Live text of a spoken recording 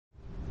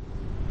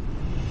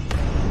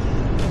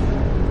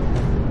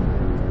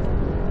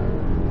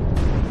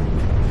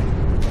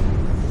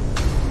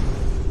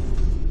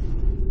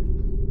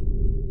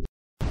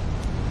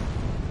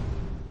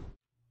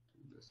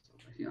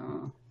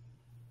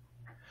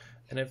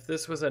And if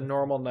this was a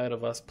normal night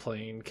of us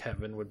playing,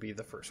 Kevin would be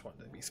the first one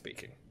to be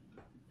speaking.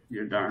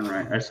 You're darn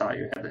right. I saw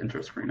you had the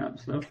intro screen up,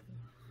 so.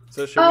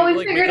 So should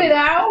we figured it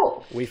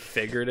out. We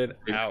figured it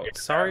out.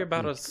 Sorry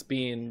about us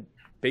being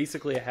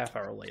basically a half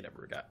hour late,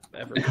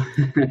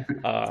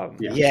 everyone.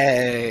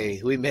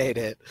 Yay, we made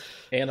it.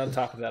 And on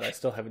top of that, I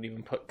still haven't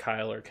even put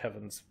Kyle or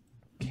Kevin's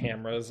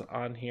cameras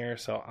on here,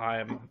 so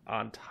I'm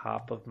on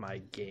top of my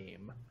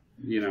game.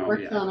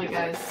 We're killing it,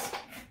 guys.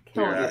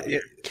 You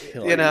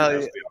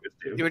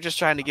were just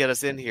trying to get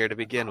us in here to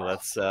begin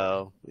with,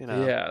 so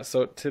Yeah.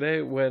 So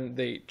today, when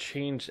they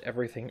changed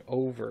everything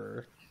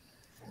over,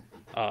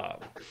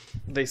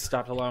 they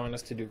stopped allowing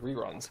us to do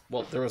reruns.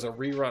 Well, there was a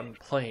rerun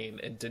playing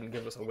and didn't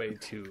give us a way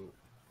to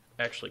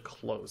actually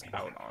close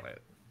out on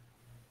it.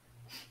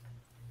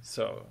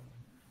 So,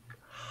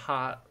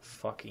 hot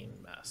fucking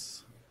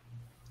mess.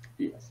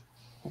 Yes.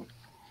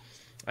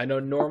 I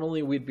know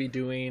normally we'd be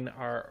doing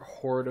our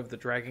Horde of the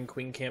Dragon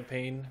Queen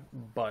campaign,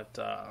 but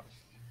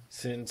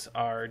since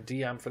our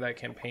DM for that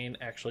campaign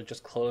actually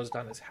just closed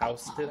on his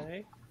house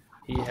today,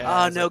 he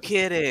has... no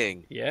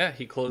kidding! Yeah,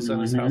 he closed on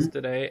his house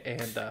today,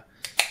 and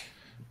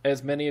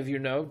as many of you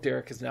know,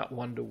 Derek is not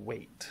one to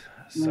wait,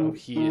 so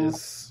he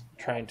is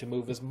trying to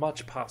move as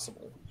much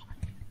possible.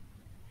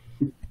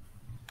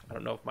 I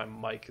don't know if my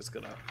mic is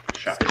going to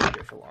stay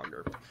here for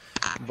longer.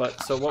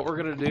 But so what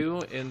we're going to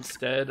do,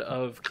 instead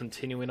of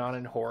continuing on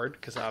in Horde,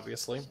 because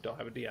obviously don't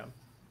have a DM,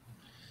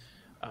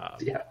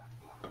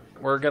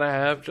 we're going to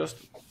have just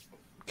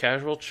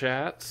casual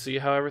chat, see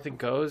how everything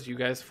goes. You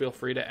guys feel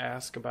free to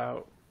ask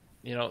about,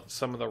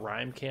 some of the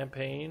Rhyme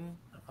campaign.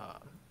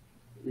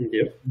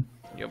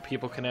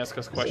 People can ask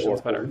us questions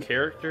about our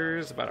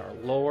characters, about our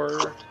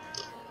lore.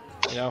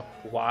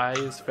 Why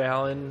is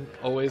Fallon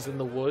always in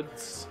the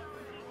woods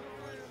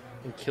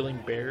and killing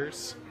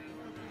bears?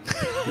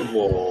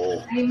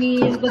 Whoa. I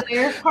mean, the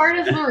bear part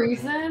is the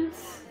reason.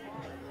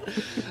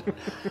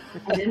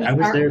 I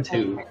was there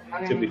too,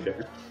 to be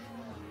fair.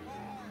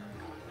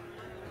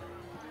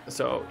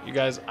 So, you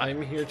guys,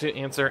 I'm here to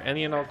answer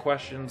any and all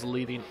questions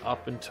leading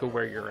up until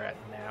where you're at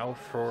now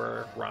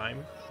for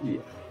Rhyme.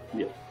 Yeah.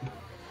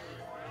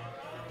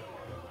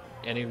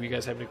 Any of you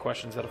guys have any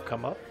questions that have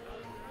come up?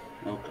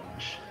 Oh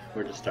gosh,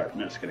 where to start?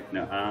 No, just kidding.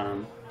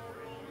 No.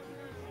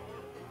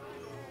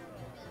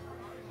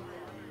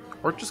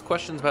 Or just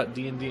questions about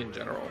D&D in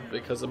general,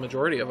 because the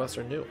majority of us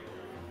are new.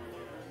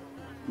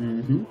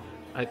 Mm-hmm.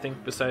 I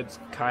think besides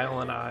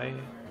Kyle and I,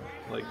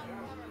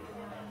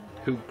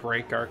 who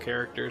break our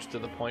characters to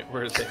the point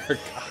where they're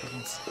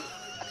gods.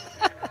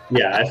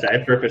 Yeah, I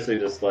purposely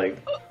just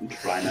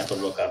try not to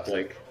look up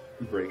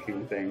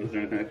breaking things or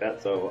anything like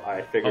that. So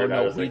I figured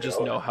out. We just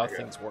know how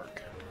things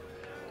work.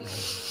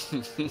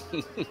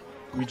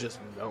 We just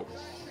know.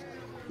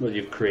 Well,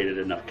 you've created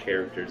enough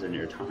characters in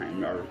your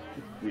time, or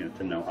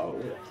to know how it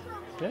works.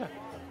 Yeah.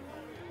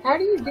 How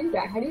do you do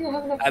that? How do you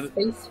have enough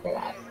space for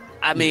that?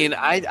 I mean,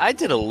 I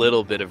did a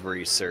little bit of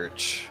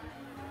research.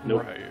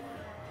 Nope. Right.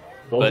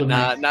 But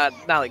not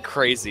like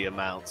crazy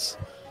amounts.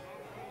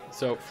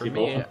 So for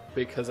me,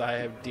 because I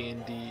have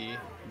D&D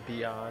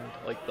Beyond,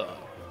 the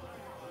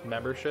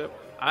membership,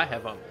 I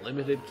have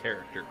unlimited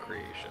character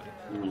creation.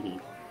 Mm-hmm.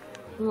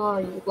 Oh,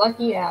 you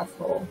lucky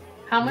asshole.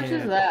 How much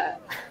is that?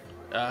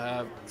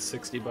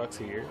 $60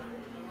 a year.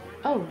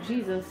 Oh,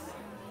 Jesus.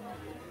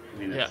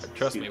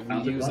 Trust me,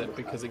 we use it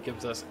because it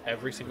gives us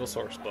every single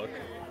source book.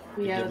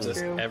 Yeah, it gives that's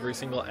us true. every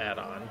single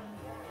add-on.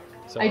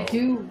 So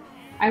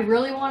I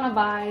really want to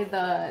buy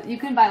you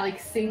can buy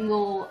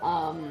single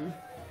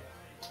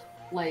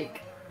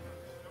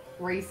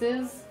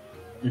races.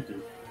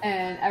 Mm-hmm.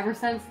 And ever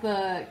since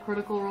the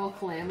Critical Role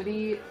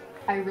Calamity,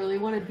 I really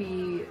want to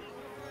be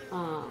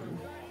a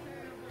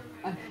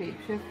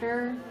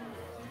shapeshifter.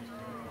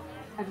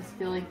 I just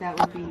feel like that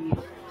would be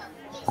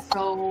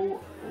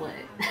so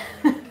lit.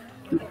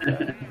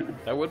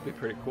 That would be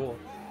pretty cool.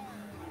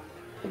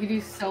 You could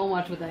do so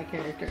much with that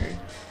character.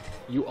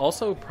 You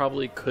also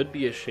probably could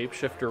be a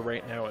shapeshifter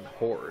right now in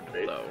Horde,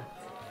 though.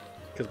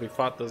 Because we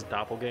fought those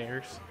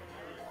doppelgangers.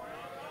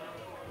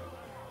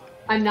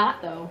 I'm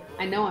not, though.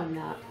 I know I'm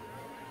not.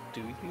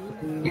 Do you?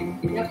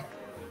 Yep.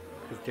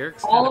 Because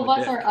Derek's all kind of us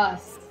dick. are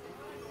us.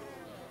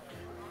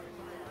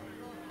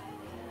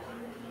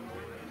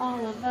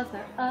 All of us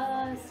are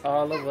us.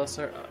 All of us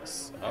are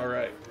us.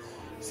 Alright.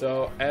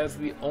 So, as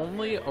the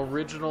only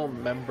original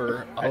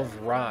member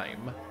of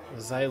Rhyme,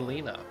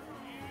 Xylena.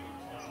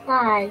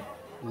 Hi.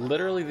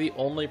 Literally the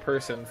only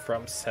person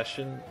from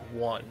session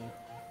 1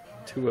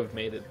 to have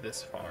made it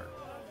this far.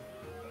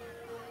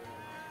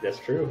 That's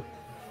true.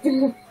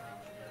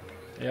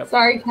 Yep.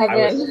 Sorry,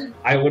 Kevin.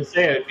 I would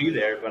say I'd be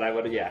there, but I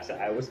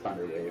was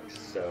Thunderwave,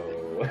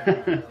 so...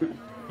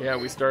 Yeah,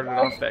 we started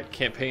off that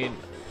campaign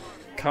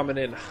coming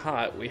in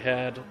hot. We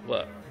had,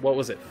 what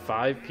was it,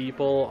 5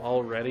 people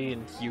already,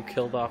 and you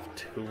killed off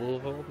 2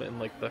 of them in,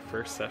 the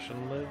first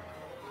session, Liv?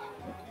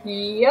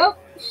 Yep,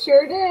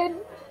 sure did.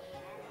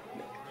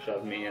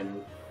 Shove me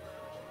and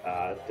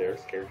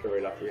Derek's character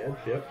right off the edge,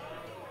 yep.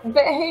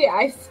 But hey,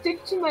 I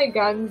stick to my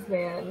guns,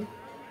 man.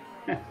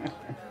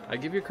 I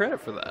give you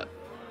credit for that.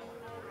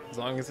 As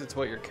long as it's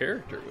what your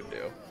character would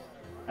do.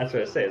 That's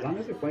what I say. As long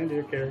as you're playing to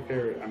your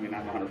character, I mean,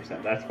 I'm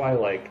 100%. That's why,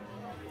 like,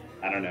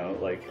 I don't know,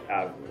 like,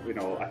 you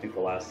know, I think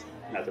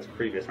not this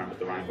previous round, but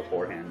the round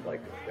beforehand,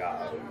 like,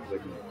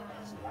 when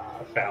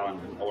Fallon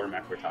and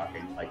Ormec were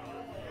talking, like,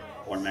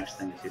 Ormec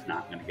thinks he's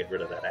not going to get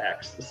rid of that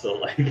axe. So,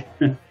 like,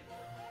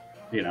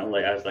 you know,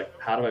 like, I was like,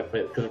 how do I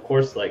play it? Because, of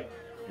course, like,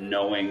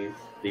 knowing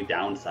the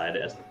downside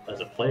as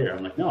a player,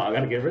 I'm like, no, I got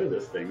to get rid of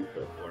this thing.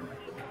 But Ormec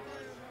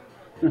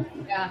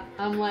Yeah,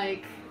 I'm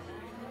like,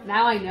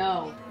 now I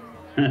know.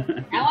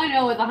 Now I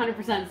know with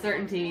 100%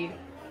 certainty,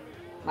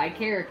 my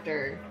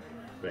character,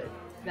 right.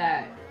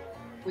 that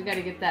we got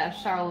to get that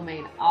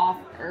Charlemagne off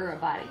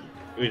everybody.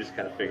 We just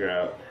got to figure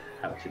out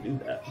how to do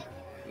that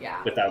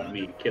Yeah. without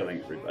me killing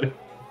everybody.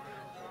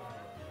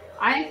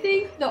 I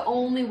think the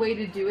only way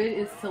to do it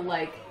is to,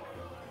 like,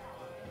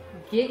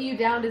 get you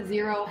down to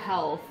 0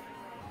 health,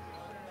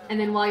 and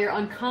then while you're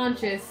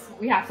unconscious,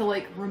 we have to,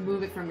 like,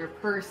 remove it from your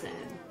person.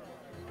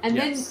 And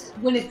Yes.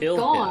 then when it's Kill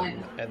gone,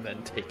 him and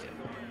then take it.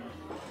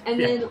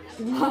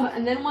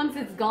 and then once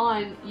it's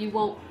gone, you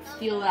won't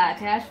feel that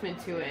attachment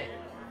to it,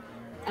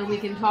 and we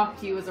can talk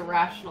to you as a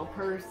rational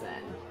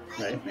person.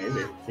 Right?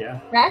 Maybe. Yeah.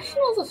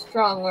 Rational is a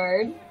strong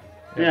word.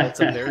 Yeah, that's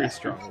a very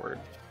strong word.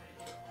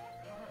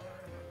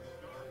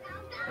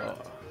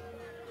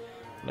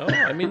 No,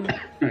 I mean,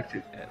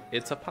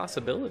 it's a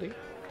possibility.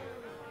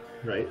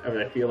 Right. I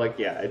mean, I feel like,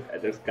 yeah,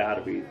 there's got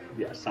to be,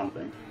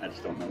 something. I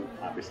just don't know,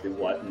 obviously,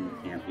 what, and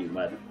can't be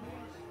led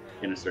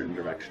in a certain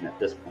direction at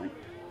this point.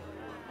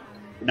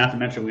 Not to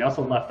mention, we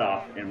also left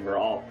off, and we're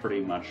all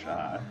pretty much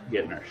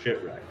getting our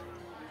shit wrecked,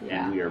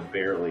 Yeah. and we are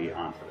barely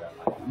onto that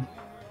island.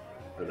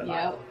 Or that Yep.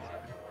 island.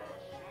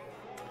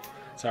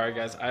 Sorry,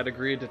 guys. I'd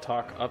agreed to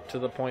talk up to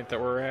the point that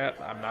we're at.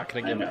 I'm not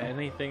going to I give know.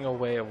 anything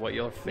away of what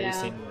you're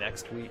facing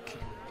next week.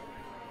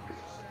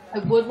 I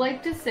would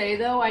like to say,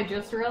 though, I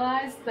just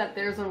realized that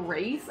there's a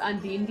race on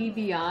D&D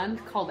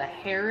Beyond called a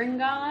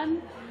Harengon,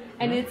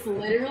 and it's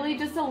literally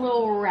just a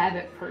little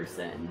rabbit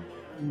person.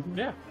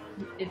 Yeah.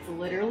 It's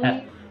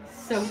literally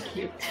so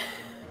cute.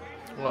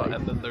 Well,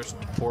 and then there's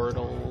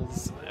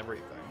portals and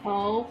everything.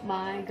 Oh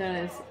my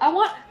goodness.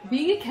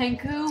 Being a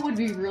Kenku would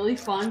be really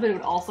fun, but it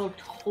would also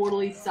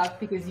totally suck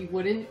because you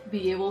wouldn't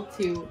be able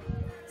to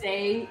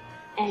say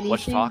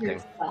anything talking?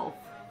 yourself.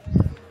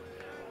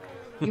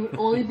 You would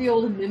only be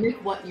able to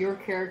mimic what your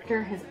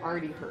character has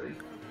already heard.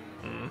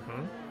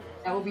 Mm-hmm.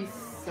 That would be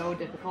so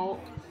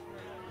difficult.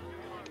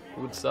 It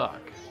would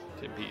suck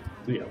to be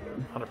Yeah.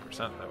 100%.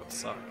 That would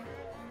suck.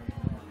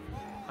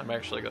 I'm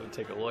actually going to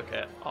take a look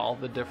at all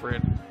the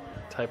different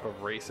type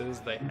of races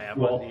they have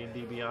Well- on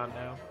D&D Beyond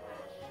now.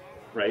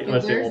 Right? Dude,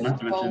 Let's say, there's not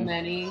to so mention,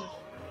 many.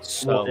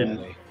 So Well, and-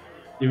 many.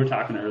 you were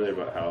talking earlier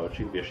about how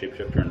she could be a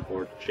shapeshifter in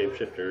Ford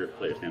Shapeshifter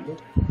Player's Handbook.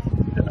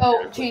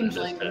 Oh,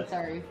 Changeling, I'm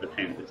sorry.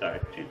 Sorry,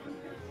 Changeling.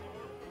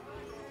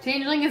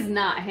 Changeling is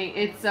not.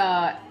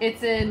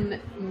 It's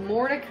in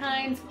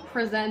Mordekai's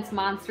Presents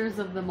Monsters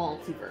of the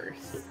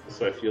Multiverse.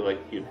 So I feel like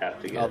you'd have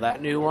to get. Oh, that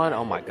new one?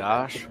 Oh my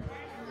gosh.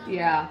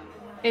 Yeah,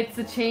 it's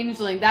a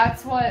Changeling.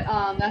 That's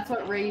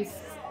what race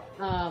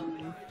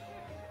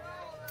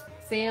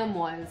Sam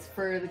was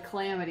for the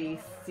Calamity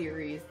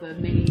series, the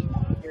mini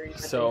series.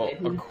 that So, they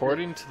did.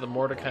 according to the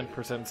Mordecai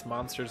Presents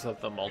Monsters of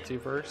the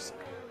Multiverse,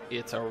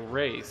 it's a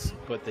race,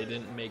 but they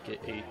didn't make it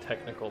a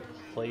technical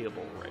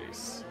playable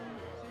race.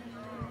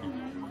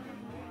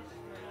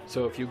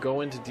 So if you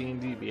go into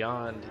D&D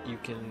Beyond, you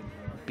can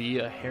be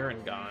a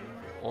Harengon,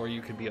 or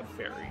you could be a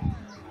fairy.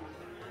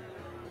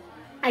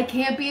 I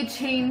can't be a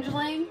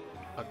Changeling.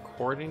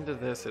 According to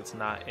this, it's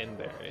not in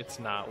there. It's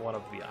not one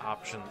of the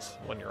options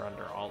when you're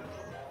under all of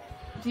them.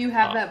 Do you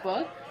have that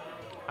book?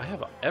 I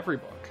have every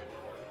book.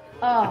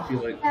 Oh,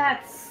 feel like-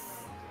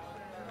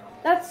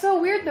 that's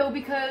so weird though,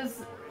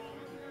 because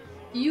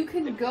you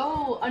can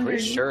go underneath.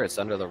 Pretty sure it's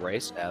under the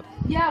race tab.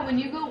 Yeah, when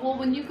you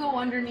go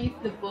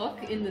underneath the book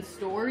in the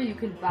store, you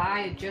can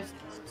buy just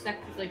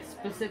like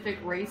specific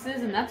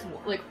races, and that's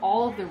like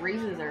all of the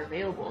races are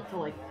available to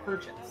like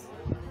purchase.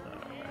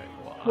 Alright,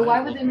 well, But I why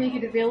will- would they make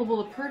it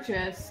available to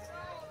purchase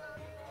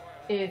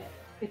if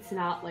it's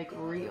not like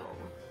real?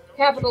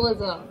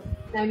 Capitalism.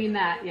 I mean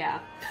that, yeah.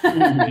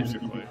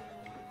 Basically.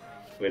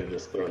 Way to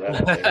just throw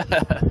that out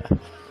there.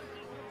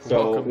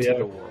 So Welcome we to have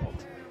the a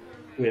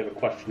world.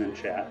 question in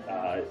chat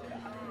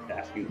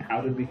asking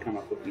how did we come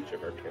up with each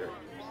of our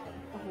characters?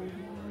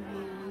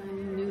 I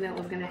knew that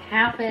was gonna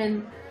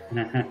happen.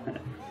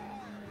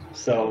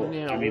 So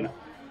Yeah. I mean,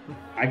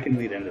 I can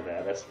lead into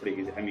that. That's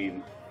pretty easy. I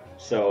mean,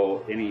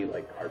 so any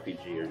like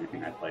RPG or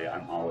anything I play,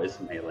 I'm always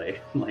melee.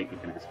 Like you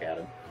can ask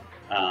Adam.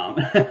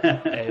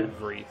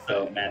 Everything.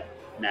 So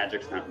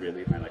magic's not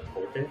really my like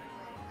forte,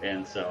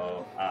 and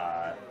so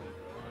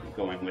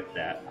going with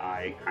that,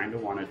 I kind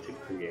of wanted to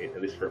create,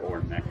 at least for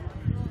Ormec,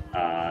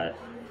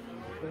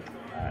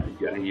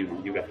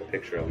 you got the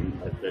picture of him,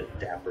 like the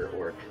dapper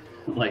orc,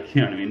 like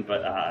you know what I mean.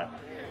 But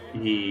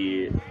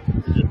he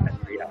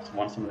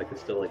wants someone that could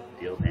still like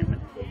deal damage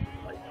with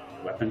like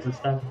weapons and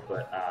stuff,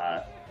 but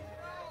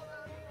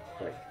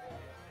like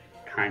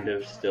kind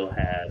of still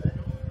had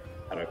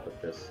how do I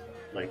put this,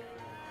 like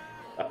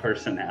a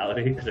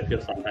personality, because I feel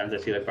sometimes I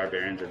see like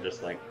barbarians are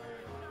just like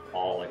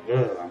all like,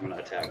 ugh, I'm gonna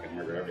attack and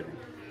murder everything.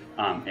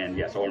 And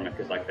yes, Ormic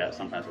is like that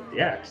sometimes with the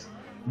axe,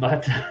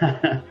 but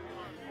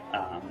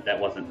that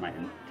wasn't my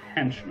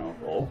intentional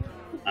goal.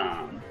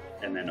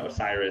 And then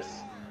Osiris,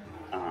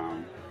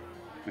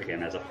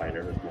 again, as a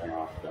fighter, was more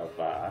off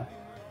of.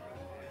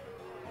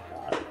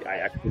 I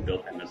actually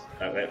built him as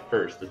at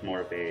first as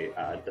more of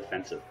a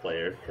defensive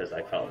player because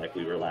I felt like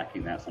we were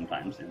lacking that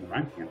sometimes in the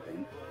Rhyme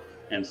campaign,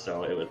 and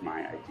so it was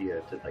my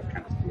idea to like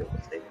kind of be able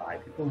to stay by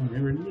people when they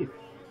were in need.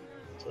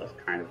 So that's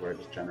kind of where it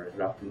just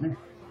generated off from there.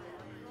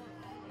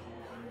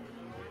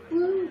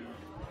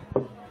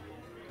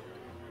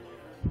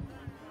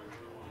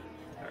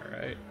 All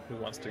right, who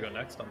wants to go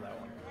next on that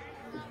one?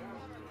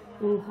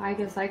 Ooh, I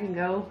guess I can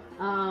go.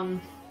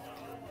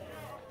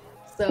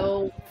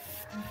 So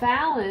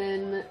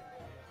Fallon.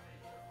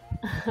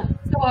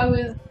 So I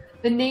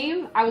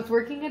was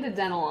working at a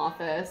dental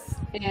office,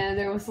 and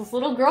there was this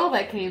little girl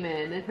that came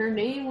in, and her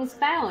name was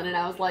Fallon, and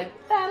I was like,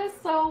 that is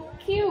so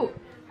cute.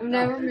 I've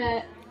never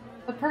met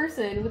a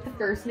person with the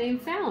first name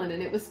Fallon,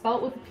 and it was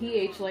spelt with a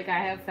PH like I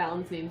have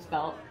Fallon's name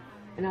spelt,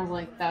 and I was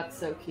like, that's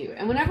so cute.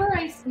 And whenever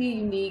I see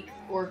unique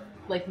or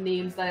like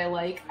names that I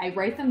like, I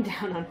write them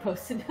down on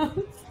Post-it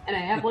notes, and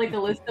I have like a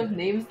list of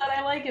names that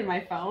I like in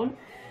my phone.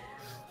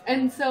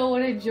 And so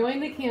when I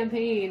joined the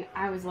campaign,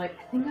 I was like,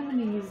 I think I'm going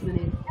to use the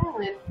name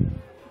Fallon.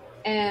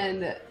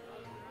 And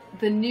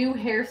the new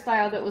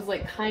hairstyle that was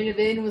like kind of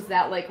in was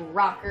that like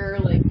rocker,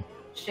 like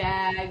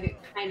shag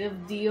kind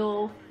of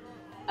deal.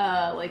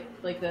 It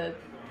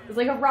was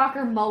like a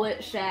rocker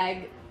mullet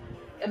shag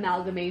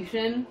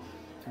amalgamation.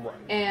 Right.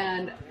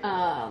 And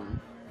I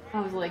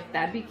was like,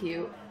 that'd be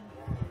cute.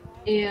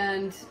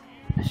 And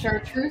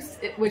chartreuse,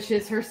 which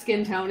is her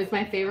skin tone, is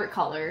my favorite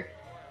color.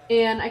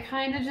 And I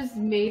kind of just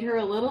made her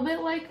a little bit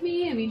like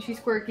me. I mean, she's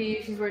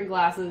quirky, she's wearing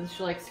glasses,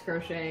 she likes to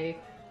crochet,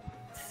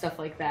 stuff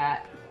like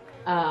that.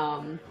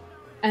 And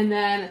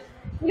then,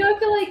 I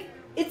feel like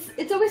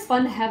it's always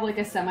fun to have like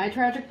a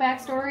semi-tragic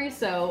backstory,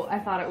 so I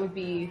thought it would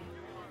be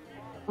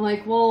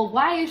like, well,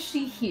 why is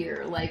she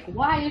here? Like,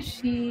 what is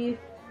she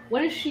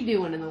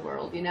doing in the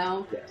world,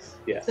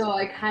 Yes. So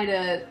I kind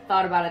of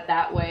thought about it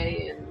that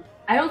way, and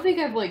I don't think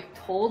I've like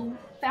told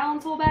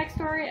Fallon's whole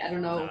backstory. I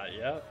don't know. Not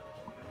yet.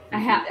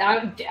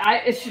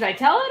 Should I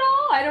tell it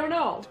all? I don't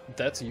know.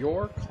 That's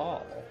your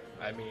call.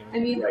 I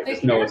mean, right,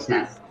 just know it's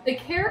not. The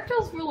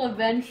characters will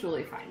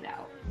eventually find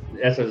out.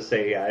 That's what I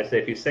say. Yeah, I say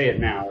if you say it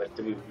now,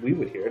 we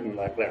would hear it, and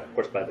like, of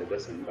course, glad they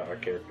listen, but our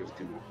characters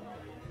do not.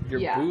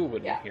 your Yeah, boo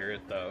wouldn't yeah. hear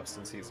it though,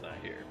 since he's not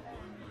here.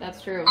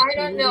 That's true. I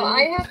don't know.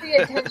 I have the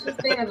attention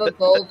span of a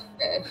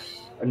goldfish.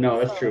 No,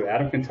 that's true.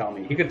 Adam can tell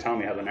me. He could tell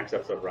me how the next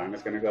episode of Rhyme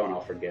is going to go, and I'll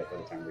forget by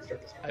the time we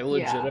start this. I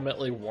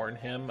legitimately warn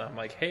him. I'm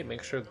like, hey,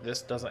 make sure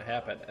this doesn't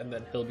happen, and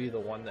then he'll be the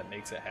one that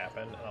makes it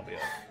happen, and I'll be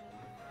like,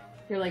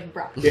 You're like,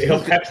 bro. Yeah,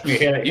 he'll text me.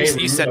 Hey,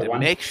 You said to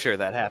make sure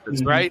that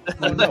happens, right?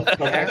 No, he'll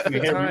half text me.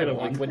 the Hey, remember time,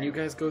 one like when thing. you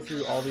guys go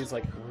through all these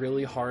like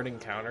really hard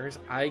encounters,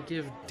 I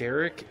give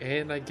Derek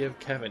and I give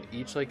Kevin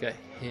each like a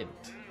hint.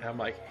 And I'm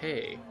like,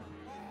 hey,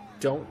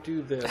 don't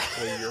do this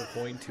or you're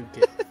going to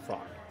get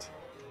fucked.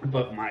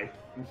 But my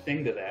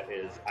thing to that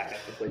is I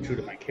have to play true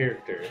to my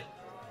character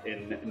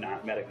and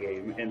not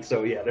metagame. And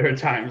so, yeah, there are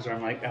times where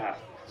I'm like,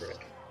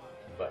 frick.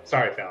 But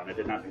sorry, Fallon, I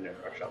did not mean to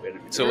rush up.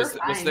 So You're was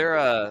fine.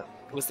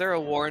 there a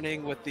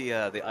warning with the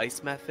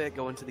ice method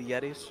going to the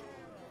Yetis?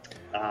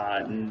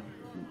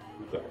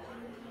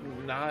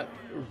 Not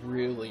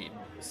really.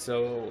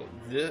 So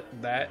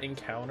that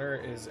encounter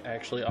is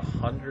actually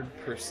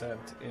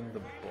 100% in the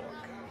book.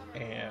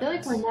 And I feel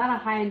like we're not a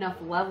high enough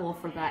level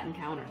for that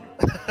encounter.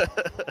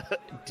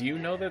 do you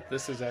know that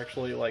this is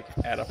actually like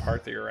at a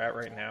part that you're at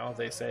right now?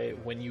 They say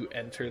when you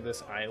enter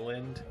this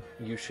island,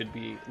 you should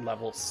be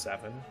level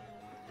 7.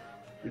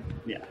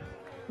 Yeah,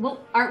 Well,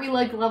 aren't we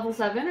like level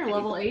 7 or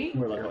level 8?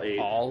 we're level 8.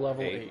 All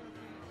level 8. 8.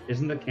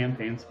 Isn't the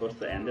campaign supposed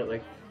to end at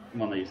like,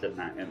 well, no, you said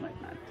 9 and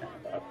like 9, 10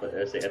 about, but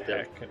I say at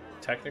the,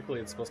 Technically,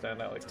 it's supposed to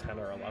end at like 10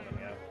 or 11.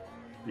 Yeah.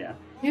 yeah.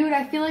 Dude,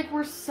 I feel like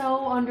we're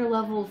so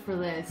under-leveled for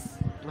this.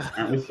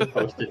 Aren't we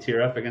supposed to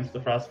tear up against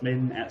the Frost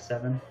Maiden at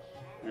 7?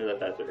 Or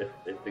that's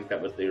I think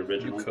that was the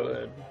original. You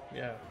could.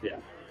 Yeah. Yeah.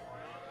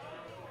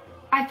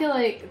 I feel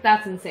like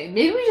that's insane.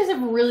 Maybe we just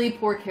have really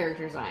poor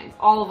character designs.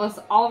 All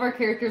of our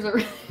characters are.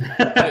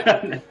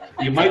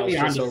 You might be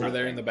Kyle's just onto over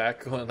there in something. the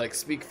back going like,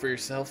 speak for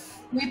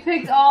yourself. We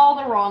picked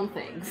all the wrong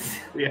things.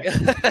 Yeah,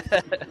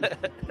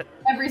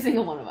 Every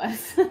single one of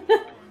us.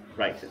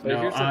 right. But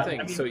here's the thing.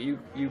 I mean, So you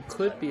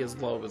could be as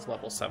low as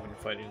level 7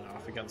 fighting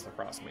off against the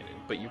Frost Maiden,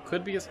 but you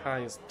could be as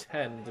high as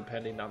 10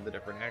 depending on the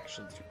different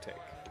actions you take.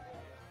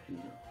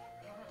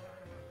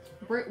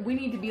 We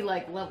need to be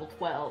like level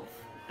 12.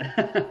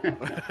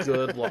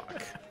 Good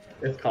luck.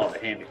 it's called a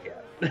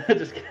handicap.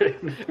 Just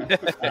kidding.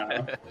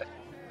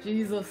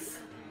 Jesus.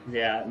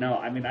 Yeah, no,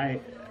 I mean,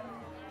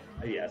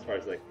 yeah, as far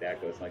as like that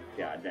goes, like,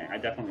 yeah, dang, I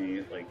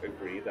definitely like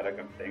agree that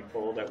I'm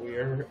thankful that we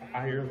are a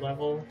higher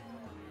level,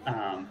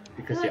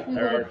 because I feel yeah, like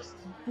there are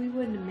we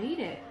wouldn't have made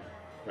it.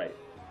 right.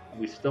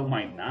 we still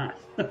might not.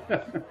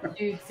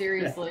 Dude,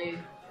 seriously.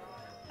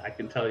 I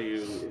can tell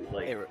you,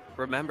 like, Hey,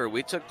 remember,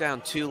 we took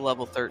down 2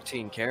 level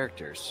 13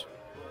 characters.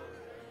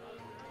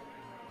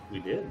 we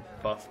did.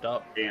 Buffed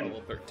up And-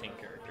 level 13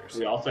 characters.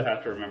 We also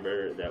have to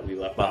remember that we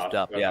left Buffed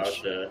off up, yes.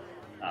 about to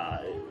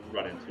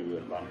run into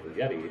and run into the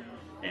Yeti,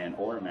 and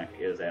Oramek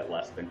is at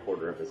less than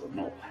quarter of his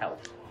normal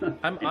health.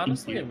 I'm And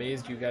honestly he-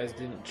 amazed you guys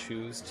didn't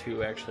choose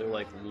to actually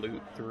like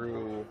loot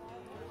through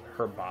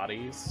her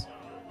bodies.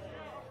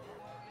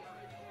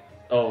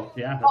 Oh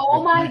yeah.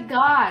 Oh my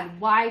god,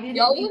 why didn't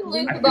Y'all we didn't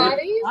loot the I did.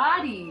 bodies?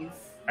 bodies?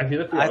 I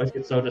feel like we I- always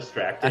get so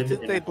distracted. I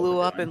think in they what blew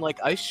we're up doing. in like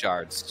ice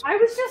shards. I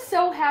was just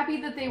so happy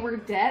that they were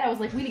dead. I was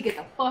like, we need to get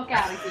the fuck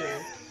out of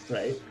here.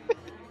 Right.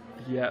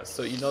 Yeah,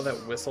 so you know that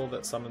whistle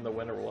that summoned the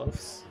Winter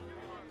Wolves?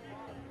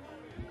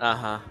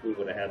 Uh-huh. We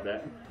would have had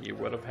that. You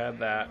would have had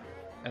that,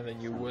 and then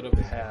you would have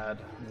had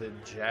the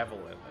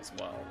javelin as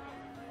well.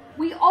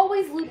 We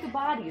always loot the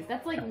bodies.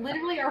 That's like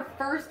literally our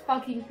first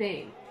fucking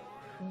thing.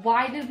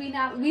 Why did we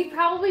not? We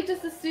probably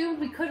just assumed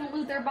we couldn't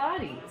loot their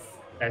bodies.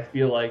 I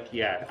feel like,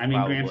 yeah. I mean,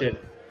 Probably. granted,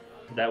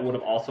 that would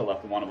have also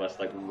left one of us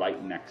like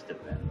right next to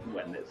them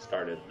when it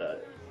started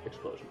the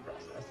explosion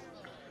process.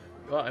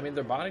 Well, I mean,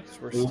 their bodies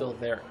were Ooh. still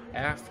there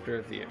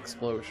after the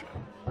explosion.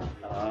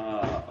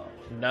 Oh.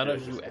 None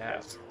of you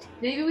asked.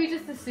 Maybe we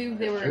just assumed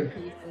they were in That's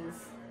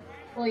pieces.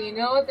 Well, you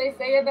know what they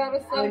say about I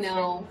assumptions.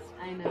 know.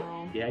 I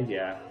know.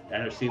 Yeah.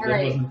 And see, All this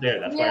right. wasn't there.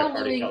 That's We why are our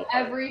party looting fell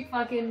apart. every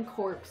fucking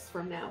corpse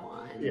from now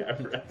on. Yeah.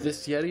 Right.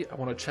 This Yeti, I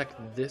want to check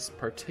this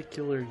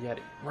particular Yeti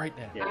right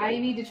now. Yeah. I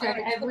need to check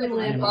I every took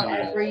limb my of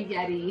butthole. every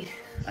Yeti.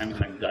 I'm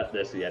gonna gut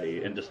this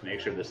Yeti and just make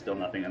sure there's still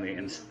nothing on the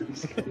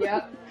inside.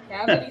 Yep.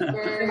 Cavity There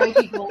first. might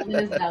be gold in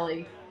his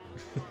belly.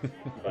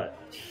 But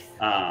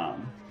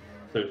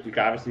so we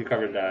obviously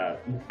covered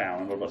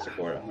Fallon. What about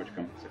Sakura? Which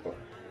comes from Sakura?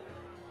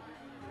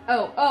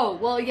 Oh,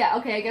 well, yeah,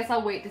 okay, I guess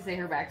I'll wait to say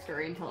her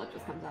backstory until it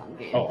just comes out in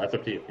the game. Oh, that's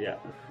up to you. Yeah.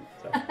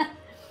 So,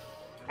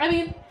 I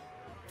mean,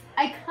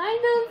 I kind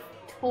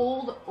of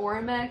told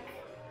Oramek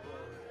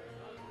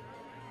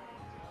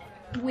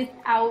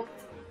without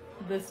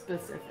the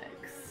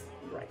specifics.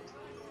 right.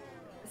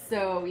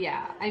 So,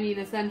 yeah, I mean,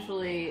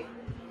 essentially,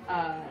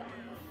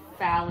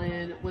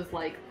 Fallon was,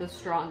 like, the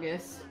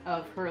strongest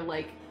of her,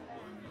 like,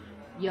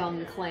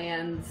 young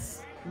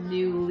clans,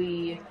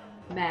 newly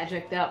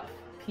magicked up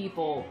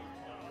people.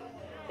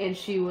 And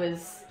she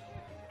was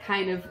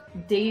kind of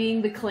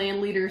dating the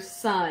clan leader's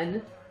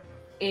son,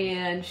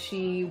 and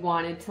she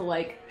wanted to,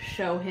 like,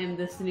 show him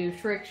this new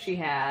trick she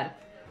had.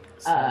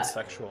 Sounds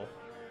sexual.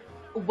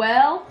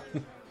 Well,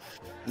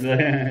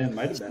 It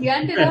might have been.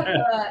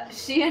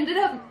 she ended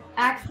up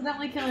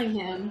accidentally killing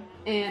him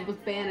and was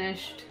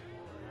banished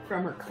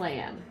from her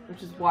clan,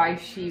 which is why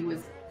she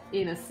was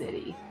in a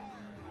city.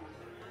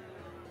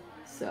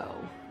 So,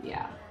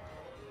 yeah.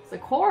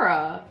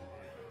 Sakura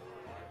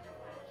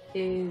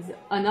is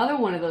another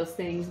one of those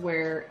things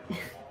where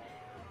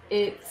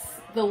it's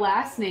the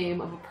last name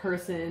of a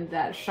person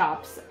that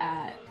shops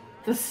at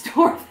the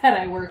store that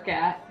I work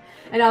at.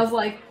 And I was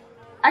like,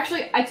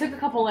 actually, I took a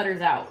couple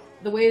letters out.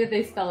 The way that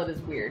they spell it is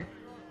weird.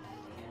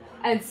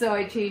 And so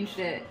I changed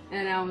it,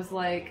 and I was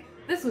like,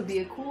 this would be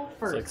a cool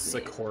first It's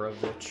like name.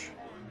 Sakuravich.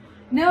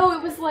 No,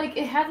 it was like,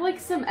 it had like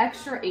some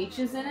extra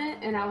H's in it,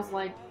 and I was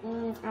like,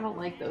 I don't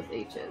like those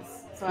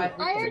H's. So I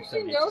I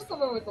actually know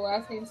someone with the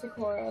last name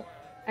Sakura.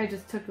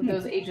 just took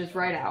those H's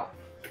right out.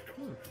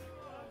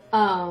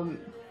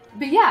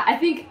 But yeah, I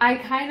think I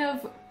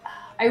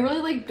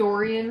really like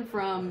Dorian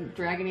from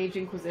Dragon Age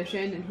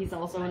Inquisition, and he's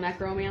also a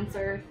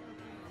necromancer.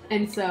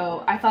 And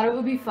so I thought it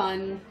would be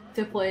fun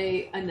to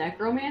play a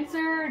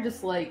necromancer,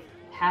 just like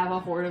have a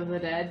horde of the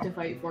dead to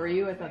fight for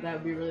you. I thought that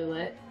would be really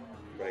lit.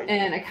 Right.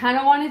 And I kind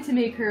of wanted to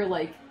make her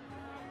like,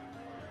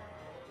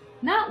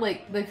 not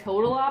like the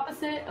total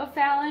opposite of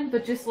Fallon,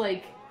 but just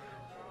like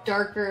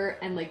darker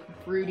and like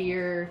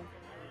broodier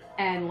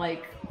and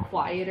like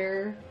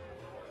quieter.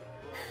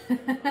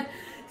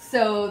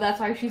 So that's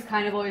why she's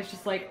kind of always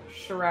just like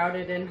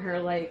shrouded in her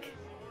like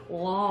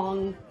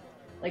long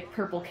like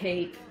purple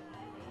cape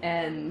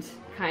and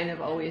kind of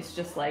always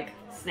just like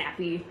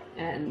snappy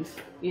and,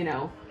 you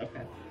know,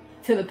 Okay.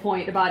 to the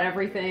point about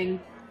everything.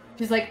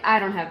 She's like, I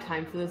don't have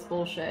time for this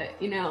bullshit,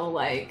 you know,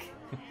 like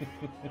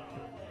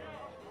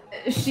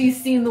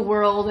she's seen the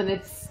world and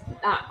it's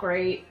not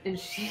great, and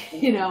she,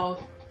 you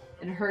know,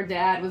 and her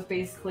dad was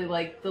basically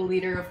like the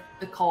leader of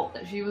the cult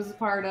that she was a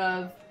part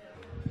of,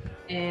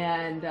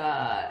 and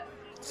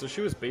So she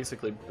was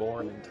basically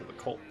born into the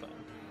cult then.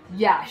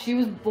 yeah, she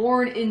was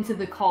born into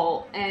the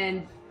cult,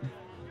 and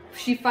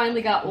she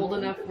finally got old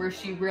enough where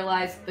she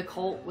realized the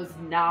cult was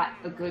not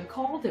a good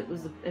cult. It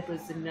was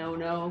a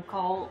no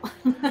cult.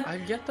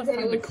 I've yet to That it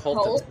find a was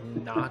cult cult?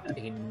 that's not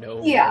a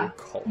no Yeah.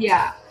 cult.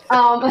 Yeah.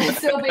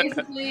 So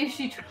basically,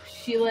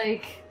 she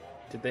like,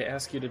 Did they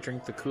ask you to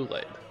drink the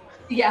Kool-Aid?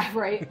 yeah,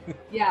 right,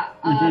 yeah.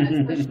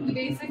 So she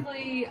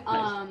basically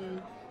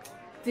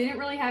didn't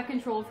really have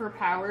control of her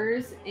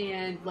powers,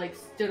 and like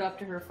stood up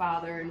to her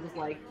father and was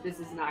like, "This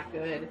is not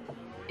good,"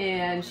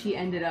 and she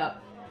ended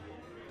up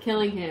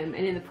killing him,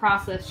 and in the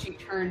process, she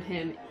turned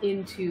him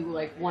into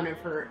like one of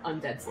her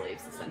undead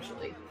slaves,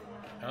 essentially.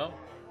 Oh.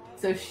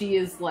 So she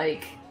is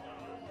like,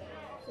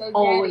 So daddy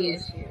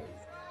Always. issues.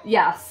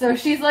 yeah. So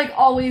she's like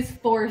always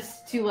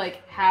forced to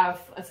like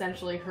have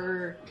essentially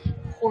her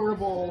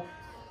horrible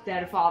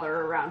dead father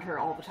around her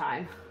all the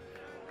time.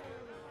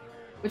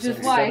 Which is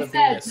So why I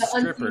instead of being said a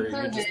the stripper, unseen you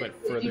servant, just went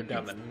if further you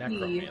down the could see-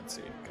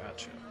 necromancy.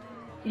 Gotcha.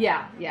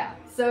 Yeah.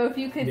 So if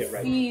you could Yeah,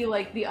 right. see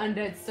like the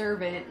undead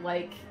servant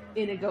like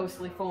in a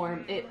ghostly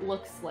form, it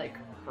looks like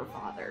her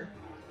father.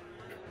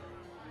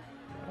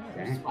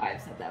 Which is why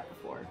I've said that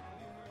before.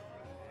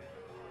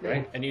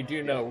 Right. And you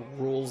do know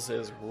rules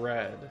is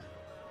red,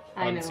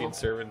 I unseen know.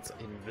 servants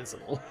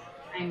invisible.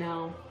 I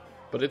know.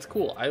 But it's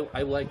cool.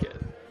 I like it.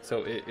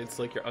 So it's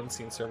like your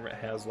unseen servant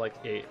has like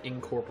a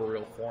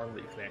incorporeal form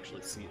that you can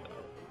actually see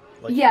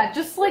though. Like, Yeah,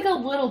 just like a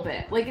little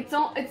bit. Like it's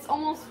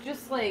almost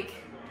just like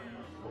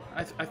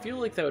I feel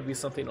like that would be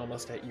something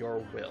almost at your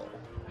will,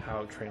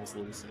 how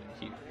translucent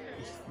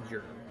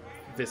your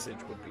visage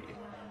would be.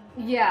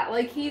 yeah,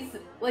 like he's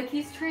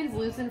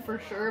translucent for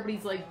sure, but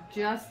he's like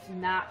just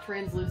not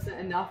translucent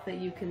enough that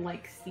you can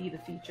like see the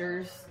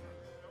features.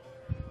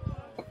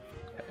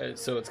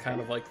 So it's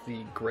kind of like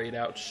the grayed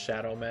out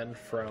shadow men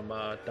from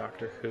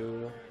Doctor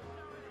Who.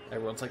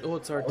 Everyone's like, oh,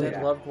 it's our dead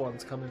yeah. loved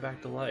ones coming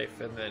back to life,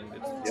 and then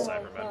it's the Oh,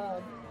 Cybermen.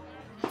 God.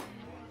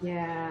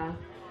 Yeah.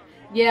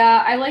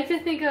 Yeah, I like to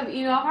think of,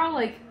 you know how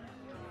like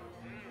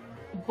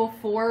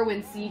before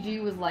when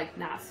CG was like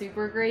not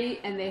super great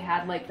and they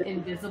had like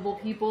invisible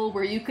people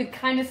where you could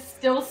kind of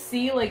still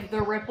see like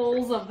the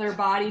ripples of their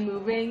body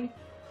moving.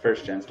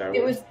 First gen Star Wars.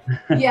 It was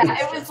yeah,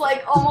 it was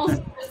like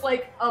almost just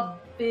like a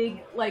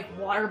big like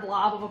water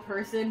blob of a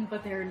person,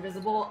 but they're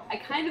invisible. I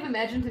kind of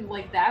imagined him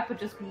like that, but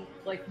just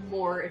like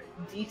more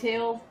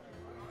detailed.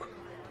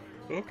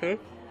 Okay.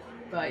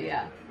 But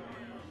yeah.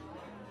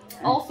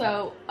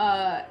 Also,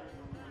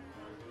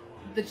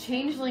 the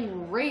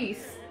changeling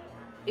race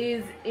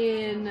is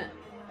in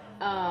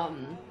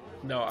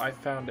No, I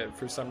found it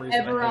for some reason.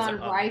 It has Eberron an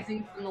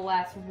Rising from the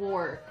Last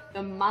War.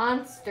 The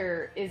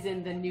monster is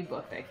in the new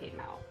book that came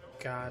out.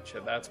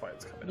 Gotcha. That's why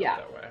it's coming Yeah.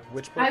 up that way.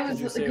 Which book I did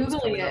was you say it was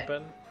Googling coming it. up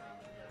in?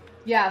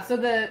 Yeah, so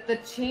the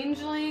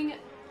changeling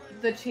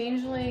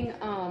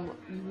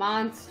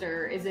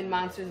monster is in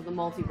Monsters of the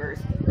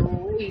Multiverse. The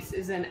race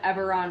is in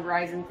Eberron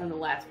Rising from the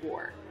Last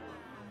War.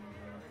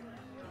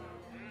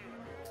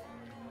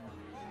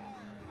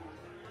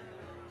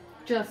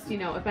 Just, you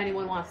know, if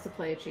anyone wants to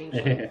play a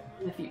changeling in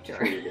the future.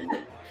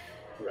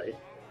 Right.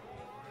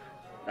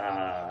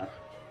 Alright.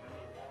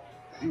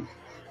 Is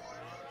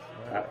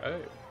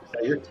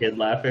that your kid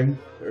laughing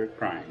or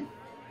crying?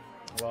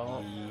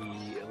 Well,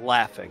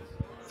 Laughing.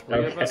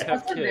 three of us Okay. have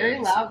That's a kids. very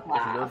loud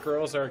and your laugh.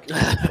 girls are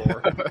accounted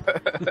for.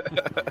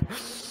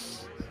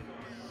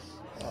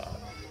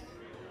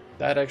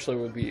 That actually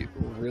would be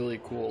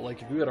really cool.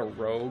 Like if you had a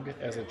rogue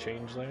as a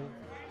changeling.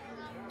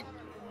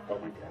 Oh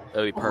my god.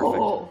 That'd be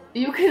perfect. Oh,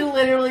 you can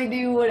literally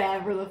do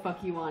whatever the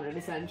fuck you wanted,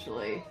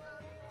 essentially.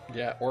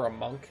 Yeah, or a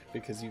monk,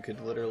 because you could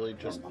literally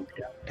just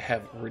Yeah.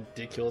 have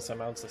ridiculous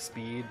amounts of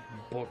speed,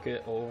 book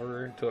it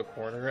over to a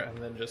corner, and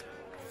then just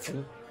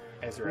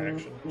as your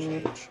action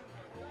change.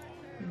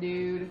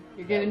 Dude,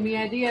 you're giving me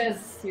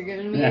ideas. You're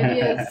giving me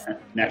ideas.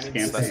 Next I mean,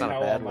 campaign. That's not a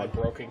how bad all my one.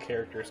 broken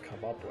characters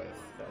come up with.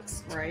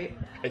 That's Right.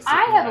 it's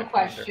I the have a impact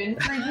question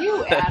for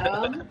you,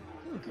 Adam.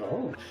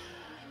 Oh.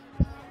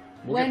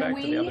 We'll When get back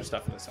to the we- other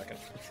stuff in a second.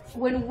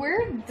 When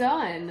we're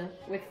done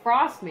with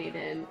Frost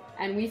Maiden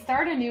and we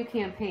start a new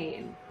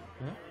campaign,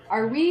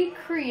 are we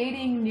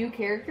creating new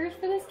characters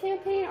for this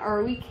campaign, or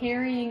are we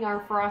carrying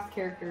our Frost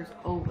characters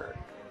over?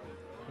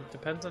 It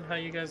depends on how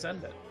you guys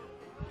end it.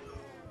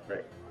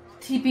 Right.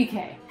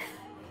 TPK.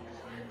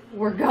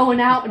 We're going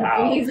out in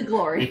Wow. blaze of We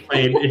glory.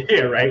 played,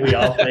 yeah, right? We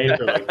all played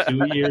for like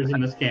 2 years in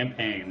this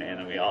campaign,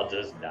 and we all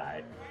just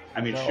died.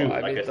 I mean, No, shoot, I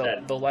like mean, I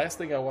said. the last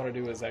thing I want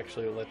to do is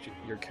actually let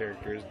your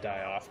characters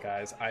die off,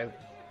 guys.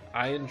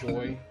 I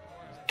enjoy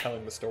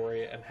telling the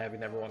story and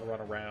having everyone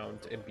run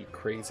around and be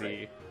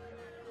crazy.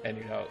 And,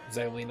 you know,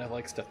 Zelina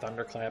likes to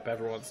thunderclap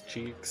everyone's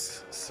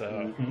cheeks,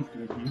 so...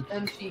 Mhm, mhm.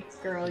 Them cheeks,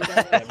 girl. You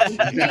got them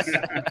cheeks.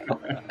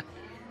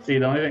 See,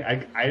 the only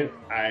thing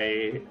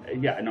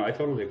I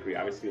totally agree.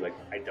 Obviously, like,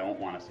 I don't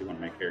want to see one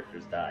of my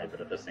characters die, but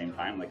at the same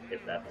time, like,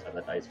 if that's how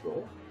the dice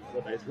roll,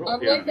 the dice roll.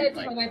 You know Unlike what I that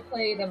mean? time I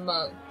played a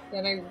monk,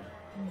 then I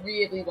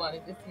really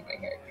wanted to see my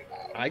character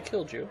die. I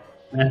killed you.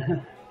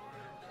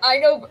 I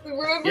know, but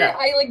remember Yeah.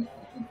 I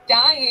like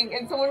dying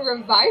and someone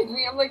revived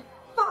me. I'm like,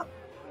 fuck,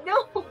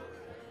 no.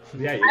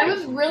 Yeah, you I can-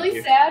 was really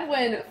you- sad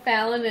when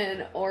Fallon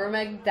and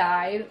Ormeg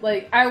died.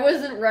 Like, I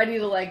wasn't ready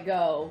to let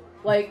go.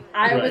 Like,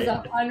 I was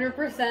Right.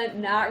 100%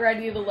 not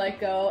ready to let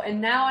go.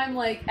 And now I'm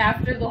like,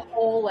 after the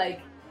whole,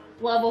 like,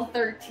 level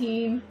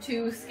 13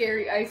 2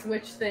 scary ice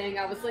witch thing,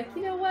 I was like,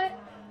 you know what?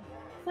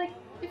 Like,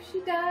 if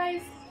she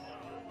dies.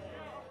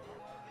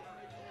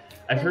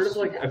 I've heard of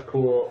like a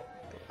cool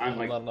on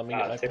like Hold on, let me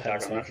get my TikTok. I'm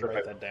pencil not to sure write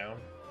if that down.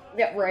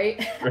 Yeah, right?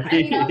 Right, I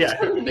mean, I yeah,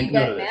 shouldn't be take note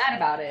that of this. mad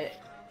about it.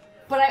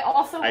 But I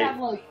also I- have,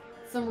 like,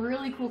 some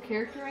really cool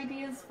character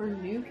ideas for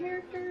new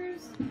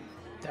characters.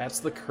 That's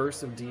the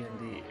curse of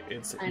D&D.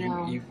 It's I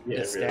know. you Yeah,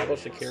 it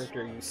establish really a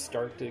character, you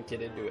start to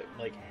get into it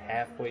like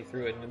halfway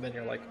through it, and then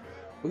you're like,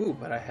 ooh,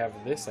 but I have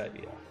this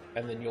idea.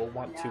 And then you'll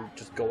want to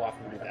just go off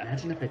and do that.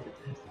 Imagine if I did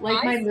this.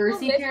 Like my I still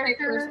Mercy miss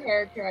character. my first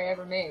character I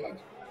ever made.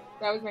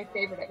 That was my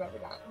favorite I've ever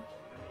done.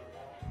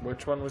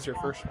 Which one was your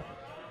first one?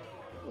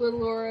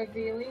 Laura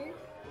Veely.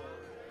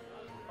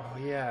 Oh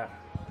yeah,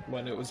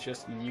 when it was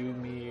just you,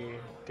 me,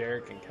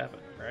 Derek, and Kevin,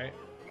 right?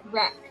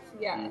 Correct.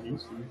 Yeah.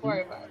 Mhm.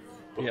 Four of us.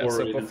 Yeah.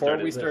 So even before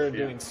we this, started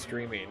yeah. doing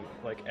streaming,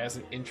 like as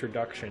an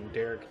introduction,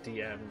 Derek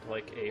DM'd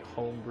like a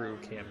homebrew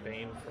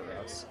campaign for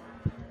us,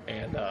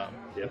 and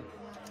Yep.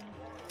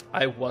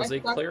 I was I a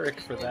thought- cleric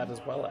for that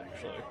as well.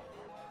 Actually,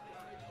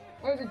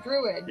 I was a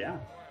druid. Yeah.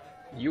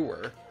 you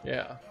were,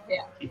 yeah,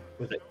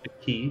 Was it the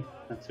key?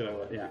 That's who I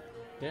was. Yeah.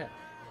 yeah.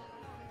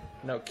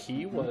 No,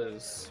 Key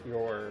was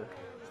your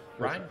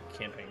Rhyme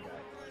campaign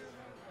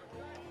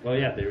guy. Well,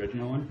 yeah, the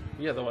original one.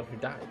 Yeah, the one who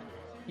died.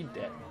 He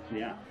dead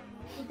Yeah.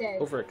 He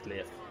did. over a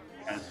cliff.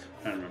 I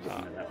don't remember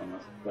when that one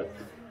was, but.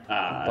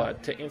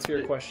 But to answer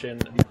your question,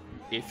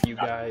 if you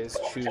guys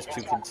choose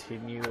to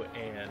continue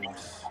and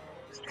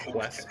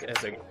quest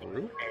as a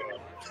group,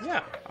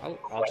 yeah,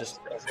 I'll just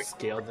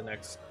scale the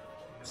next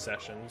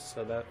session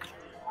so that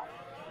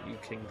you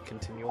can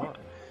continue on.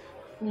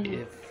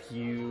 Mhm. If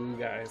you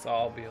guys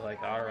all be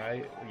like, all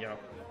right, you know,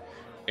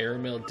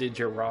 Airmill did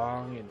you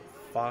wrong and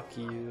fuck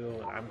you,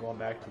 and I'm going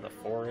back to the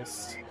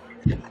forest.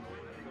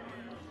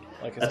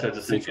 Like I That's said, what I was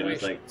just thinking,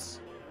 it's like- situations.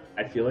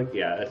 I feel like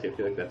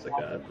that's like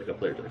a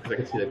player because I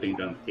could see that being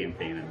done with the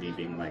campaign and me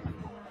being like,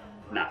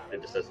 not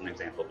just as an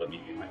example, but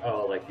me being like,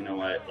 oh, like you know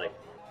what, like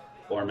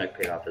Ormek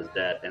paid off his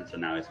debt, and so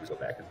now he's gonna go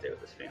back and stay with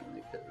his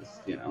family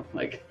because you know,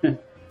 like, and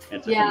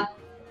so Yeah.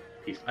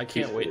 I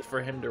can't wait for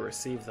him to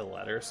receive the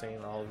letter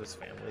saying all of his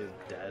family is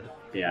dead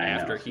Yeah, I know,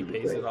 after it's he gonna be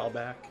pays great. it all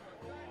back.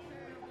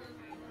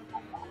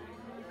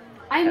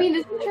 I mean,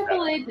 isn't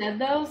AAA dead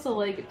though? So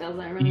like, it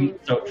doesn't really.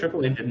 So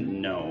AAA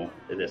didn't know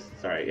this.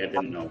 Sorry, I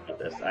didn't know about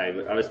this. I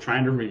was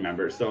trying to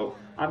remember. So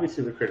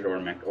obviously we created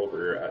Ormek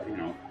over,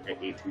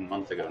 18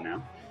 months ago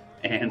now,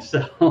 and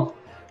so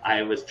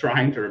I was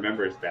trying to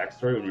remember his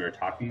backstory when we were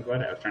talking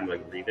about it. I was trying to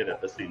like read it at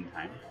the same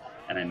time,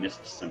 and I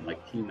missed some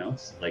like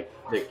keynotes,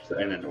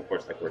 and then of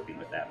course like working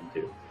with Adam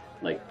too.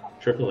 Like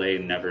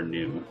AAA never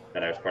knew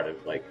that I was part of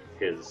like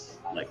his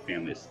like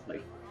family's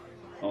like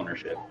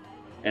ownership.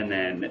 And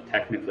then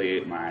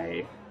technically,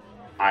 I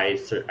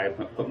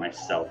put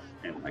myself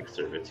in like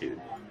servitude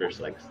versus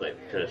like slave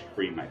to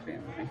free my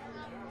family,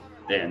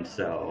 and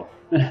so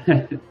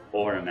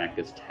Oramek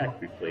is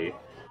technically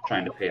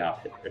trying to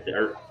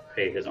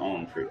pay his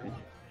own freedom,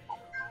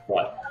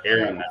 but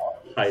Aramel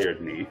hired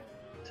me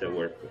to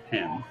work with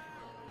him,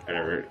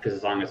 whatever. Because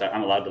as long as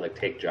I'm allowed to like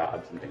take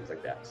jobs and things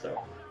like that, so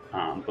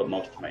but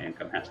most of my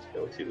income has to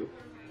go to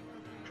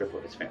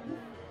AAA's family.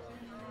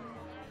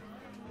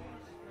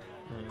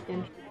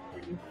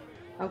 Interesting.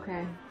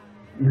 Okay.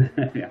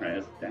 Yeah,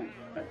 right. Damn.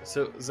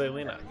 So,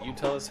 Zelina, you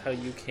tell us how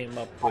you came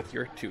up with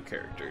your two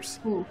characters.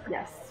 Ooh,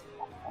 yes.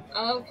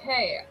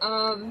 Okay,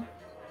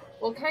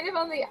 well, kind of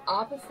on the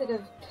opposite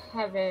of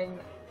Kevin,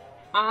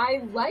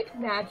 I like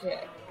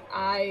magic.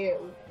 I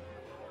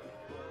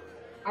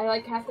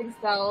like casting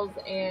spells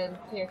and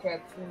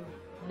cantrips, and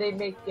they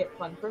make it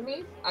fun for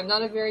me. I'm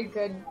not a very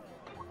good,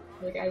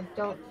 like, I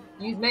don't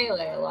use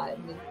melee a lot,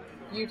 and the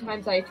few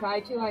times I try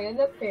to, I end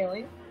up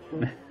failing.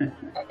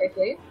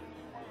 Epically.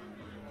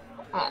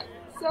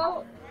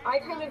 So I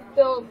kind of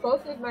built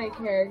both of my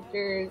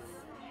characters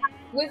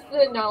with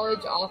the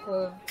knowledge off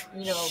of,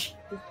 the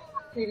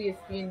previous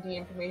D&D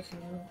information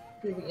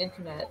through the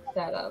internet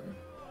that,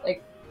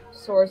 like,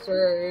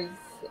 sorcerers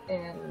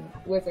and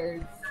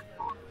wizards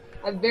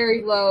have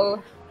very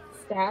low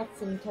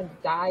stats and tend to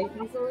die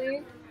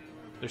easily.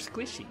 They're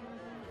squishy.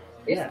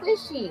 They're Yeah.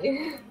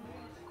 squishy.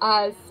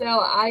 So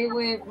I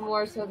went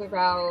more so the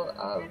route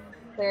of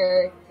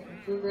cleric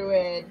and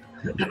druid.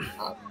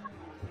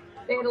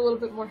 They had a little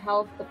bit more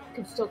health, but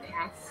could still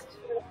cast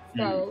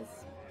spells,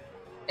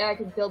 and I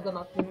could build them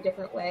up in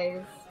different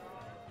ways.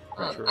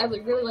 Gotcha. I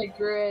really like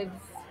druids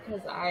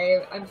because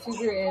I'm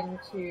super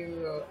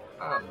into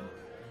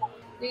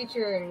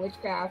nature and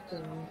witchcraft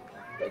and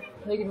like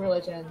pagan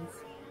religions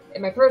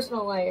in my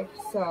personal life,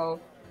 so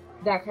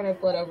that kind of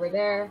bled over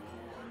there.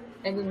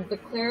 And then the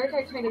cleric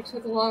I kind of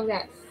took along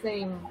that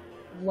same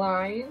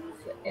lines,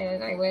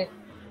 and I went,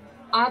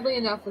 oddly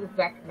enough, with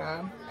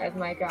Vecna as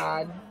my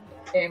god,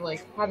 and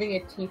like having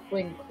a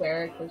tiefling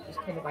cleric was just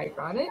kind of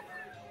ironic.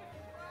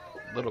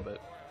 A little bit.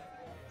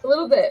 A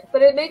little bit,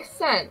 but it makes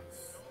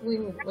sense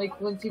when, like,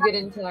 once you get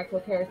into the actual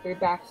character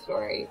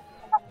backstory.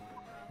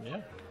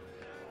 Yeah.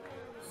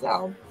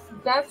 So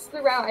that's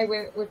the route I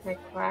went with my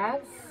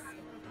class.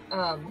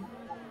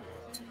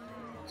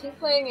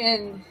 Tiefling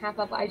and half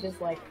up, I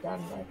just like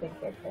them. I think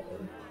they're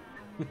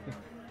pretty.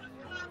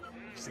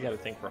 Just gotta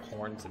think for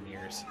horns and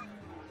ears.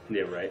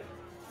 Yeah, right.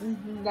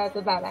 That's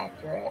about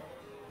accurate.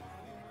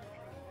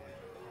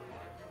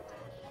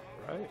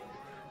 Right.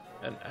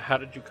 And how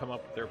did you come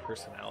up with their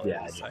personalities?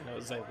 Yeah, I know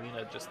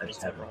Xylena just I thinks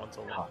just haven't everyone's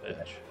a little talked with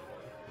bitch.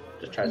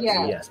 Just try to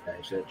Yeah. Yes,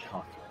 I should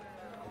talk.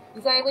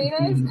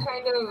 Xylena is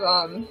kind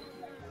of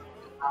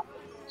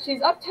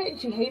she's uptight.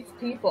 She hates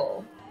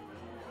people,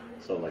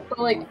 So like, but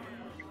like,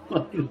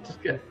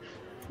 just get,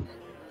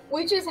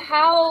 which is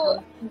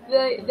how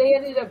they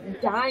ended up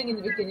dying in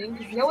the beginning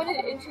because no one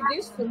had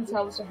introduced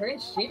themselves to her,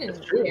 and she didn't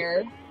That's true.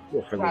 care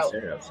Well, for Wow.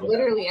 Luceros, yeah.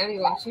 literally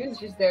anyone. She was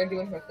just there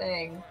doing her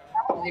thing.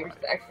 There was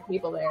extra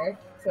people there,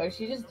 so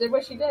she just did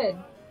what she did.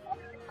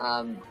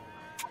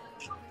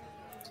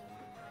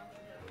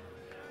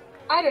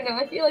 I don't know.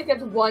 I feel like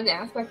that's one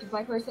aspect of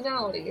my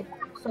personality.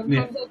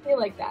 Sometimes I feel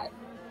like that.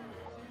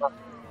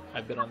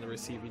 I've been on the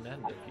receiving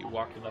end of you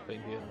walking up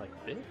and being like,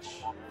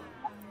 bitch.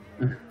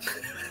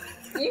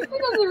 You've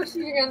been on the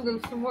receiving end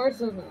of some worse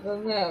than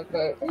that,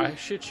 but I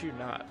shit you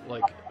not.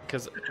 Like,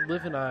 because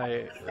Liv and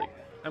I, like,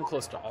 I'm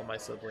close to all my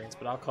siblings,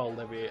 but I'll call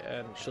Livy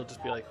and she'll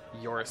just be like,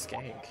 you're a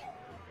skank.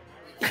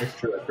 it's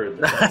true. I've heard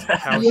that.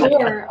 How she,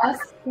 You're a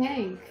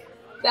skank.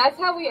 that's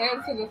how we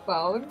answer the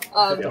phone.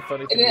 the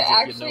funny thing and is, it if you know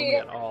actually- me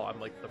at all, I'm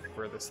like the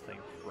furthest thing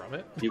from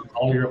it. You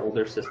call your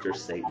older sister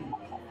Satan,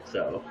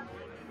 so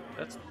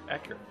That's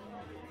accurate.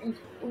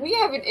 We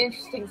have an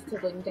interesting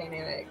sibling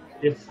dynamic.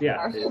 it's I it's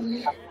I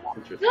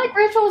interesting. feel like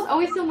Rachel was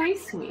always so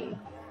nice to me.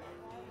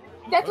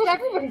 That's what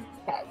everybody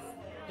says.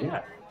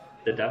 Yeah,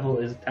 the devil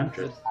is The,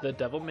 temptress. the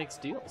devil makes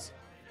deals.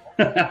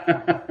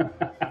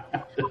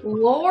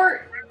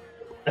 Lord,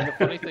 And the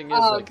funny thing is,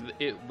 Um, like,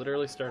 it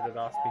literally started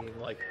off being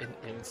like an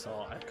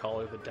insult. I'd call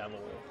her the devil.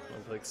 I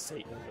was like,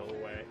 Satan, go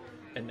away.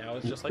 And now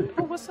it's just like,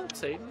 oh, what's up,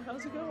 Satan?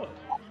 How's it going?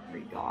 my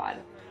God.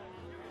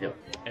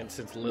 And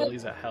since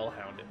Lily's a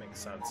hellhound, it makes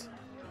sense.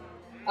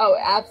 Oh,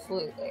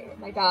 absolutely.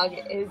 My dog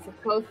is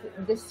both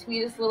the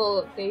sweetest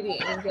little baby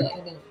angel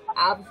and an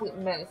absolute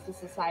menace to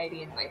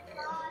society and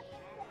nightmare.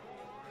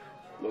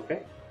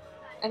 Okay.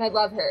 And I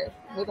love her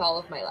with all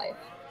of my life.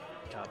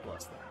 God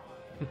bless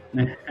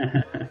that.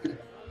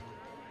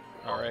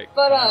 All right.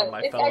 But, Kyle,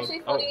 my it's fellow... actually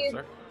funny-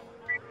 Oh,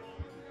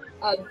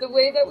 sorry. The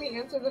way that we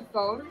answer the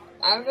phone,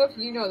 I don't know if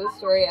you know the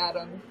story,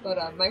 Adam, but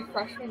my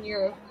freshman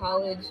year of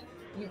college,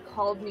 you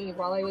called me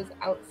while I was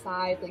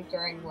outside, like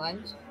during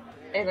lunch,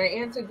 and I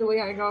answered the way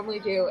I normally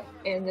do,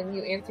 and then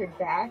you answered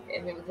back,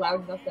 and it was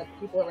loud enough that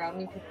people around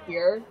me could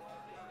hear,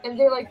 and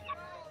they're like,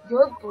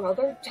 your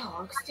brother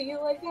talks to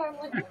you like that? I'm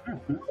like,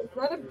 it's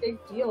not a big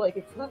deal, like,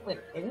 it's not an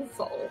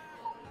insult.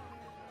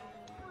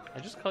 I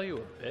just call you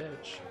a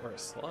bitch or a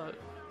slut.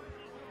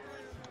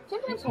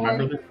 Sometimes my hard.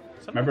 brother,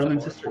 my brother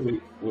and sister,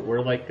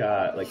 we're like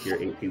your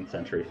 18th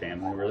century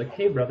family. We're like,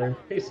 hey brother,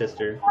 hey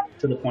sister,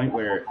 to the point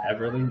where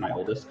Everly, my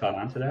oldest, caught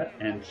on to that,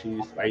 and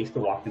I used to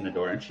walk in the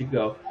door and she'd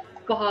go,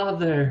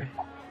 father.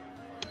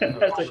 And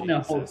I was like, no,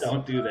 Jesus.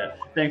 don't do that.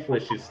 Thankfully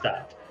she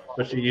stopped,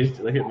 but she used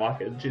to like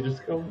walk in and she'd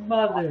just go,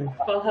 mother,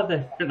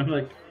 father, and I'm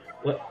like,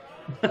 what?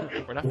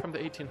 We're not from the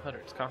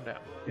 1800s. Calm down.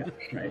 Yeah,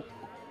 right.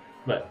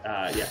 But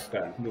yeah, go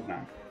ahead, moving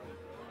on.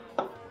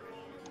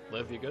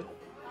 Liv, you good?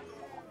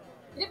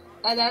 Yep,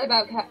 that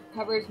about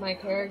covers my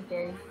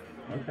characters.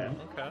 Okay.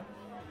 Okay.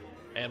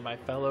 And my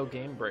fellow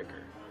game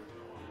breaker.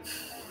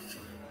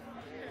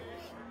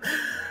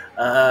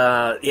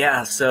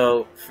 Yeah,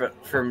 so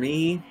for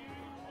me,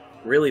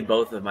 really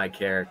both of my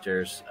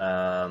characters,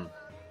 I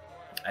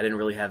didn't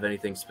really have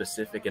anything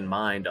specific in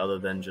mind other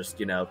than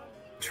just,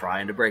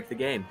 trying to break the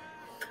game.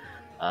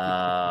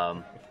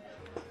 So,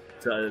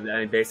 I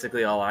mean,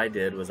 basically all I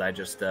did was I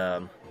just, I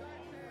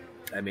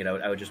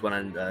would just went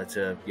on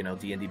to,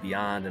 D&D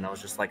Beyond, and I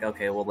was just like,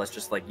 okay, well, let's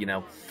just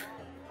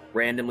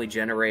randomly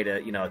generate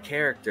a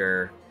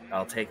character.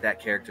 I'll take that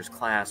character's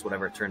class,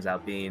 whatever it turns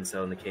out being.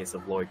 So in the case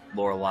of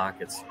Laura Locke,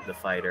 it's the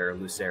fighter,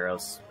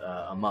 Luceros,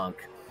 a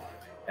monk.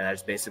 And I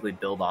just basically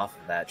build off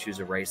of that, choose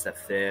a race that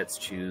fits,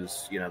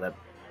 choose, that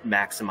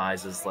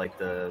maximizes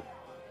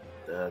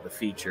the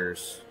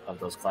features of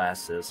those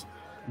classes.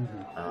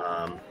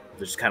 Mm-hmm.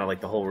 Which is kind of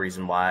the whole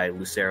reason why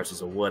Luceros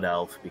is a wood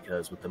elf,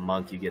 because with the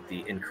monk you get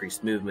the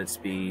increased movement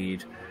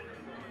speed.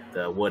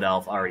 The wood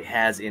elf already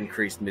has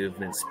increased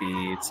movement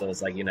speed, so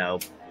it's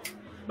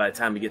by the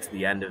time you get to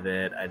the end of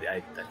it,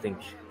 I think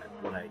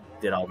when I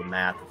did all the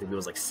math, I think it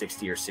was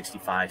 60 or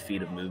 65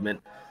 feet of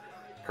movement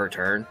per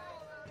turn.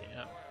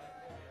 Damn.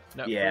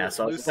 Now, Yeah, for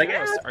so I was just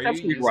Luceros, are you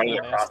that's me using running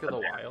the across Mask of the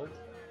the map. Wild?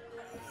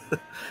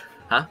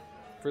 Huh?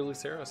 For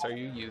Luceros, are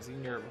you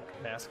using your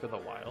Mask of the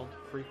Wild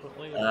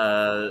frequently?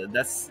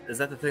 Is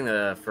that the thing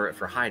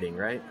for hiding,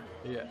 right?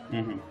 Yeah.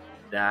 Mm-hmm.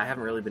 Yeah, I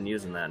haven't really been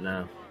using that,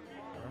 no.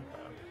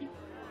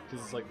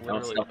 Because it's I don't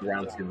literally. stuff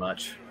around too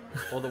much.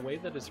 Well, the way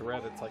that it's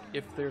read, it's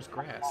if there's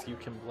grass, you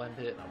can blend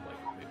it. And I'm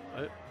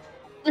like,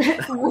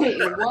 wait,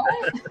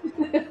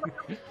 what? Wait,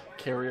 what?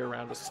 Carry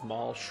around a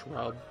small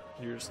shrub.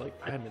 You're just like,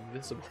 I'm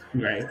invisible.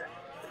 Right.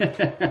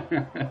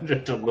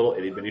 Just a little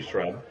itty bitty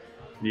shrub.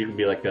 You can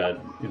be like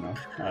a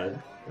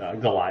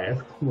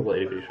Goliath, little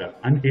itty bitty shrub.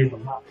 I'm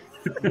hidden.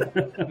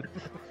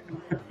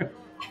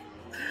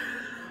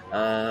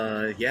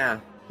 Yeah.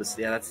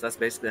 That's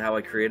basically how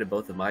I created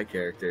both of my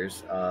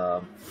characters.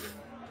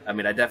 I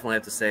mean, I definitely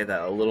have to say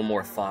that a little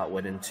more thought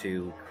went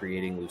into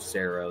creating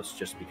Luceros,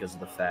 just because of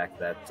the fact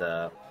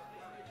that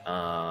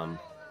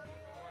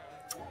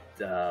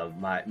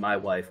my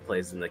wife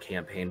plays in the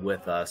campaign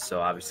with us, so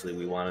obviously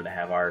we wanted to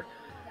have our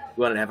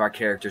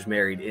characters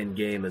married in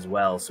game as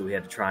well. So we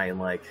had to try and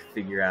like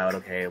figure out,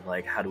 okay,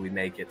 like how do we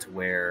make it to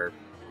where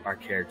our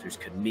characters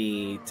could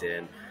meet,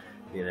 and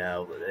you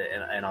know,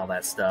 and all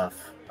that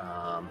stuff.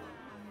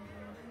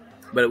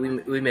 But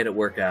we made it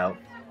work out.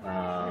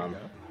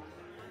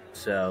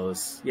 So it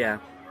was, yeah,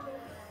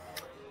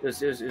 it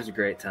was a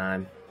great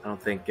time. I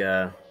don't think,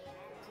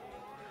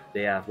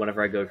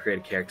 whenever I go create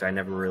a character, I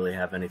never really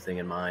have anything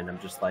in mind. I'm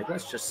just like,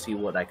 let's just see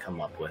what I come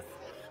up with.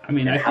 I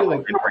mean, I how feel I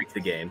like can break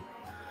the game.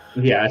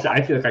 yeah,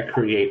 I feel like I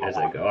create as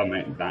I go. I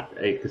might not,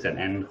 because an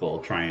end goal,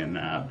 try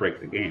and break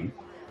the game.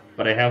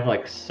 But I have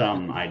like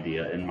some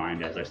idea in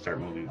mind as I start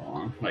moving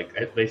along.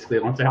 Like basically,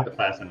 once I have the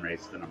class and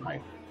race, then I'm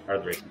like, or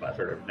the racing class,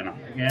 or then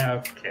I'm like, yeah,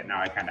 okay,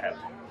 now I kind of have.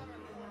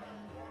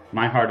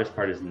 My hardest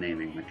part is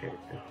naming the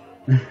character.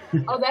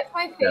 Oh, that's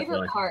my favorite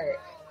Definitely. part.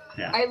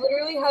 Yeah. I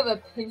literally have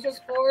a Pinterest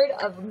board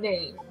of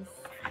names,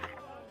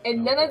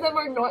 and none of them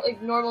are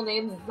like normal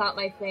names. It's not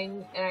my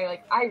thing, and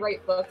I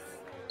write books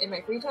in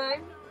my free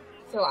time,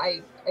 so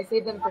I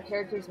save them for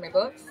characters in my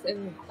books,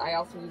 and I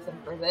also use them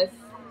for this.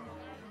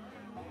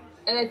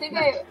 And I think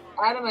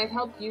Adam, I've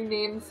helped you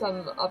name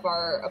some of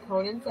our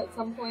opponents at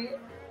some point.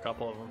 A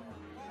couple of them.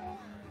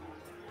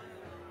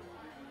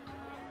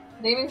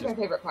 Naming's my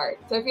favorite part.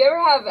 So if you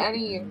ever have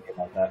any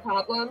About that.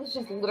 problems,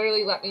 just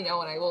literally let me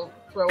know, and I will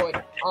throw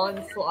an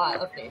onslaught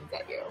of names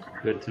at you.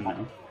 Good to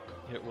know.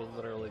 It will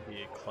literally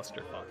be a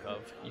clusterfuck of,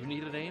 you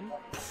need a name?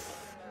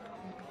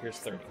 Here's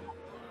 30.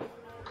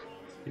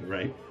 You're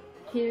right.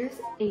 Here's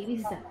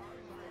 87.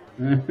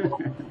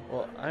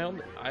 Well, I'll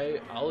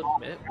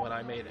admit, when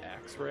I made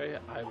X-Ray,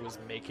 I was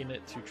making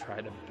it to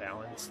try to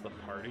balance the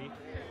party.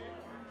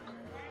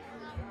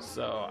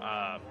 So,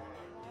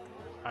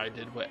 I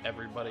did what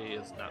everybody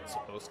is not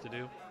supposed to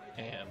do,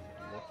 and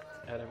looked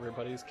at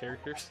everybody's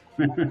characters.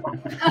 You're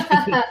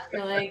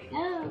like,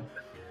 oh.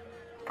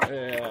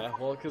 Yeah,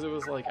 well, because it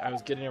was like, I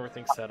was getting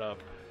everything set up.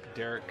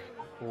 Derek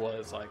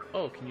was like,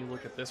 oh, can you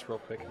look at this real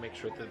quick and make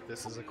sure that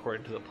this is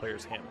according to the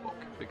player's handbook?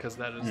 Because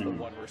that is the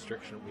one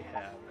restriction we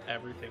have.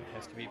 Everything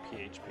has to be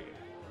PHP.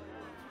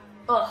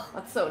 Ugh,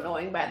 that's so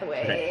annoying, by the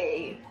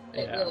way.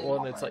 It Yeah, really well,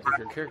 and is. it's like, if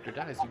your character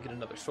dies, you get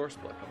another source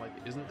book. I'm like,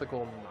 isn't the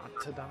goal not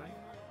to die?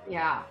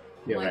 Yeah.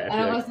 Yeah, Like, right, I none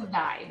feel of like- us have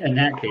died. In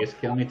that case,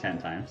 kill me 10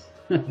 times.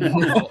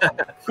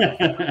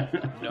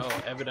 No,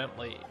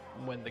 evidently,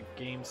 when the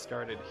game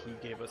started, he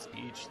gave us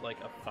each like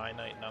a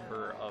finite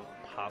number of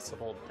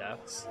possible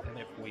deaths, and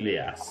if we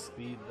Yeah.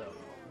 exceed them,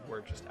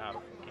 we're just out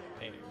of the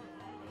campaign.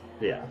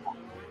 Yeah.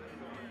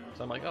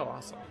 So I'm like, oh,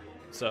 awesome.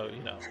 So,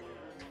 you know,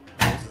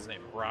 what's his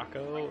name?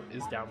 Rocco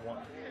is down 1.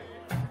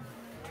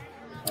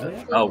 Oh,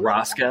 yeah. Oh,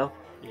 Roscoe.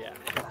 Yeah.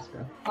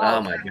 Oh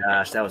my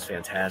gosh, that was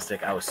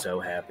fantastic. I was so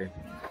happy.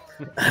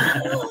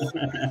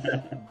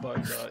 But,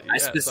 yeah, I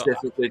so-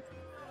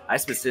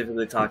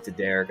 specifically talked to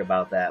Derek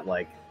about that,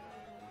 like,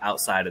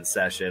 outside of the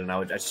session, and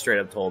I straight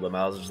up told him,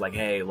 I was just like,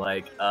 hey,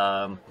 like,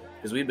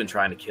 because we've been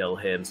trying to kill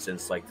him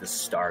since, like, the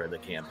start of the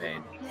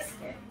campaign.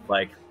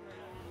 Like,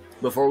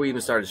 before we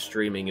even started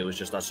streaming, it was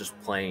just us just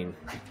playing,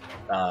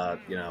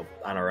 you know,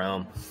 on our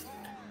own.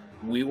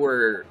 We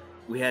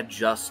had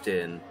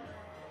Justin,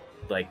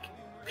 like,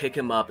 pick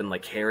him up and,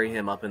 like, carry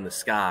him up in the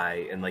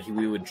sky, and, like,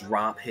 we would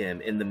drop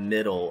him in the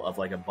middle of,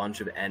 like, a bunch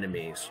of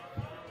enemies,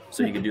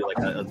 so he could do, like,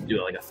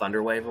 a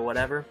thunder wave or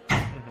whatever,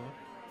 Mhm.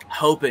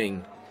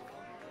 hoping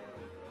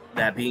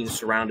that being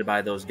surrounded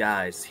by those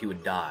guys, he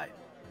would die,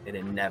 and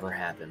it never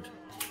happened.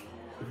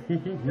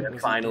 And then Was he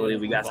finally,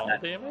 doing we got to ball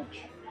that.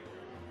 damage?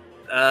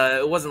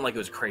 It wasn't like it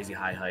was crazy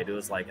high height. It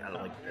was like, I don't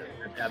know,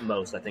 like at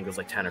most, I think it was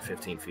like 10 or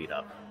 15 feet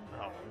up.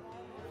 Oh.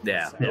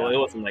 Yeah, Yeah. It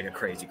wasn't like a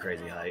crazy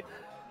height.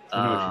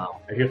 I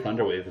hear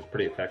Thunderwave is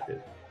pretty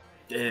effective.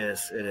 It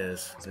is. It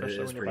Especially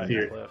is when you're by pretty.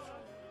 the Here. cliff.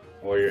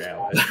 Or your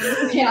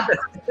allies. Yeah.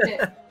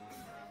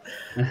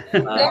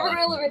 Never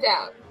gonna live it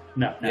down.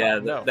 No. Yeah,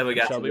 No, then we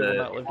got Shelby to will the.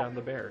 not live down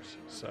the bears,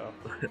 so...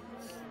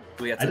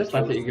 We got I to just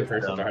thought that you give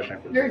her such a hard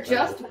time. for You're this.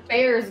 just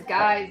bears,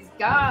 guys.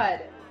 God.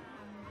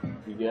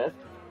 You good?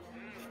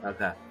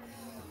 Okay.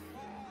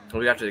 Well,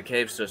 we got to the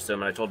cave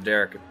system, and I told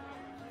Derek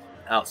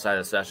outside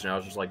of the session, I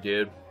was just like,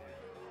 dude,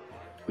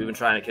 we've been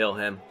trying to kill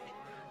him.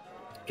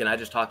 Can I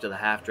just talk to the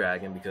half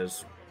dragon,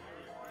 because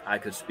I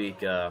could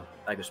speak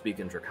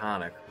in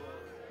Draconic,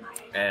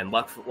 and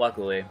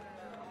luckily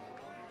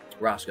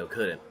Roscoe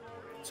couldn't.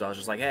 So I was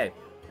just like, hey,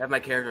 have my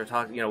character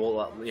talk. You know,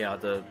 we'll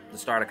at the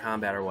start of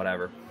combat or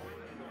whatever.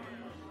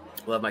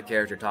 We'll have my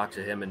character talk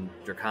to him in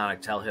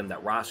Draconic, tell him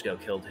that Roscoe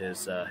killed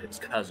his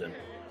cousin.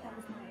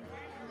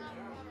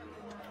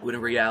 When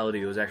in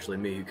reality, it was actually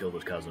me who killed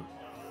his cousin.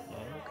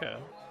 Okay.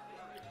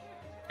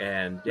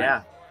 And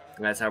yeah,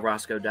 that's how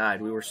Roscoe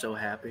died. We were so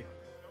happy.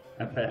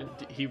 I bet. And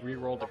he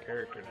re-rolled a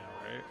character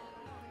now, right?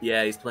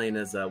 Yeah, he's playing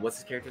as what's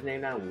his character's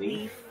name now?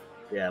 Leaf.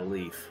 Yeah,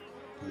 Leaf.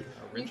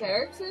 Leif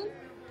Erikson?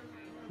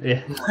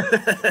 Yeah.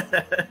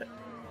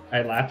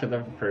 I laughed at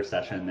the first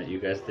session that you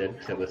guys did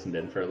because I listened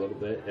in for a little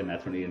bit, and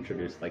that's when he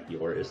introduced like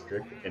your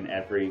Istrick. In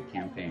every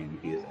campaign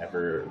he has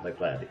ever like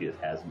led, he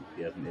has an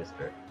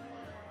Istrick,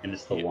 and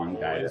it's the He one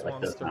guy always that like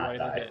wants does to not write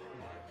die. it.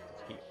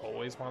 He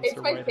always wants It's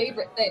to my write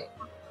favorite thing.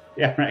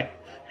 Yeah, right.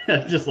 I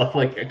just love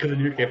like because in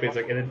your campaign it's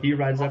like, and then he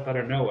rides up out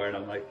of nowhere, and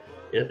I'm like,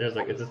 there's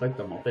like, is this like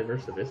the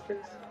multiverse of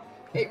Istricks?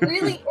 It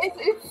really is.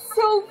 It's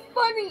so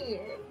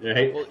funny.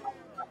 Right? Well,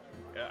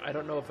 I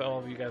don't know if all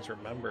of you guys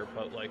remember,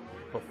 but like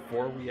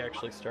before we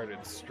actually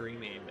started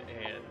streaming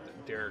and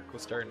Derek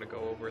was starting to go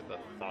over the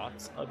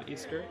thoughts of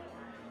Easter,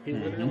 he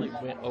literally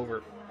went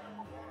over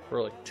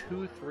for like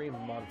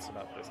 2-3 months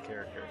about this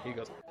character. He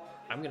goes,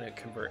 I'm going to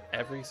convert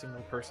every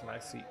single person I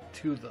see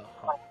to the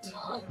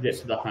hunt. Yeah,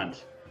 to the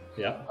hunt.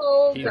 Yeah.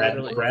 Oh, He Brad-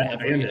 literally, Brad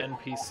every planned it.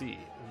 NPC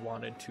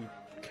wanted to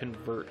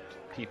convert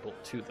people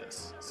to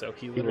this. So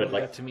he would, literally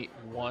like- got to meet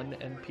one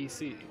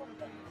NPC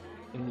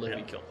and Livy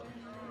Yeah. killed him.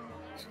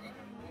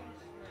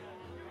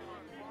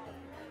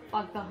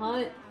 Fuck the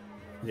hunt.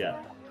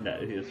 Yeah. No,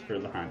 he was for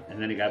the hunt,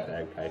 and then he got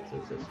bagpipes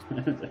as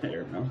his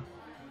air mill.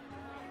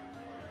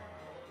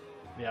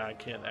 Yeah, I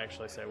can't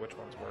actually say which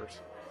one's worse.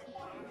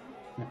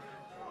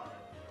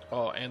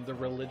 Oh, and the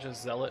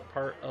religious zealot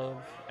part of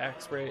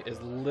Axray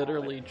is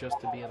literally just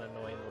to be an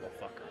annoying little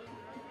fucker.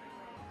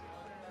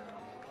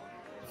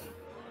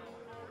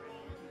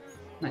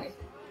 Nice.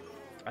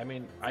 I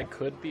mean, I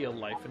could be a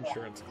life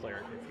insurance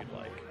cleric if you'd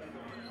like.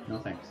 No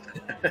thanks.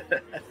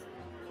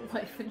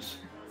 Life insurance.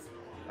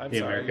 I'm The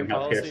sorry, American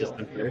healthcare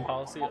system your here.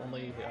 policy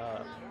only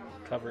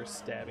covers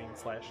stabbing,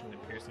 slashing,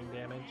 and piercing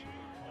damage.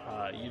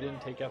 You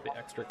didn't take out the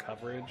extra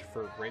coverage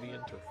for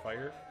radiant or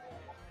fire.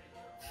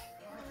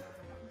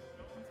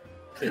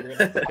 So you're gonna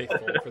have to pay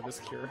full for this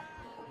cure.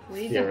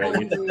 We need Yeah, to right.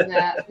 homebrew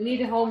that. We need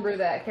to homebrew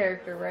that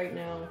character right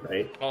now.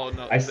 Right? Oh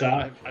no, I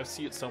saw- I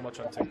see it so much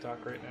on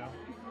TikTok right now.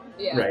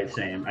 yeah. Right,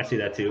 same. I see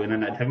that too. And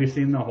then have you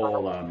seen the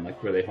whole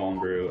like where they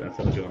homebrew and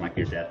stuff doing like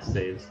your death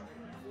saves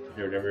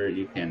or whatever?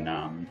 You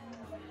can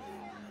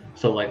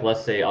so like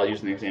let's say I'll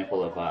use an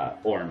example of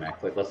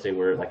Ormec. Like let's say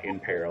we're like in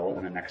peril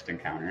in the next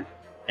encounter,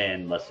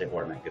 and let's say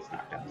Ormec gets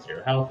knocked down to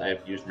 0 health. I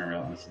have used my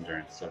relentless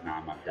endurance, so now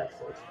I'm on death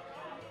saves.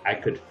 I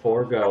could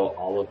forego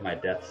all of my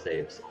death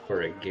saves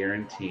for a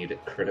guaranteed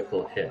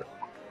critical hit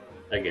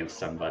against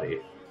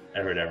somebody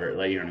or whatever,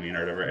 like you know what I mean, or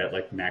whatever, at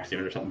like max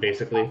damage or something,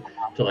 basically.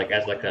 So like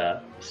as like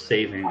a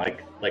saving,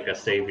 like a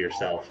save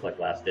yourself, like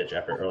last ditch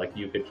effort, or like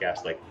you could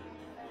cast like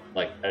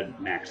a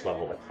max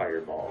level like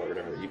fireball or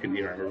whatever that you can,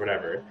 you know, or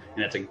whatever,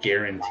 and it's a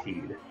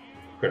guaranteed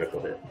critical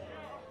hit.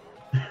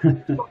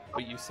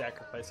 But you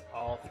sacrifice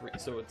all three,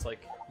 so it's like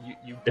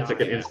you It's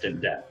like an die.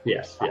 instant death.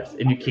 Yes,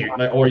 and you can't,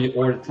 like,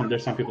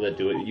 there's some people that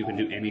do it. You can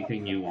do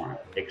anything you want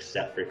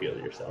except for heal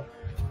yourself.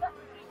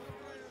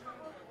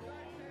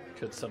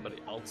 Could somebody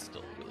else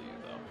still heal you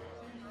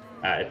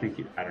though?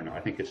 I don't know. I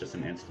think it's just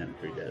an instant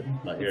pre-dead,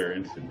 like or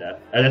instant death.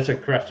 That's a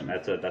correction.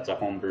 That's a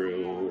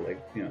homebrew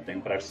like you know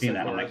thing. But I've seen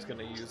that. I I'm like, was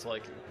gonna use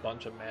like a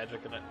bunch of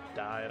magic and it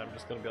die, and I'm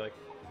just gonna be like,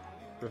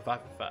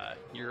 revivify,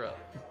 you're up.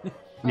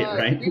 yeah,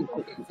 right. We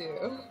fucking do.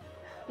 I'm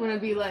gonna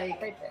be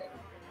like, Right there.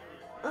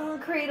 oh,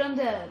 create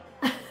undead.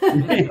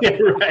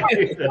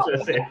 right. That's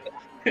what I say.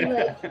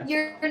 Like,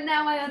 you're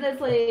now my undead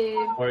slave.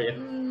 Or if,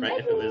 right,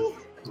 if it was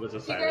Do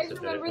Osiris. you guys that did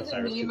it, remember the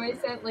Osiris meme I did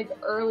it. sent like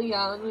early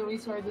on when we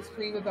started the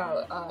stream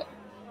about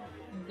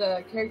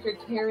the character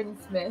Karen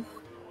Smith?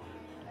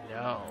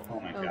 No. Oh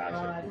my Oh gosh.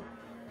 god.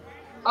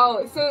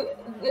 Oh, so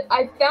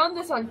I found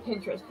this on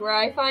Pinterest where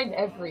I find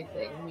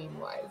everything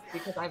meme-wise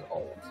because I'm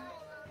old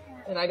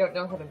and I don't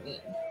know how to meme.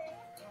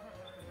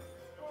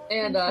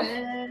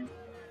 And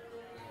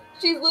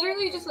she's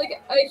literally just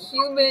like a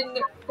human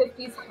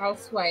 50s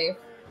housewife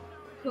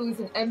who's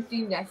an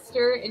empty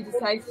nester and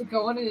decides to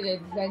go on an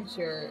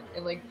adventure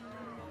and like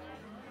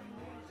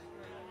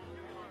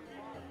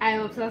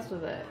I'm obsessed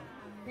with it.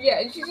 yeah,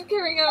 and she's just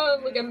carrying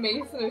out like a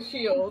mace and a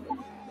shield.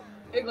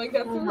 And like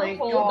that's Oh her my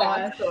whole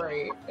gosh.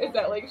 backstory is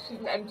that like she's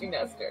an empty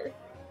nester.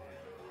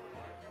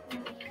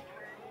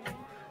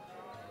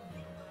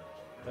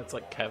 That's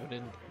like Kevin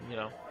in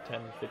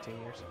 10, 15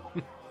 years.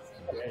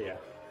 Yeah.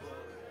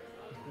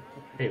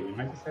 Hey, we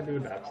might decide to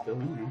adopt still.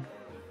 You know.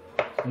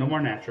 No more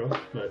natural,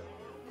 but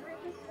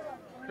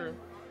True.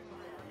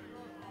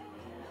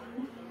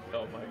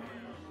 Oh my.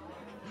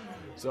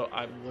 So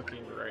I'm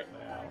looking right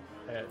now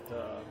at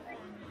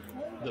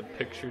the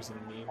pictures and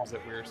memes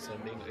that we were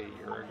sending a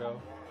year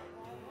ago.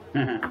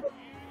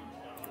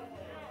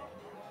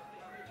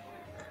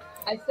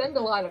 I send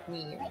a lot of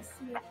memes.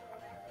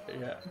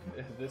 Yeah,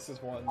 this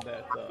is one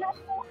that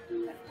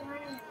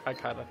I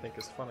kind of think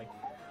is funny.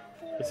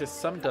 It says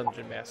some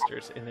dungeon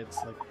masters, and it's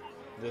like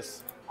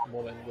this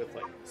woman with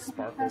like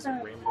sparkles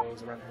and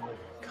rainbows around her.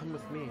 Like, come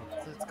with me,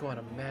 let's go on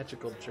a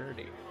magical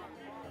journey.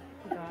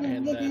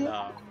 And then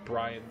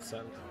Brian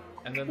sent,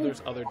 and then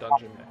there's other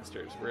dungeon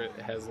masters where it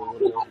has a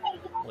little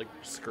like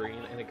screen,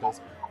 and it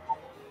goes,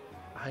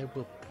 "I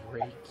will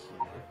break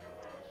you."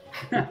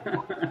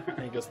 And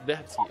he goes,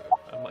 "That's you."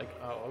 I'm like,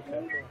 "Oh,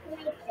 okay."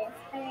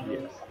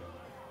 yes.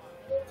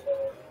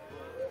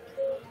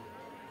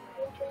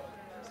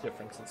 Yeah,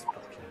 since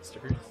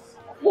podcasters.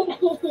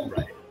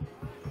 Right.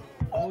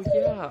 Oh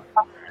yeah,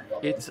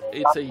 it's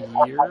a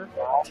year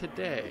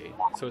today,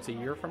 so it's a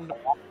year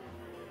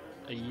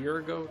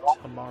ago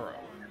tomorrow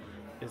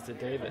is the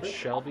day that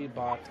Shelby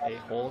bought a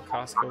whole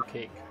Costco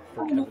cake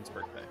for Kevin's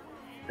birthday.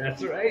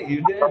 That's right,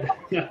 you did.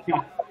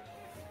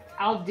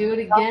 I'll do it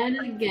again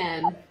and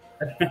again.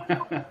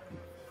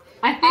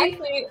 I think.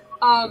 Actually,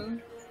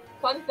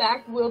 fun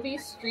fact, we'll be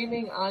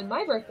streaming on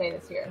my birthday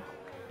this year.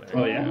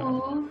 Oh yeah.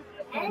 Ooh.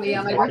 But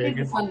yeah, my Birthday birthday's a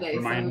again? Sunday, so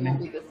Remind it me.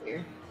 won't be this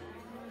year.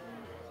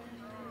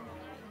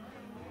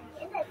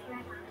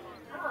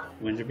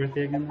 When's your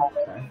birthday again?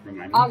 Sorry,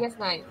 remind me. August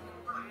 9th.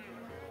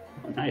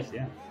 Oh, nice,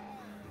 yeah.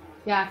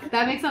 Yeah,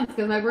 that makes sense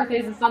because my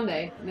birthday's a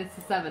Sunday and it's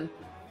the 7th.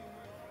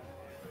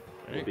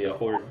 It'll be a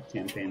horde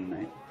campaign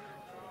night.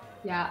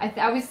 Yeah,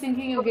 I was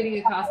thinking of getting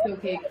a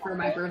Costco cake for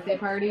my birthday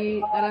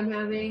party that I'm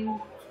having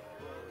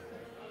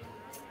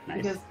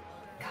Nice. because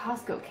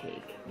Costco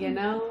cake, you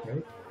know,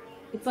 Right.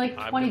 it's like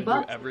I'm 20 gonna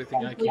bucks. do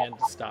everything I can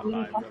to stop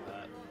by for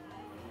that.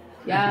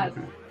 Yeah,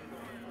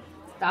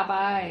 stop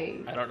by.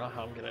 I don't know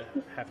how I'm gonna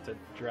have to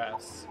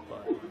dress,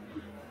 but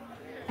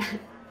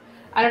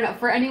I don't know.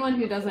 For anyone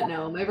who doesn't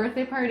know, my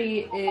birthday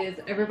party is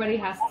everybody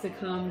has to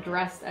come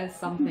dressed as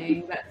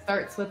something that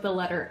starts with the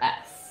letter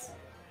S.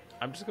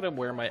 I'm just gonna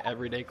wear my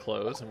everyday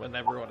clothes, and when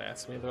everyone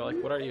asks me, they're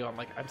like, "What are you?" I'm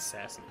like, "I'm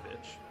sassy,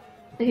 bitch."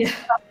 Yeah.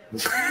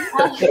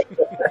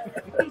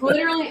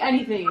 Literally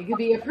anything. It could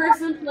be a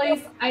person,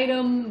 place,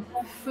 item,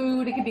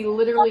 food. It could be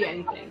literally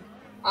anything.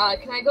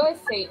 Can I go as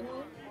Satan?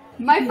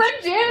 My friend Why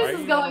Janice are is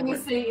you going gonna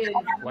as Satan.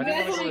 Why You do you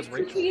guys wanna go are as like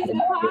Rachel? cookies in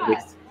a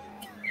pot.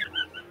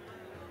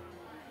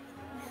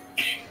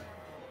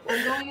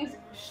 I'm going as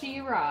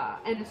She-Ra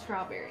and a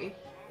strawberry.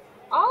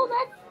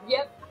 Oh,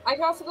 yep. I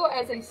can also go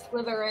as a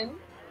Slytherin.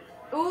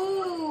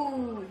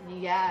 Ooh,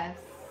 yes.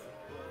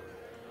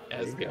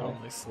 As There the you go.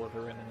 only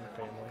Slytherin in your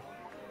family.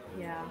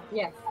 Yeah.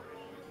 Yes.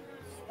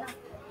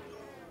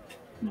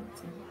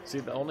 See,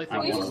 the only I thing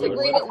We want is, just to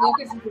agree that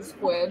Lucas is a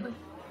squid.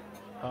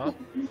 huh?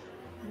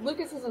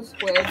 Lucas is a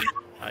squid.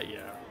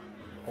 Yeah,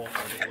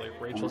 wholeheartedly.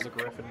 Rachel's a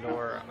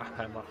Gryffindor.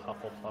 I'm a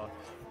Hufflepuff.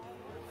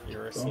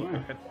 You're a So am I.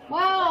 Slytherin.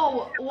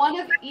 Wow, one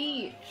of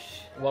each.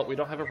 Well, we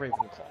don't have a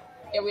Ravenclaw.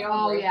 Yeah, we don't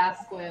Oh agree. yeah,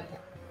 squid.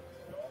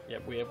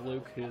 Yep, we have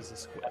Luke, who's a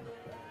squid.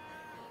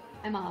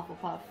 I'm a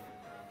Hufflepuff.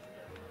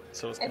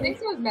 So is I think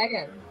so is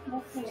Megan.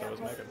 So is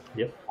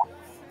Megan.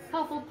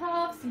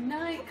 Hufflepuffs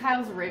unite.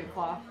 Kyle's a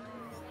Ravenclaw.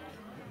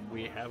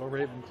 We have a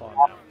Ravenclaw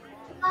now.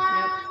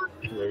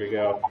 Yep. There we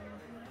go.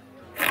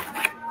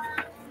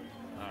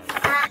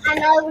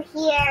 I'm over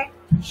here.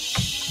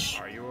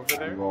 Are you over I'm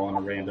there? rolling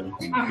a random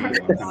Are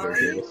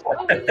you?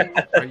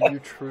 D100. Are you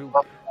truly?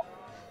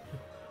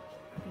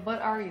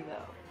 What are you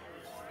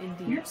though?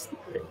 Indeed.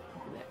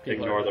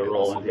 People Ignore are the gonna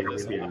roll listen to and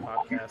this D100. on the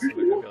podcast, and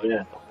they're gonna be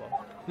like,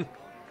 Yeah.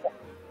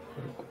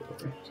 "What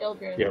the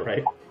Children. Yeah,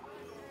 right.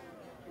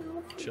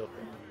 fuck?"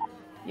 Children.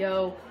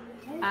 Yo,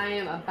 I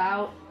am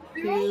about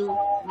to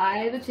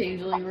buy the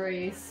changeling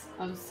race.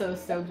 I'm so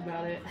stoked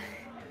about it.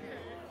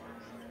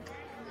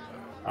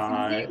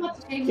 Something about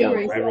the changeling yeah,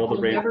 race, I rolled a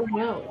you'll raise. never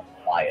know.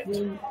 Quiet.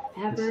 You'll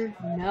never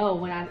know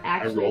when I'm I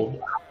actually.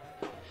 rolled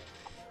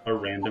a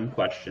random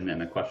question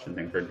and a question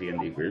thing for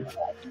D&D group,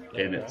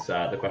 and it's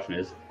the question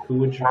is, who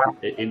would you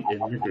in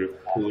your group?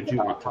 Who would you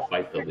want to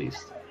fight the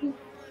least?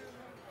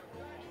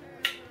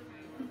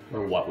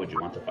 Or what would you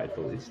want to fight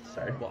the least?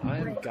 Sorry. Well,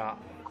 I'm God,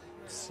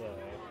 so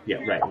Yeah,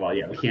 right. Well,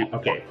 yeah, we can't.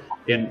 Okay,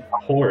 in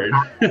Horde,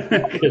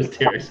 because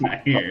Derek's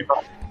not here.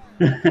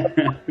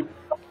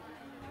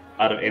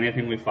 Out of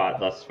anything we fought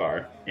thus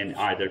far in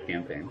either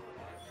campaign,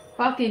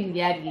 Fucking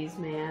Yetis,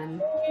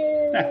 man.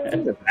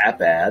 Isn't that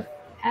bad?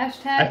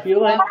 Hashtag I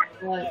feel like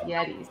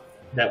Yetis.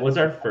 that was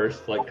our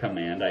first like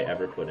command I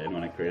ever put in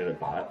when I created a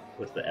bot.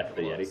 Was the F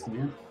the Yeti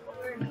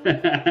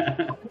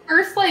command?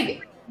 First,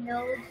 like,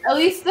 at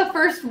least the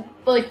first,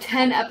 like,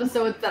 10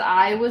 episodes that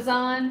I was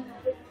on,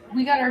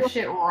 we got our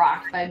shit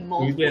rocked by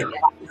multiple did.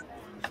 Yetis.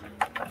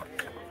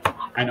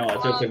 I know.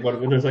 So it's like what?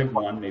 There's like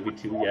one, maybe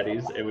two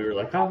Yetis, and we were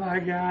like, "Oh my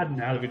god!"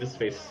 Now we just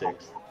faced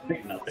six.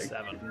 Nothing.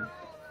 7.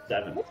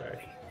 7.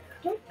 Sorry.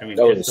 I mean,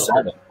 Oh, it's it's still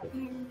 7.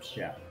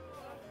 Yeah.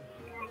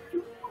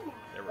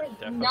 There were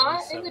definitely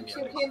Not in 7 the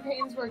two years.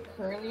 campaigns we're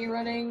currently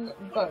running,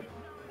 but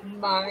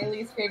my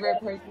least favorite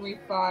person we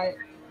fought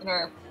in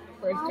our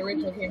first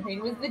original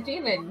campaign was the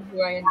demon,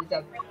 who I ended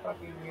up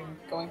fucking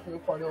going through a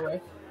portal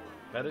with.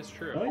 That is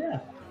true. Oh yeah.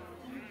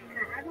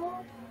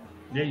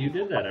 Yeah, you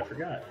did that. I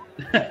forgot.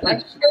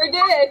 I sure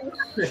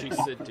did! She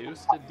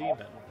seduced a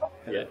demon,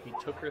 and Yeah. then he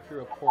took her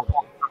through a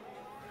portal,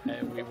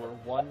 and we were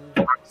one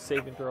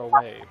saving throw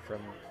away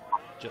from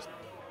just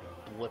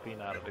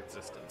blipping out of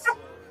existence.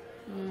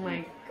 Oh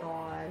my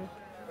god.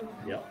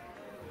 Yep.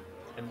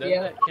 And then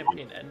Yeah. that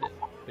campaign ended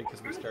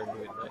because we started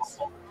doing this.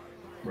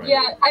 Right.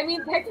 Yeah, I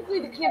mean, technically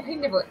the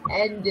campaign never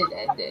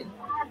ended.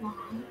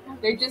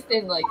 They're just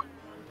in, like,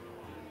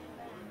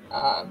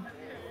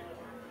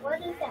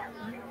 What is that?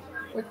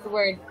 what's the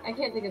word? I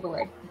can't think of the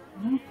word.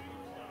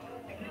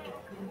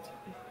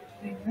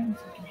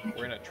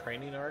 We're in a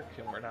training arc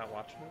and we're not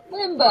watching it.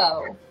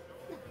 Limbo.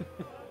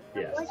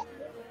 Yes.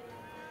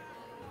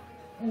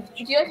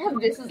 Do you like how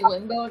this is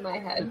limbo in my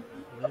head?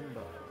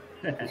 Limbo.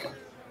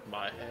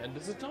 My hand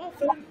is a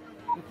dolphin.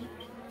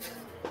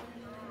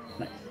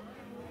 Nice.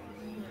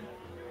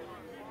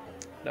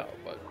 No,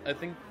 but I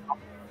think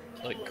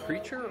like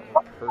creature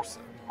or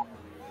person.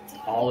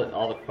 All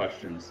the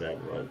questions said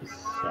was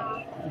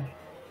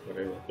what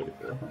are you looking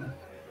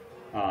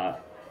for?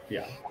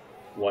 Yeah.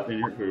 What in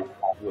your group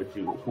would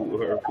you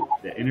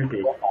the inner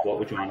group? What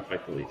would you want to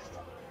fight the least?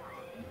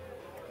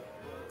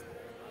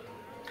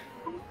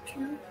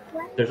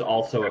 There's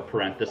also a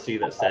parenthesis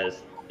that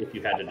says if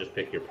you had to just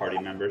pick your party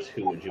members,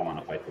 who would you want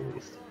to fight the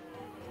least?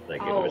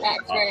 Like if it was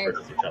just us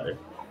versus each other.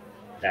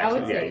 I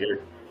would yeah, say- you're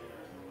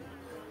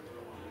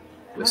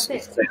This I'd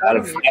is say out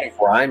of Oromec.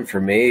 rhyme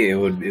for me. It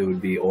would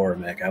be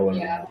Oromec. I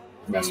wouldn't Yeah,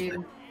 mess with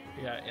same.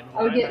 Yeah, in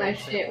I would get Rhyme, my would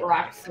say shit Orc.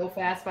 rocked so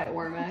fast by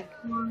Ormec.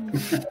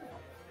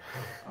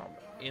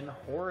 In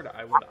Horde,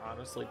 I would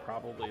honestly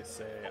probably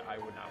say I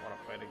would not want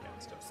to fight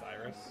against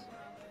Osiris.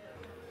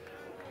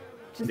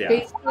 Just Yeah.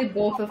 basically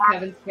both of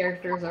Kevin's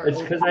characters are. It's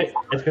OP.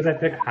 because I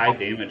pick high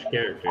damage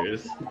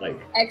characters. Like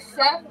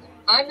Except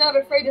I'm not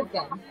afraid of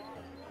them.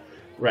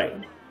 right.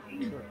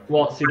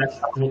 Well, see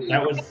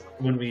that was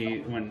when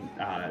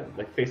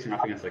like facing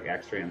off against like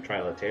X-Ray and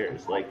Trial of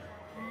Tears. Like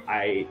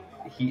I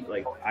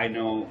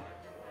know.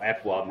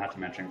 Well, not to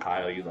mention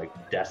Kyle, you like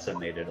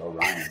decimated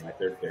Orion, my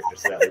third character,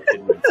 so that like,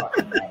 didn't even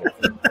fucking matter.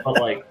 But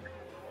like,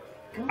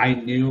 I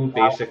knew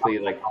basically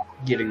like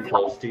getting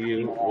close to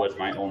you was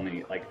my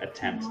only like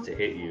attempt to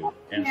hit you,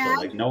 and so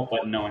like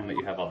but knowing that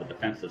you have all the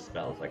defensive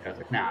spells, like I was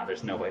like, nah,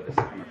 there's no way this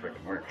is gonna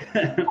freaking work.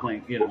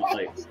 Like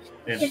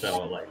and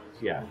so like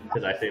yeah,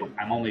 because I say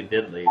I'm only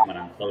diddly when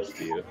I'm close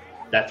to you.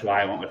 That's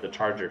why I went with the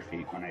Charger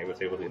feat when I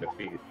was able to get a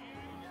feat.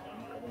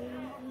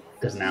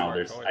 Because now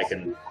I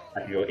can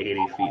go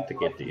 80 feet to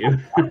get to you.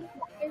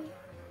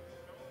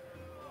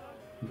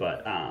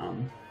 But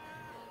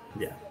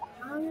yeah.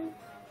 I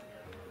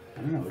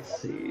don't know.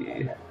 Let's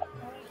see.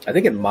 I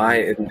think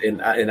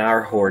in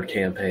our Horde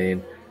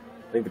campaign,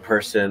 I think the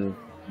person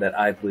that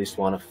I'd least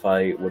want to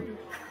fight would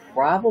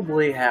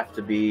probably have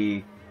to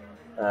be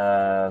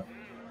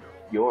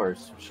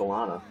yours,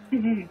 Shalana.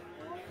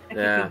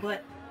 Yeah.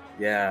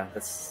 Yeah,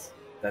 that's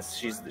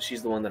she's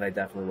the one that I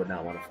definitely would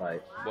not want to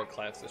fight. What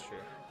class is she?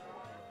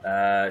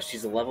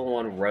 She's a level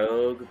 1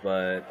 rogue,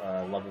 but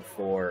level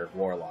 4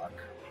 warlock.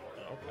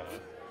 Okay.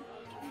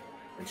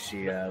 And she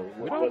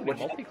We don't be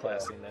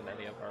multi-classing in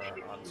any of our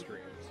on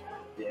streams.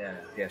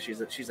 yeah,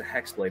 she's a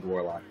Hexblade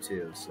warlock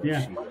too. So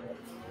Yeah. she,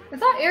 I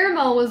thought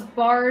Aramel was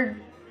Bard,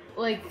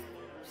 like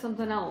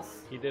something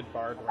else. He did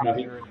Bard No,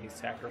 Ranger and he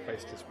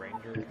sacrificed his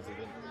Ranger because he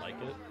didn't like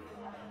it.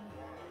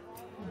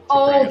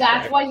 Oh, bring us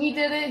that's back. why he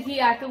did it. He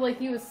acted like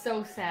he was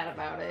so sad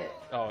about it.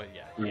 Oh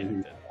yeah, he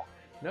Mhm. did.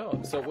 No,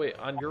 so wait,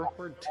 on your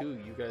Horde too,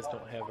 you guys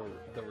don't have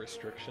the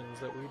restrictions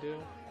that we do?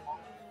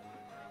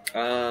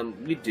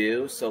 we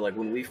do. So like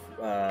when we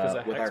Because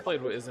a with our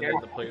Hexblade isn't in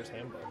the player's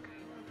handbook.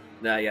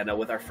 No,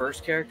 with our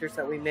first characters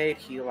that we made,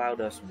 he allowed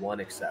us one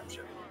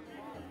exception.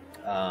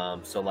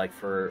 So like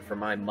for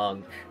my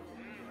monk,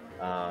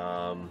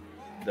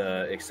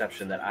 the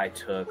exception that I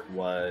took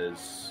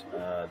was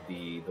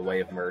the Way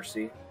of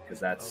Mercy,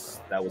 because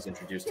that was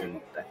introduced in,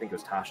 I think it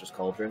was Tasha's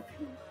Cauldron.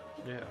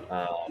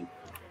 Yeah.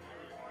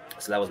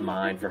 So that was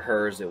mine. For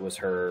hers, it was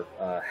her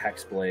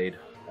Hexblade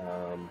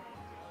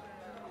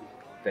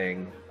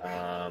thing.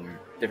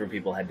 Different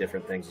people had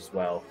different things as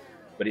well.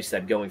 But he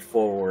said going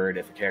forward,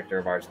 if a character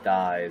of ours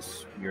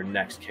dies, your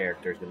next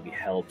character is going to be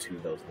held to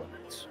those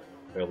limits.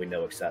 There will be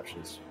no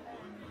exceptions.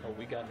 Oh,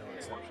 we got no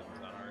exceptions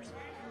on ours.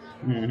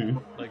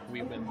 Mm-hmm. Like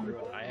we went through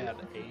and I had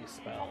a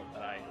spell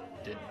that I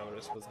did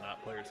notice was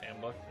not player's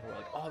handbook, and we're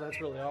like, oh, that's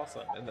really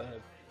awesome. And then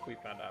we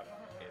found out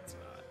it's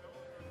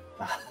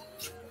not.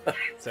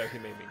 So he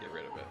made me get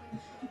rid of it.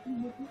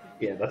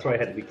 Yeah, that's why I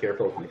had to be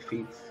careful with my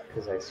feats,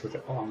 because I was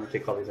like, oh, I'm gonna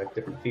take all these like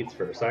different feats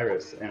for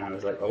Osiris, and I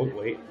was like, oh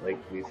wait, like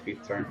these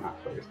feats are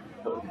not players.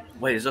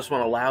 Wait, is this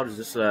one allowed? Is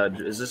this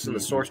in the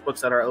source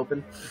books that are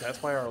open?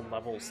 That's why our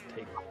levels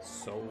take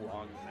so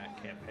long in that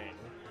campaign.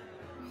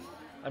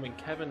 I mean,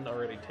 Kevin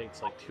already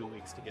takes like 2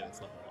 weeks to get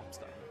his level ups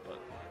done, but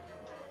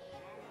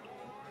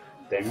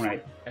Dang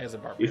right. as a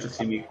You barbarian, should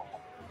see me.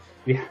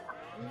 Yeah.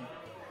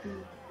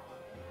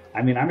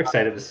 I mean, I'm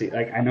excited to see.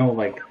 Like, I know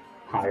like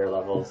higher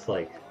levels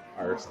like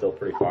are still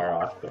pretty far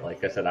off, but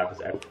like I said, I've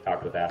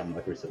talked with Adam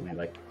like recently.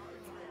 Like,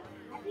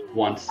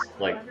 once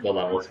like the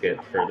levels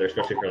get further,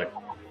 especially for like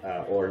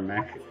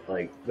Ormec,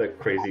 like the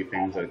crazy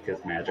things like his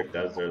magic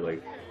does are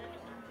like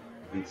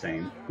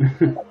insane.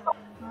 do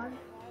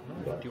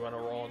you want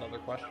to roll another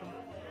question?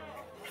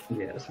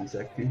 Yeah, just 1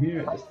 second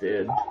here. I just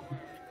did.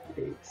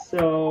 Okay,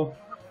 so,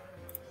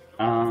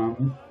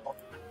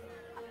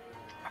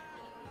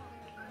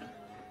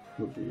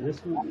 we'll do this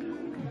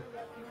one.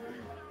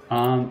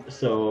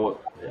 So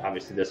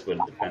obviously this would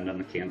depend on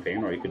the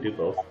campaign, or you could do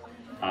both.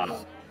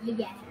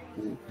 Yeah.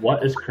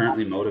 What is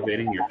currently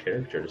motivating your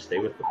character to stay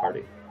with the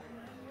party?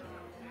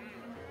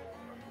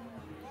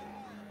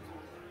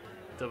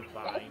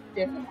 Divine.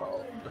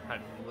 difficult.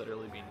 I'm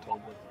literally being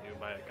told what to do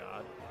by a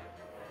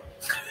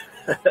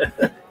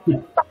god.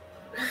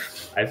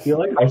 I feel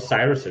like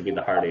Osiris would be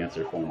the hard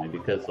answer for me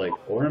because like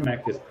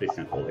Oramek is pretty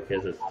simple. Like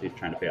his is he's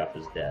trying to pay off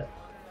his debt,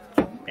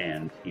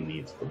 and he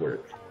needs the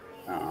work.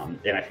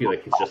 And I feel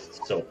like he's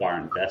just so far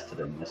invested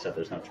in this that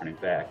there's no turning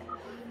back.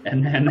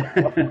 And then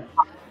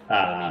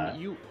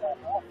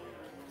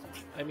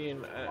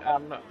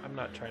I'm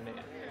not trying to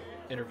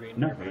intervene.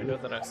 No, here, but I know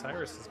that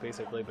Osiris has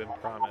basically been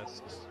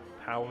promised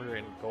power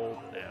and gold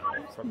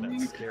now from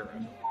that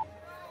scarab.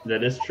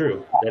 that is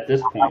true. At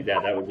this point, yeah,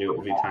 that would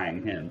be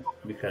tying him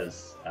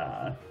because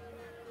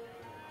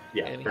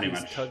yeah, And pretty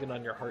he's much tugging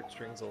on your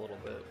heartstrings a little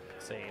bit,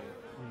 saying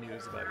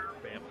news about your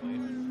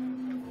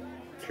family.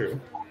 true.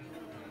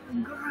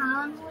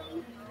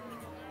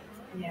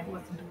 Yeah, it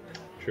wasn't.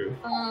 True.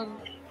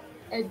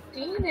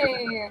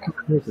 Adine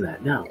Who's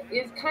that? No.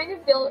 is kind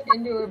of built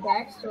into her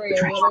backstory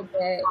a little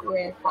bit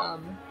with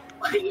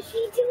What is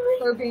she doing?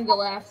 her being the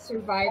last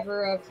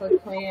survivor of her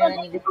clan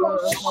and her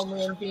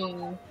homeland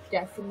being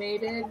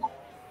decimated.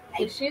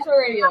 So she's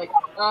already like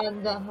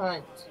on the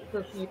hunt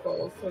for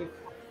people. So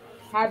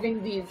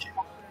having these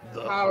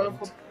The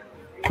powerful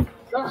hunt.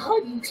 the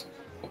hunt.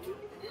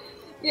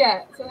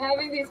 Yeah, so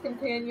having these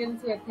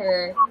companions with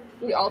her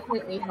would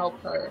ultimately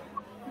help her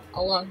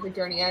along her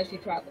journey as she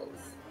travels.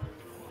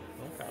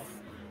 Okay.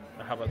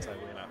 Now how about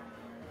Silena?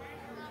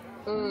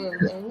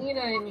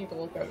 Alina, I need to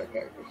look at her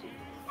character sheet.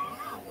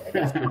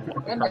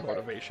 Her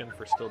motivation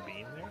for still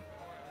being there?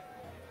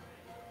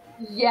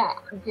 Yeah.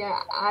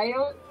 I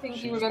don't think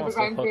She you just remember wants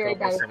to I'm hook very up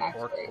bad with with some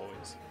orc backstory.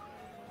 boys.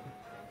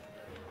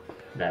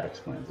 That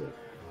explains it.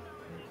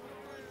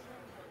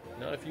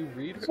 No, if you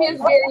read her, She has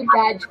very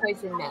bad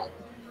choice in men.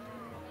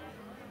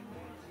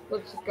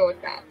 Let's just go with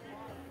that.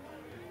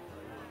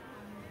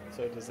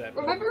 so does that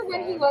Remember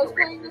when he bond was over-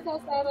 playing with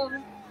us,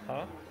 Adam?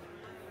 Huh?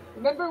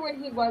 Remember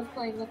when he was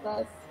playing with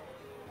us?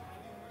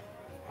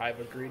 I've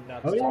agreed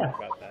not Oh, to yeah. talk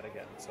about that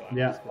again, so I'm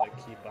Yeah. just going to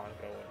keep on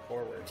going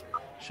forward.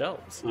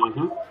 Shells.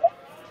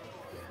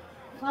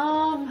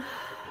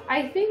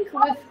 I think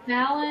with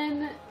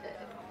Fallon,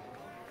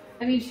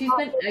 I mean, she's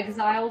been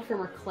exiled from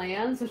her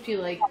clan, so she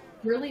like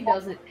really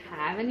doesn't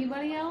have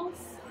anybody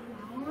else.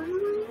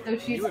 So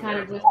she's You and kind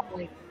of Aramel. just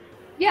like,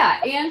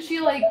 yeah, and she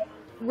like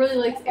really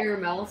likes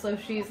Aramel, so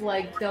she's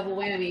like double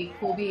whammy,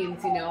 cool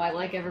beans. You know, I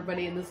like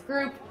everybody in this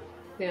group.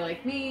 They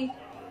like me.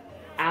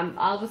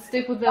 I'll just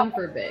stick with them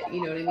for a bit.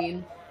 You know what I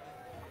mean?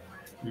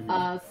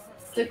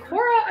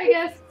 Sakura, I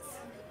guess.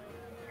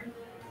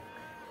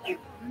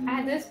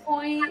 At this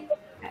point,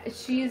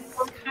 she's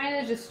kind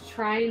of just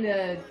trying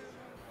to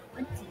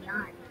What's he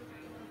on?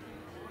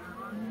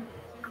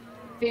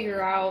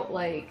 figure out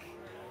like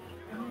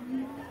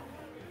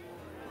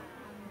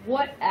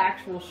what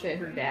actual shit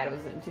her dad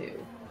was into,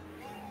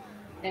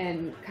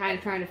 and kind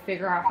of trying to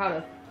figure out how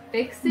to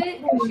fix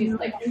it. She's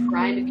like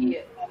trying to be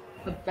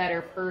a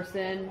better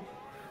person.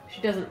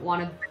 She doesn't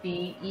want to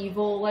be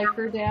evil like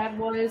her dad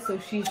was, so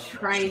she's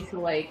trying to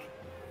like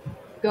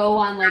go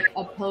on like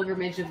a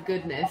pilgrimage of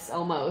goodness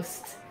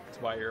almost.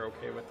 That's why you're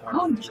okay with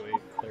talking to a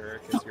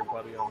cleric as your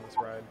buddy on this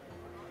ride.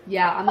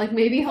 Yeah, I'm like,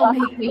 maybe he'll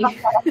make me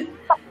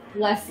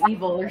less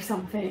evil or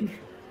something.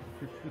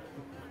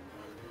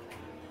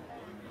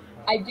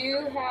 I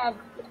do have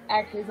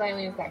actually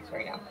Xylene's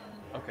backstory now.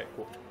 Okay,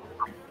 cool.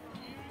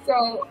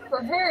 So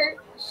for her,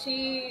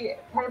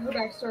 part of her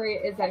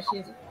backstory is that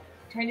she's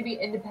trying to be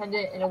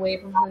independent and away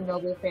from her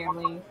noble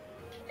family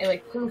and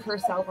like prove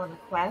herself on a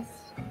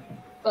quest.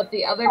 But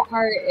the other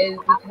part is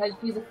because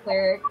she's a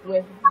cleric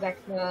with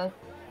Vecna,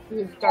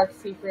 who's dark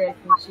secret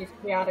and she's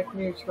chaotic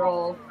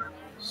neutral,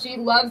 she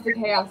loves the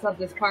chaos of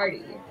this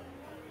party.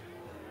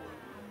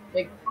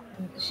 Like,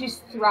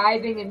 she's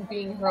thriving in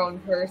being her own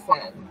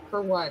person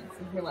for once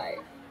in her life.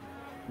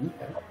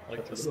 Okay.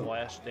 Like the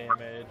slash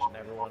damage and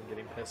everyone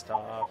getting pissed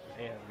off,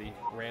 and the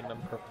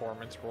random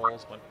performance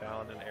rolls when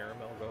Fallon and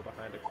Aramel go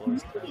behind a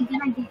closed You're tent.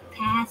 gonna get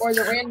past. Or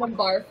the random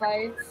bar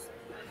fights.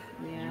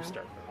 Yeah. You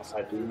start those.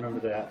 I do remember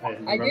that. I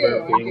I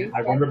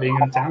remember do. being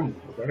in town,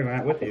 starting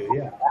that with you.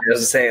 Yeah, I was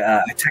to say,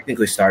 I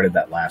technically started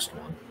that last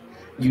one.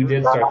 you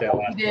did start that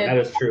last one. You did. That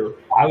is true.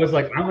 I was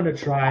like, I'm gonna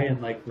try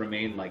and like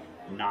remain like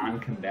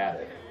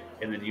non-combative,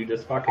 and then you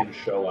just fucking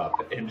show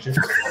up and just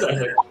I was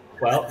like,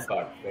 well,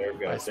 fuck, there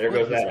goes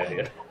that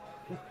idea.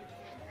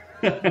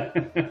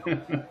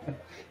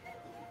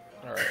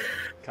 All right,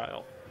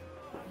 Kyle.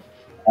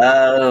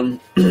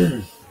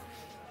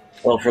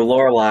 Well, for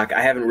Lorelok,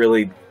 I haven't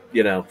really,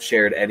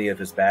 shared any of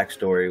his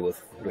backstory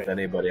with Right.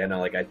 anybody. I know,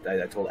 like, I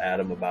told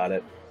Adam about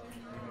it.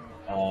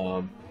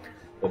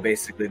 But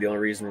basically, the only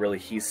reason really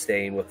he's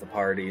staying with the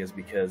party is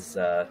because,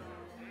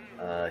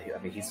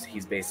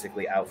 he's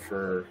basically out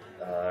for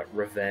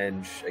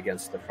revenge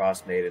against the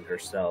Frost Maiden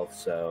herself.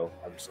 So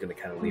I'm just going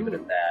to kind of leave it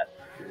at that.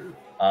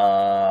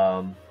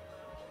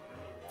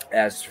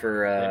 As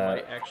for They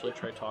might actually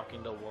try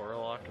talking to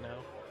Lorelok now.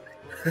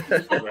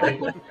 Right?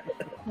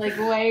 Like,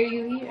 why are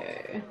you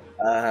here?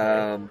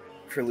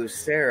 for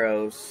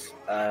Luceros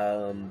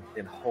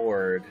in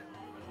Horde,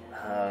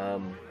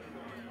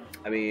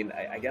 I mean,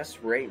 I guess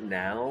right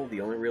now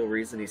the only real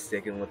reason he's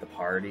sticking with the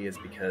party is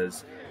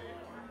because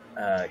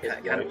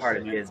kind of part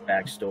of his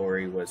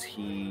backstory was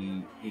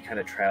he kind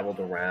of traveled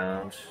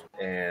around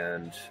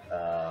and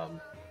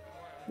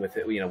with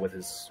it, with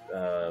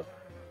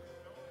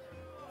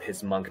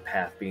his monk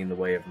path being the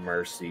way of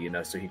mercy,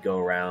 so he'd go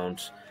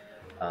around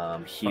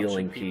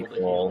healing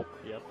people.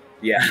 Yep.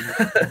 Yeah.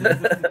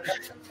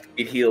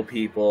 He'd heal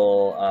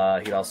people.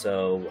 He'd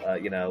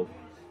also,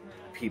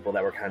 people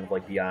that were kind of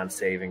like beyond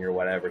saving or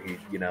whatever. He'd,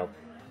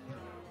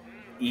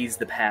 ease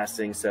the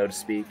passing, so to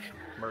speak.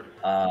 Murder.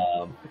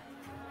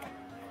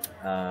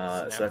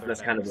 So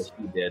that's kind of what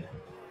he did.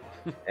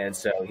 And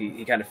so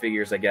he kind of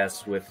figures, I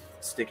guess, with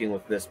sticking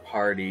with this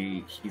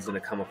party, he's going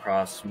to come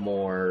across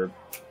more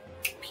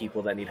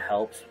people that need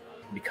help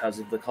because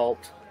of the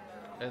cult.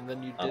 And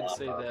then you did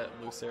say that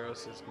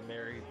Luceros is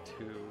married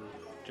to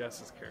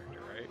Jess's character,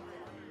 right?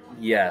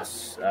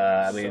 Yes.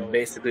 I mean,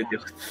 basically the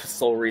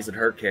sole reason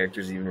her character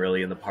is even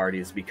really in the party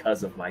is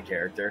because of my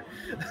character.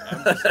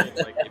 I'm just saying,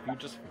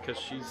 because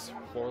she's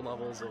 4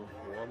 levels of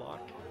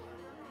Warlock.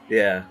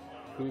 Yeah.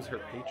 Who's her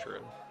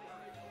patron?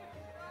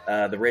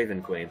 The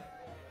Raven Queen.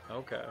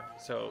 Okay,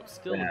 so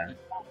still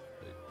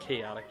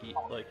chaotic,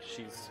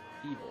 she's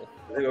evil.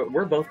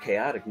 We're both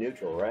chaotic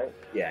neutral, right?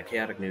 Yeah,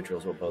 chaotic neutral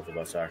is what both of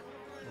us are.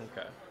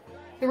 Okay.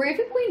 The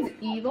Raven Queen's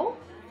evil?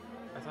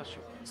 I thought she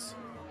was.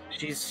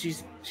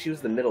 She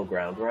was the middle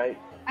ground, right?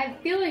 I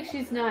feel like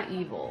she's not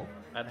evil.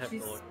 I'd have to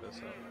look this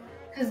up.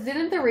 Because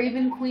didn't the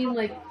Raven Queen,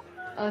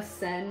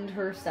 ascend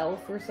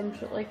herself or some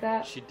shit like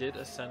that? She did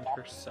ascend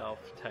herself,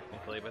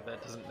 technically, but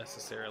that doesn't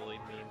necessarily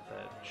mean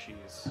that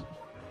she's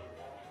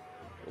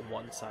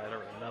one side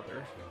or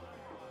another.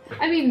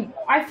 I mean,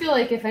 I feel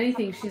like if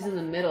anything, she's in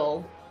the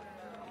middle.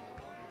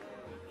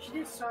 She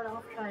did start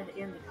off trying to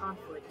end the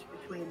conflict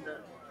between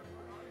the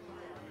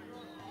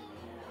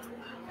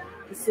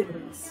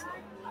siblings.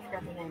 I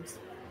forgot their names.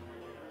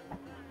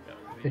 Yeah,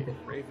 the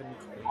Raven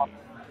Queen.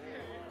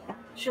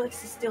 She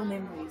likes to steal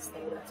memories,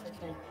 though. That's her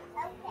thing.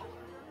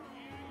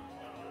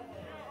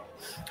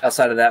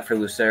 Outside of that, for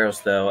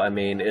Luceros, though, I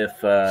mean,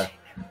 if a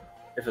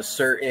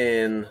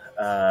certain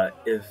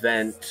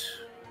event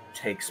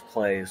takes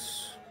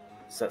place,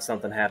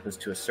 something happens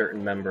to a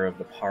certain member of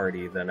the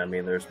party, then I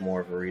mean, there's more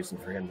of a reason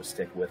for him to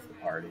stick with the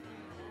party.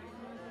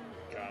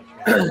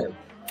 Gotcha.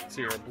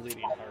 So you're a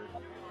bleeding heart.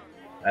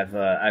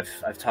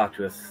 I've talked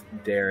with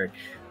Derek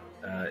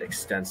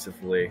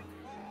extensively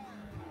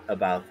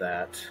about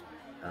that.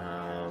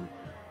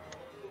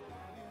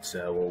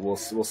 So we'll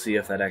see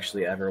if that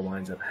actually ever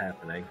winds up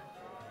happening.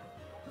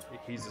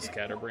 He's a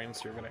scatterbrain,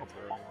 so you're gonna have to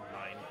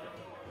remind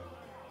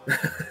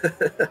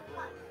him.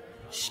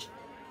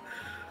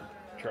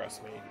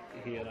 Trust me,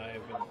 he and I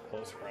have been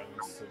close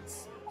friends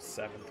since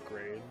 7th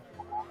grade.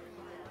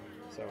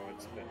 So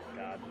it's been,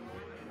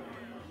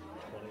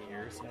 20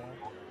 years now.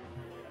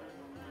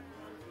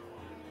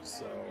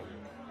 So,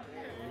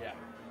 yeah.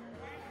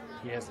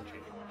 He hasn't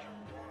changed much.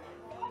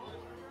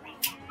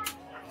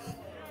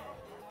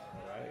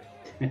 Alright.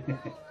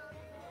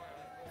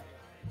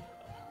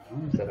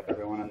 Is that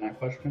everyone on that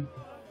question?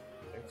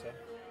 I think so.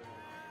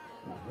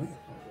 Alright,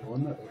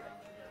 one other.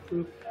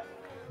 Boop.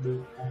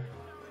 Boop.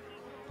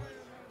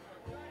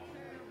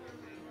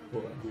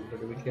 What number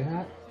do we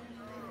got?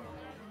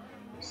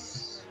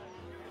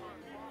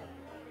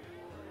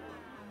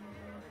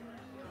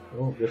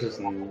 Oh, this is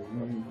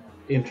an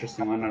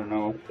interesting one. I don't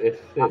know if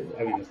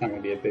it's not going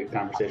to be a big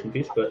conversation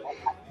piece, but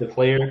the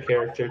player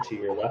character to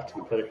your left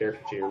and the player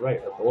character to your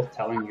right are both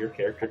telling your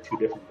character 2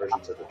 different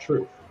versions of the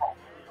truth.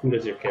 Who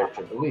does your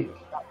character believe?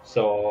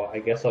 So I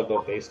guess I'll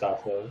go based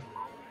off of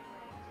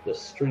the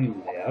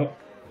stream layout.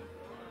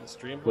 The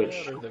stream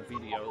layout or the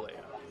video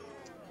layout?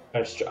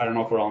 I don't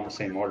know if we're all in the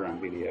same order on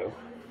video.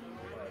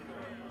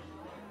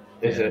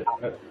 Is it?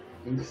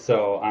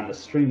 So on the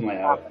stream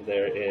layout,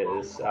 there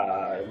is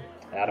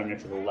Adam, you're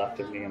to the left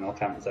of me, and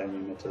Elkaman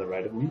Zylina to the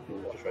right of me.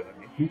 Just right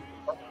underneath me.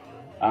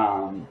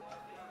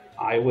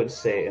 I would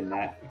say in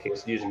that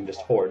case, using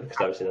just Horde,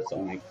 because obviously that's the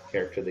only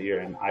character that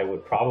you're in, I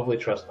would probably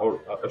trust,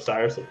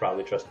 Osiris would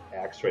probably trust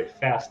Axray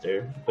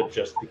faster, but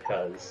just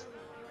because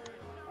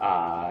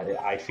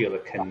I feel a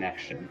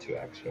connection to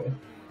Axray.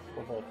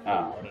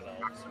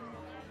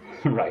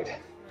 Right,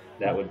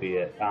 that would be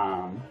it.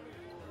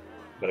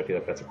 But I feel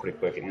like that's a pretty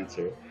quick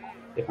answer.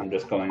 If I'm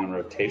just going in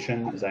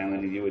rotation,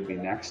 Zylina, you would be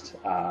next.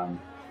 I'm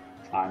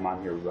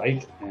on your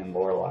right, and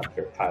Lorelok,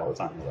 or Kyle, is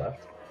on your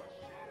left.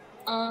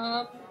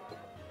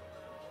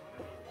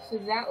 So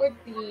that would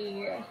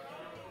be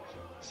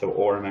So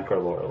Oramek or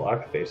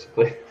Lorelok,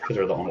 basically, because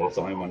they're that's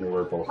the only one who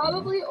we're both.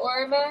 probably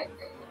Oramek.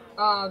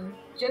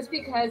 Just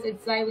because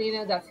it's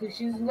Zylina, that's who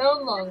she's no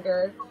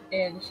longer,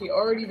 and she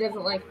already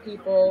doesn't like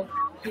people.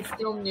 He's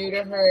still new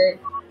to her,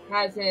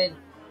 hasn't,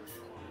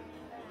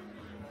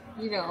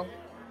 she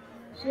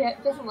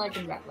doesn't like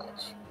him that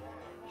much.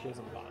 She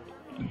hasn't bonded.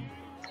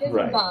 She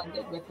hasn't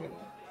bonded with him.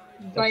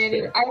 By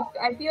any,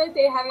 I feel like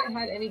they haven't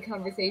had any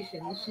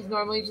conversations. She's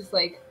normally just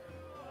like,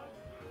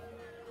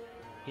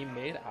 He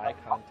made eye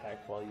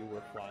contact while you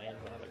were flying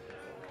with other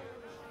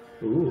people.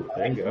 Ooh,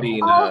 there you go.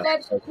 Being, Oh,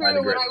 that's true. kind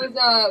of When I aggressive.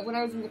 was when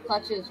I was in the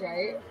clutches,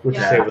 right? Would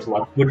you Yeah. say it was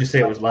love? Would you say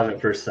it was love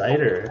at first sight,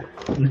 or?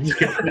 No,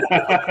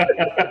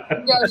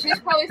 she's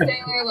probably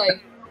saying there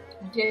like,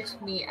 "Get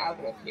me out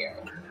of here."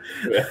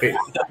 Right.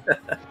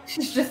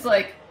 She's just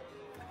like,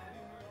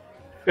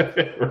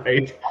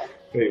 Right.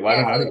 Wait, why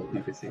Yeah, don't I so- do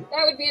NPC?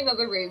 That would be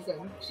another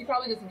reason. She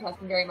probably doesn't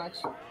trust me very much.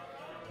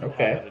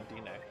 Okay. Out of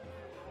Dine.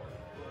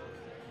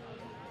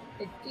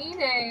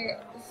 Adine,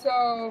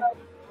 so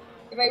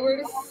if I were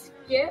to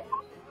skip,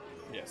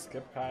 Yeah,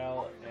 skip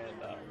Kyle,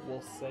 and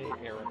we'll say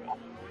Arabil.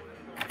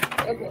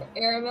 okay,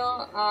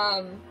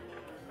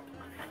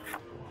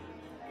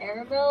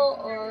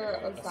 Arabil or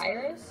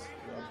Osiris?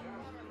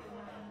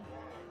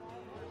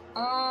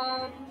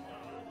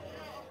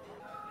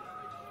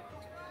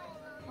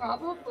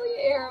 Probably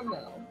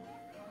Aramil.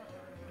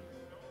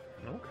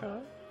 Okay.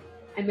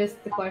 I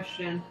missed the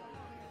question.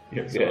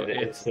 You're So good.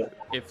 it's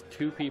if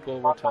two people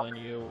were telling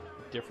you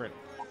different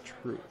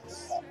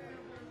truths.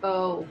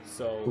 Oh,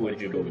 So Who would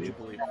like, you who would you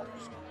believe? believe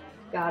first?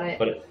 got it.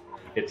 But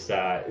it's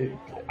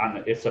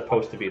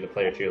supposed to be the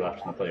player to your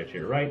left and the player to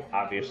your right.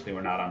 Obviously,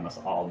 we're not on this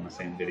all in the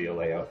same video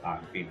layout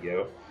on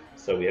video,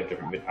 so we have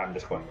different. I'm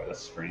just going by the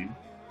screen,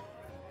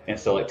 and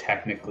so like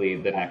technically,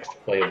 the next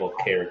playable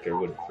character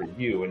would for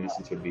you in this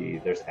instance would be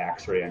there's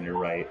Axray on your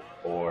right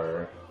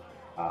or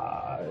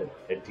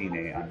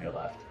Adine on your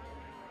left.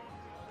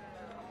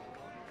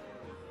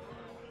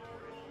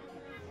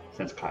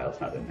 Since Kyle's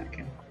not in that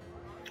game.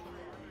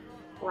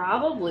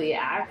 Probably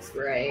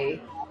Axray.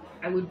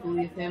 I would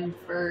believe him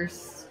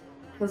first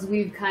because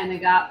we've kind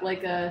of got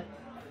like a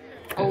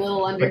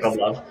little Like a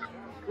love.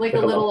 like a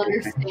a little love thing.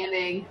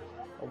 understanding.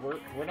 Oh,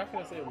 we're not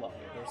gonna say love.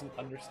 There's an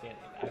understanding.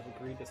 I've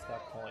agreed to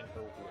stop calling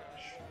her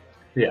witch.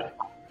 Yeah.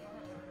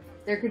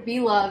 There could be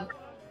love,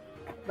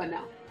 but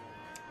no.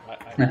 I'm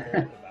okay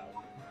with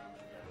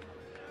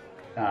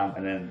that.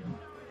 And then,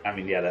 I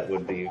mean, yeah, that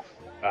would be.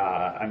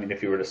 I mean,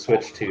 if you were to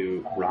switch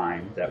to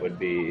Rhyme, that would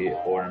be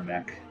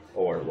Ormek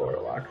or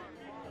Lorelok.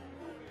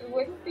 It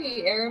wouldn't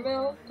be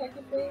Aramil,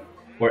 technically.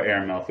 Or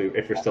Aramel,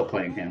 if you're still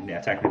playing him. Yeah,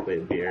 technically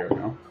it'd be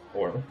Aramel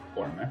or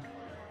Ormek.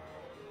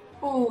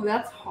 Oh,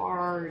 that's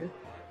hard.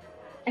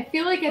 I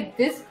feel like at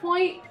this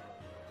point,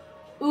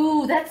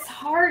 ooh, that's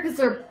hard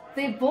because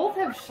they both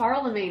have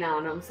Charlemagne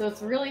on them, so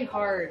it's really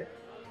hard.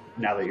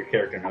 Now that your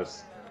character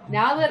knows.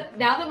 Now that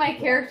my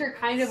character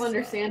kind of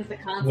understands the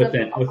concept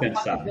Within of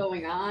what's some.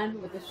 going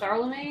on with the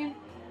Charlemagne,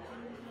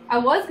 I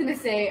was gonna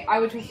say I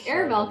would choose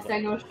Aramel because I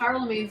know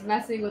Charlemagne's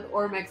messing with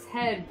Ormek's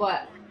head,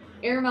 but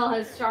Aramel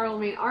has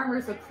Charlemagne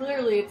armor, so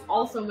clearly it's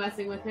also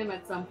messing with him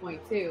at some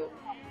point too.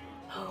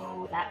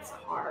 Oh, that's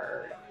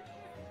hard.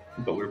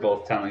 But we're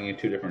both telling you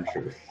two different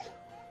truths.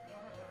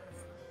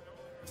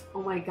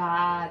 Oh my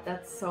god,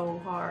 that's so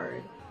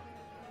hard.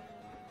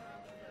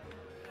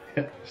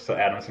 So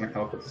Adam's going to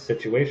come up with a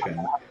situation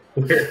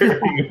where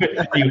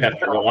you have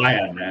to rely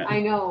on that.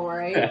 I know,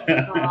 right?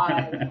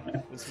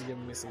 God. This is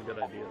giving me some good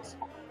ideas.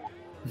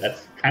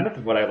 That's kind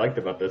of what I liked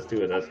about this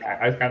too. Is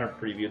I kind of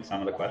previewed some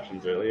of the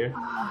questions earlier,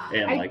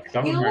 and I like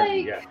some of feel them are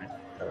like- yeah.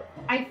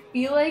 I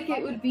feel like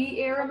it would be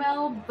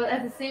Aramel, but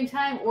at the same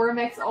time,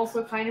 Ormek's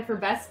also kind of her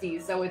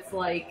bestie, so it's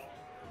like,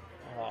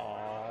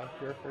 Aww,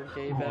 you're her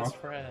gay Aw. best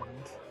friend.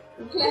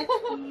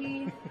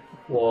 bestie.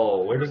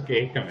 Whoa, where does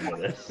gay come into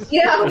this?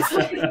 Yeah. I was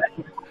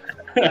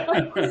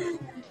like,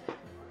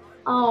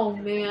 oh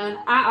man,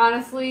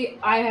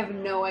 I have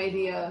no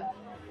idea.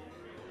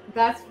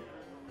 That's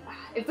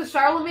if the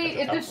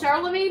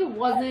Charlemagne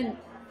wasn't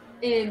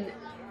in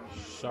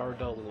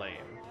Chardelaine.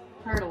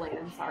 Chardelaine,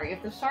 I'm sorry.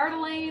 If the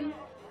Chardelaine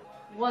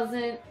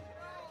wasn't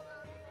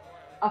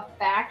a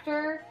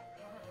factor,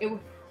 it would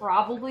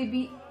probably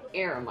be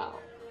Aramel.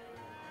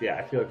 Yeah,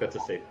 I feel like that's a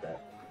safe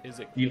bet. Is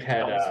it You've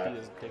had, because he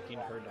is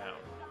dicking her down?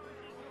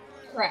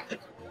 Correct.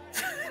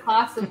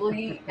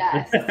 Possibly,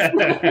 yes.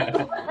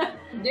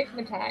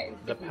 Digmatized.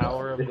 The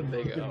power of the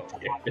big O.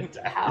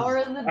 Power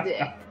of the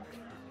dick.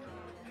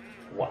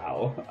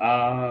 Wow.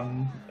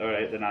 All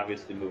right, then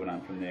obviously moving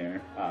on from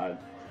there,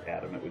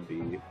 Adam, it would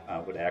be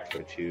would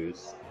actually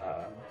choose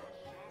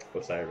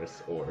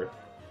Osiris or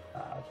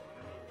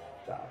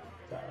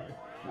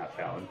not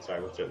Fallon.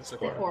 Sorry, what's your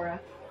Zipporah. Cora.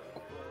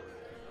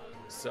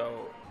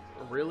 So,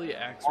 really,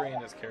 Axray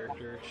and his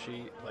character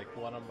sheet, like,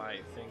 one of my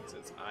things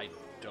is I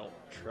don't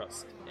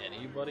trust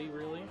anybody,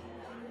 really.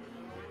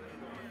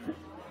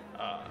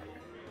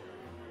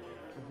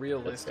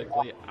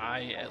 Realistically,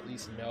 I at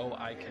least know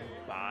I can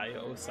buy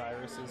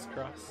Osiris's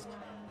trust.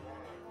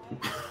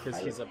 Because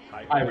he's a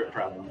pirate. pirate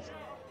problems.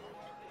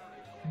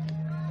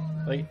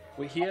 Like,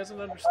 well, he has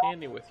an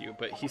understanding with you,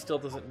 but he still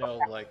doesn't know,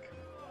 like,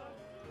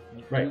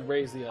 you Right.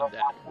 raise the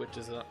undead, which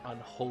is an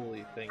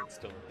unholy thing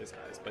still in his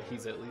eyes, but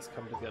he's at least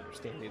come to the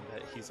understanding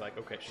that he's like,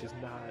 okay, she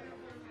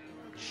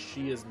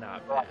is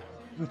not bad.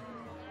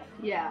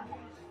 Yeah.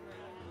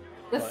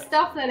 The But-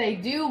 stuff that I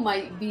do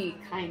might be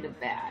kind of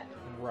bad.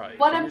 Right.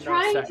 But I'm you're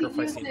trying not to use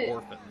sacrificing it-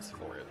 orphans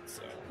for it,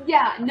 so.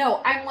 Yeah,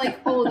 no, I'm like,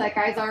 oh, that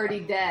guy's already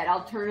dead.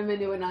 I'll turn him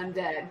into an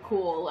undead.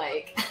 Cool,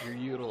 like. You're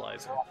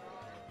utilizing.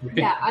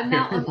 Yeah, I'm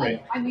not.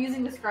 Right. I'm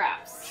using the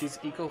scraps. She's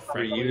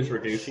eco-friendly. Reuse,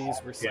 reduce. She's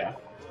recycling. Yeah.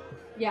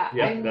 Yeah,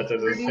 Yeah, I'm that's what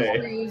I was reduce,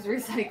 gonna say.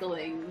 reuse,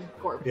 recycling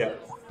corpses. Yeah.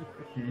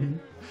 Mhm.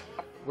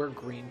 We're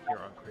green here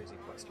on Crazy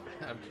Quest.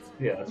 I'm just-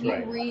 Yeah, that's You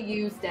right.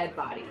 reuse dead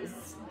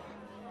bodies.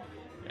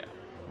 yeah,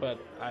 but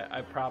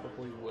I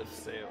probably would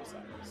say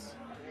Osiris.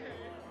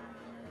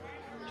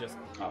 Just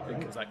All right.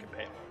 because I can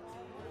pay him.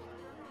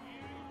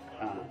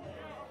 Uh,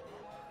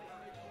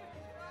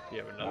 Do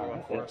you have another one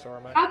Alright, for yeah. us,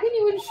 Ormac? How can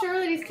you ensure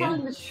that he's Can-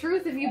 telling the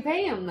truth if you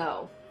pay him,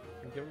 though?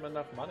 Give him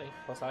enough money.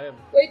 Plus, I have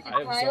Wait, did I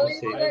have Kyle zone,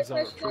 answer I have that zone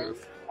of question?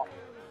 truth.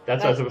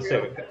 that's what I was That's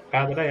going to say.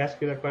 Kyle, did I ask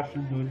you that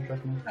question? Who would you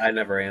recommend? I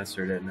never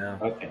answered it. No.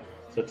 Okay,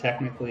 so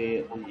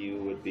technically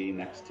you would be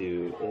next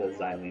to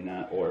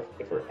Xylena, or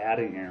if we're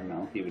adding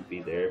Airmail, he would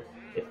be there.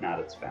 If not,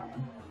 it's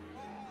Fallon.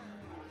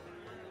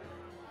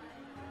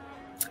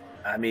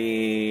 I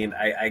mean,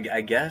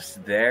 I guess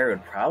there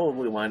would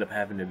probably wind up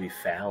having to be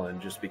Fallon,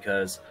 just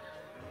because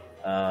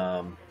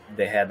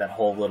they had that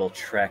whole little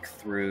trek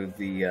through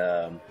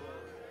the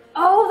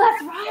Oh,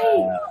 that's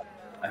right!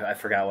 I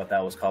forgot what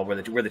that was called,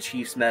 where the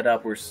Chiefs met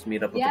up. We're supposed to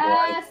meet up with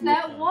Yes, the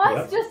that was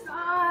Yep. just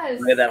us!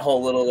 We had that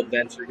whole little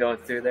adventure going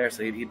through there,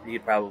 so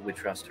he'd probably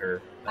trust her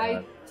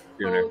I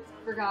sooner. totally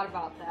forgot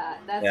about that.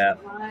 That's Yeah.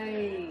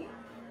 right.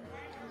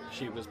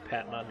 She was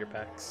patting on your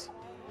pecs.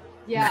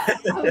 Yeah,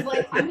 I was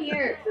like, I'm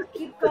here.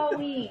 Keep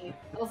going.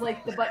 I was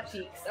like the butt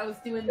cheeks. I was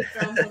doing the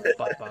drums on the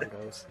Butt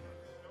bongos.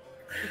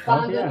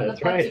 bongos yeah, and the that's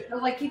butt right. cheeks. I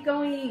was like, keep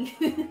going.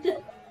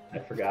 I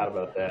forgot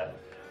about that.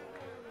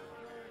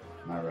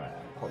 All right,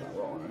 hold on,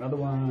 rolling another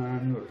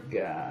one. What we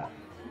got?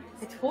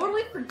 I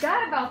totally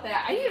forgot about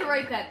that. I need to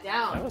write that That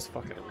down. was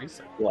fucking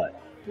recent. What?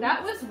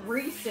 That was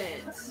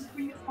recent.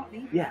 Before you fought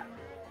me. Yeah,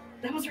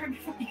 That was right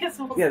before you guys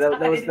all yeah. That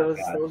was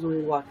died. when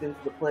we walked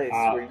into the place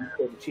Ah. where you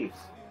killed the Chiefs.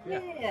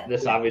 Yeah.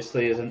 This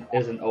obviously is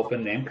an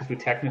open name because we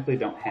technically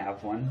don't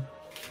have one.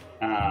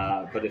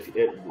 But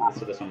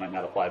so this one might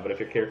not apply. But if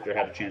your character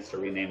had a chance to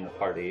rename the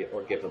party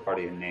or give the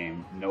party a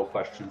name, no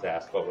questions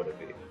asked, what would it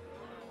be?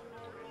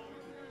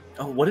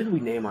 Oh, what did we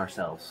name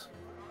ourselves?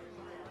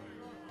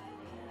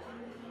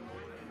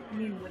 I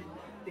mean, would it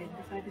have been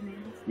decided to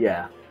name this?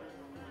 Yeah.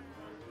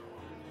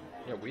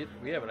 Yeah,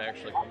 we haven't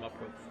actually come up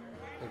with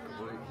a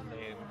group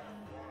name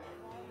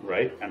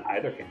Right? On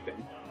either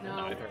campaign. No.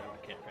 either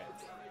of the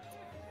campaigns.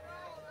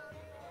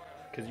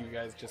 Because you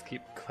guys just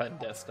keep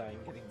clandestine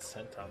getting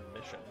sent on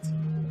missions.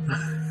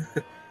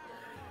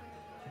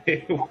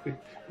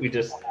 We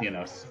just,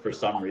 for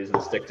some reason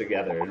stick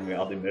together and we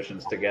all do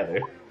missions together.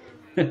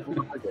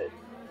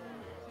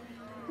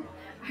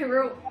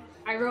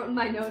 I wrote in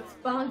my notes,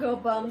 bongo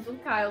bums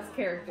with Kyle's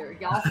character.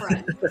 Y'all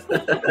friends.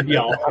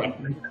 Y'all.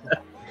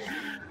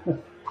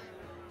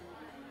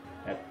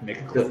 Make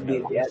a The, clip the,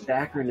 note. the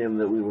acronym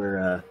that we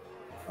were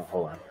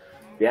hold on.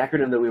 The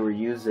acronym that we were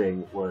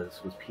using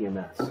was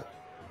PMS.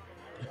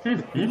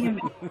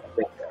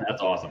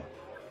 That's awesome.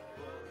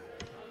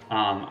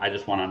 I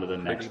just went on to the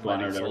next Pretty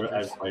one or Mighty whatever. I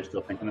was Soldiers. probably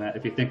still thinking of that.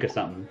 If you think of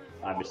something,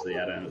 obviously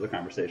add it into the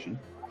conversation.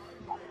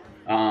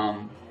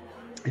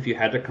 If you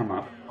had to come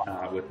up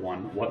with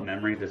one, what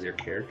memory does your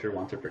character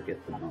want to forget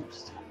the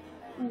most?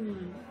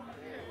 Hmm.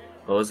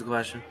 What was the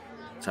question?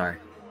 Sorry.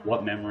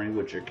 What memory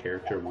would your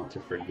character want to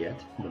forget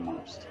the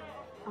most?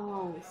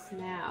 Oh,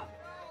 snap.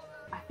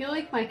 I feel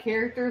like my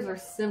characters are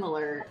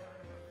similar.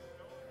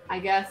 I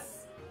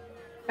guess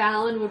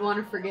Fallon would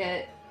want to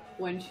forget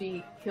when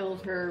she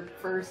killed her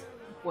first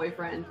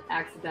boyfriend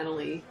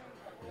accidentally.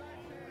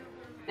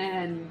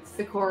 And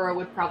Sakura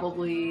would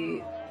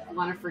probably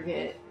want to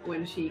forget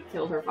when she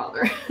killed her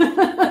father.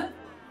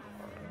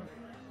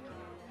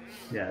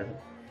 Yeah.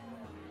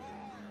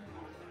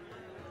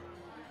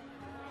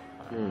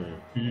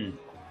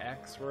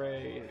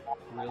 X-Ray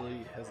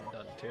really hasn't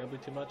done terribly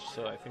too much,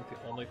 so I think the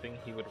only thing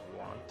he would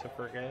want to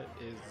forget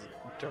is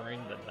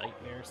during the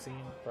nightmare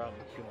scene from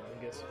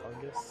Humongous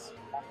Fungus,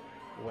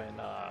 when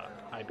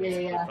I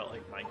basically Yeah. felt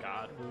like my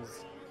god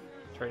was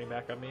turning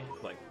back on me.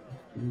 Like,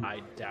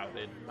 I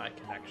doubted my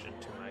connection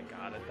to my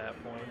god at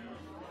that point,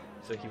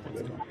 so he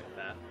wants to forget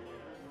that.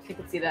 I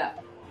could see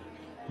that.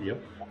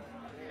 Yep.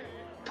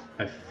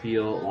 I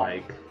feel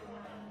like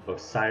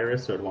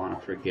Osiris would want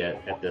to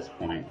forget at this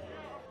point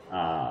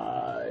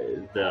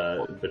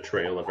the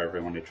betrayal of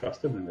everyone he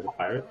trusted and the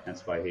pirate.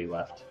 That's why he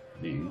left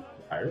being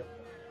a pirate.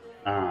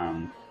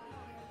 And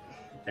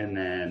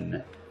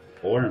then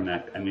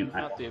Oramek, I mean,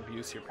 Not the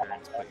abuse your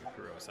parents put you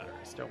through,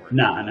 Osiris. Don't worry.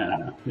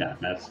 no. Yeah,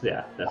 that's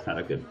not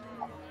a good.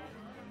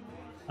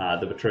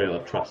 The betrayal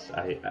of trust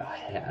I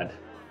had.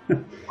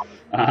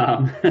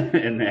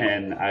 And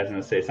then I was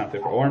gonna say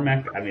something for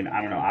Oramek. I mean,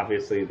 I don't know.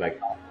 Obviously, like,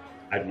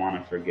 I'd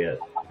want to forget,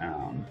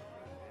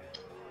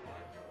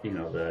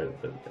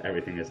 the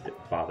everything his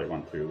father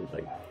went through,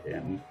 like,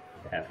 and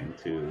having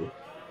to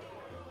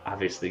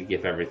obviously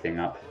give everything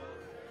up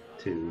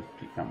to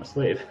become a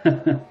slave.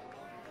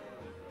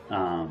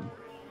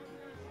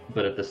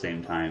 But at the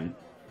same time,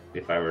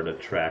 if I were to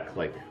track,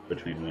 like,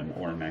 between when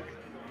Oramek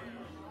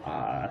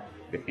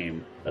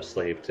became a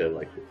slave to,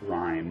 like,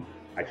 Rhyme,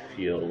 I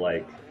feel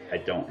like I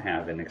don't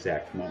have an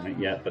exact moment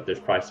yet, but there's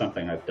probably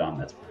something I've done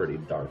that's pretty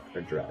dark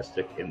or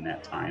drastic in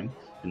that time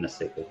in the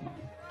sake of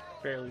money.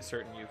 Fairly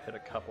certain you've hit a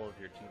couple of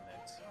your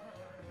teammates.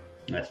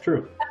 That's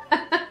true.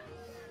 I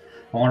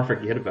want to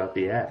forget about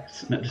the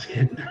axe. No, just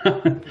kidding.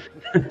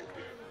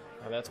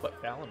 Well, that's what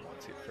Fallon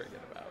wants you to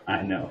forget about.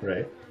 I know,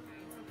 right?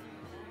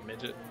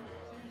 Midget.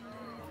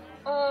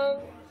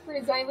 For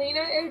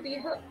Xylena, it would be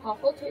her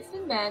awful taste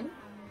in men.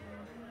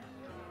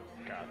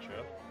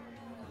 Gotcha.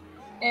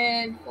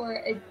 And for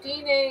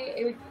Adine,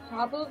 it would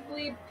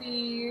probably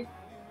be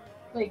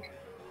like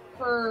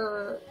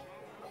her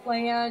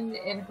clan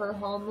and her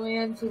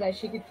homeland so that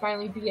she could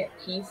finally be at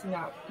peace and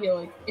not feel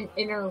like an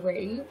inner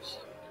rage.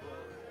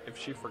 If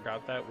she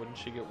forgot that, wouldn't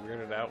she get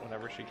weirded out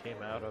whenever she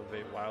came out of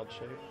a wild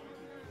shape?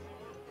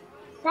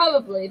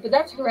 Probably, but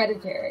that's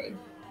hereditary.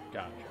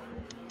 Gotcha.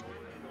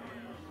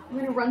 I'm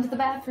gonna run to the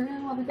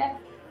bathroom. I'll be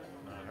back.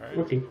 Alright.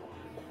 Okay.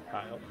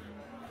 Kyle.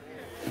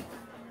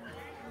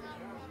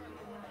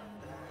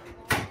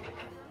 I'm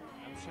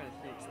trying to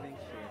think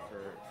here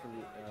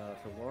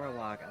for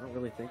Lorelok. I don't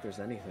really think there's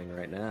anything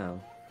right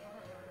now.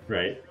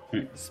 Right.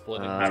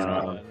 Splitting I don't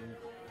know. one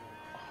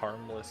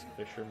harmless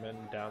fisherman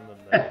down the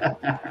middle.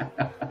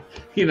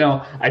 You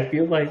know, I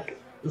feel like.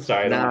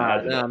 Sorry, I don't wanna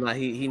add to No.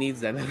 He needs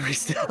that memory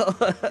still.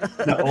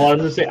 that. No, well, I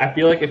was just saying, I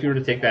feel like if you were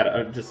to take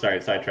that, just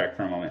sorry, sidetrack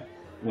for a moment.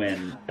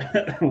 When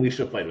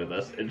Alicia played with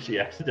us, and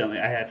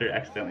I had her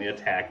accidentally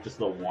attack just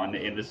the one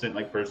innocent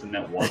person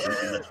that wasn't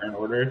in the turn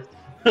order.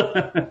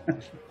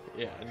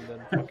 Yeah, and then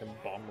fucking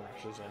bomb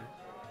rushes in.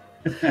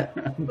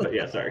 But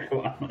yeah, sorry,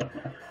 go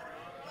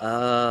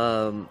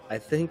on. I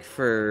think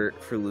for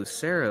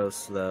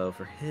Luceros though,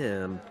 for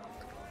him,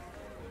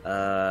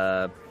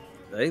 I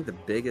think the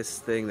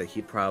biggest thing that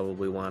he'd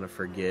probably want to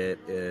forget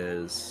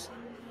is,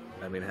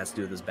 it has to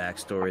do with his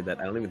backstory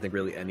that I don't even think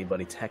really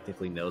anybody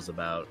technically knows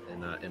about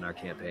in our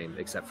campaign,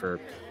 except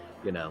for,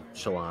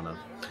 Shalana.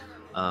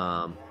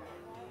 I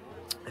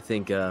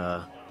think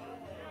the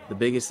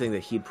biggest thing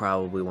that he'd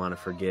probably want to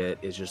forget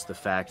is just the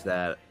fact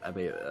that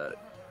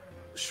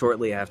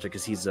shortly after,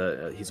 because he's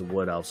a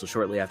wood elf, so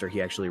shortly after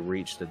he actually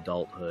reached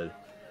adulthood,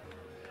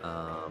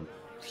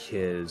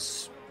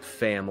 his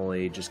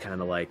family just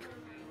kind of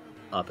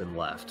up and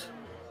left.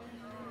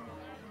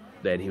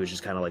 That he was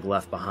just kind of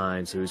left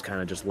behind, so he was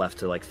kind of just left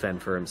to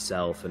fend for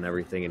himself and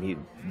everything.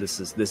 And this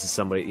is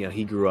somebody,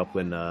 he grew up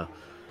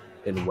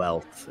in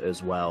wealth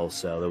as well,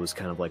 so that was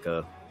kind of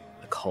a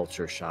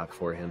culture shock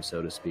for him,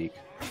 so to speak.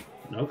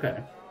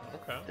 Okay.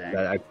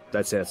 Dang.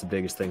 I'd say that's the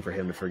biggest thing for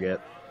him to forget.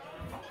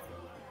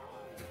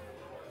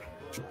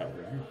 All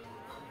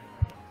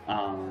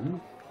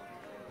right.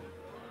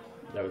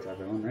 That was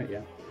everyone, right?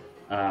 Yeah.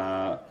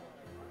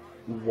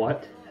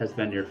 What has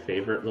been your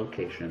favorite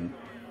location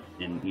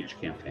in each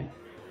campaign?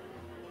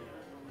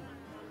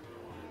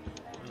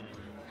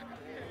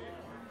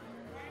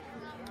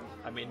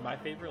 My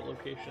favorite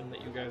location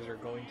that you guys are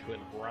going to in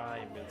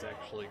Rhyme is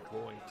actually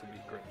going to be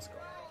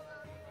Grinskull.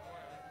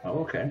 Oh,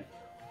 okay.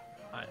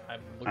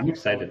 I'm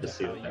excited to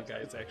see how what you that's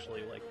guys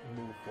actually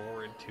move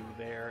forward to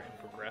there and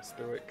progress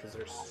through it, because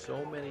there's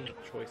so many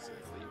choices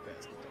that you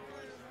guys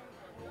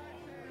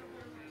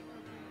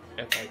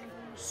can take. And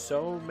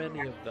so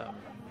many of them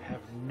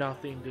have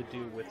nothing to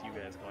do with you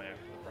guys going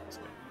after the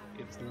prospect.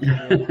 It's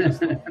literally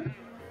just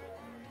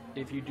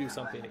if you do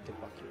something, it can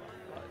fuck you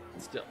up,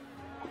 but still.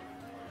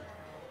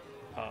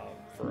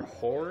 For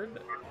Horde,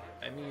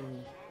 we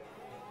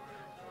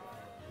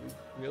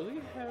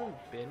really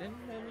haven't been in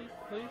many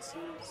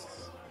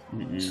places.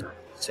 Mm-mm.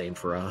 Same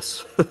for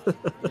us.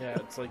 Yeah,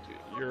 it's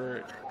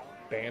you're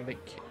bandit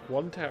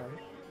one town.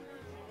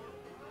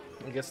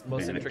 I guess the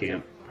most Bandit intricate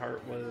camp.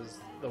 part was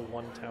the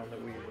one town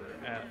that we were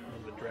at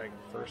when the dragon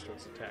first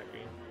was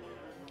attacking.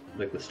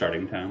 The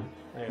starting town?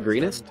 Yeah, the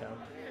Greenest? starting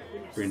town.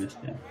 Greenest,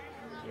 yeah.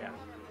 Yeah.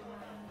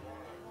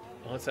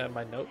 Unless I have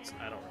my notes,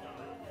 I don't remember.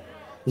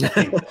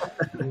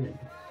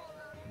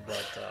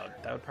 But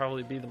that would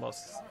probably be the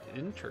most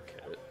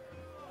intricate.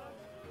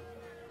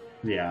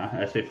 Yeah,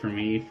 I'd say for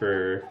me,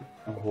 for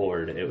a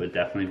Horde, it would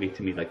definitely be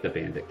to me the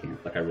bandit camp.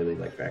 I really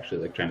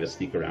actually trying to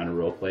sneak around and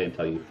roleplay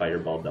until you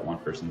fireballed that one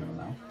person in the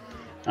mouth.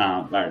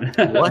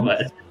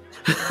 What?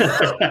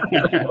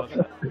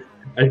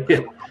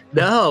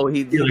 No,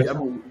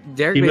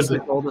 Derek he basically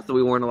was told us that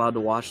we weren't allowed to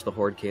watch the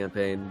Horde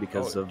campaign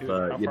because Oh, of dude,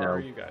 how far are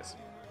you guys?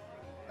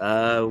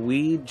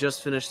 We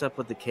just finished up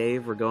with the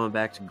cave. We're going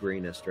back to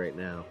Greenest right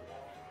now.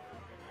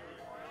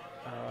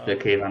 The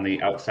cave on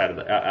the outside of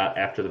the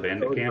after the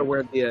bandit So camp.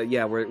 where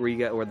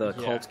where the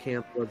Yeah. cult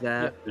camp was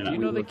at. Yeah. Do you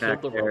know We they went killed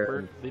back the there Roper?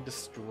 and- They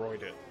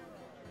destroyed it.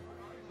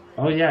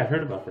 Oh yeah, I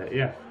heard about that.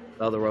 Yeah.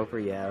 Oh, the Roper,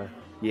 yeah.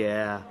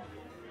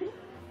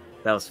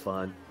 That was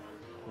fun.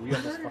 We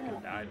almost fucking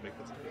died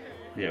because of it.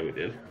 Yeah, we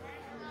did.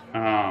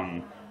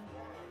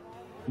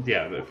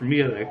 Yeah, but for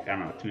me, I don't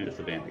know. To me, it's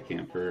the bandit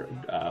camp for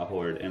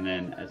Horde, and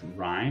then as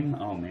Rhyme,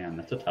 oh man,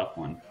 that's a tough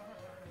one.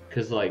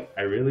 Because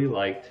I really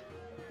liked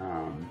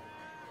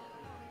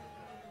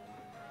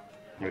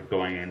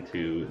going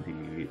into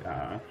the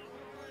I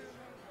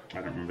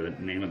don't remember the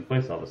name of the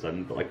place all of a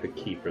sudden, but the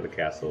keep or the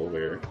castle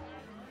where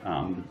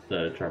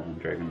the Traveling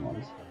Dragon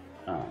was,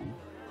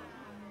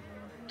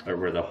 or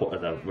where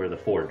the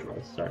forge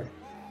was. Sorry.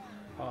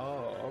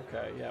 Oh,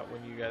 okay. Yeah,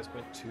 when you guys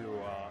went to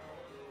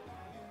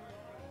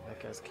that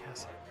guy's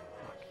castle.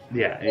 Fuck.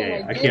 Yeah.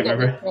 And I did can't get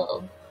remember.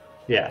 killed.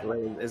 Yeah.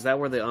 Is that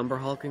where the Umber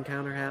Hulk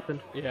encounter happened?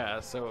 Yeah,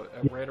 so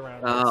right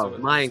around Oh, so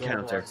my Silverrock's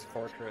encounter.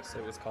 Fortress,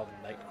 it was called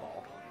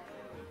Nightfall.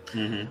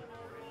 Mm-hmm.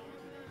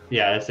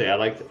 Yeah, I'd say I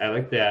like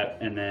that,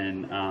 and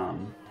then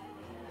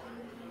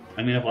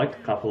I mean I've liked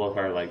a couple of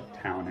our like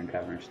town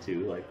encounters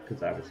too, like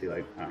because obviously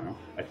like I don't know,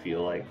 I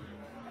feel like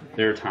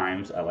there are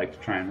times I like to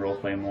try and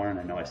roleplay more, and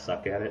I know I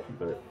suck at it,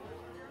 but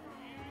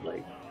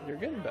like You're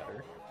getting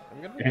better.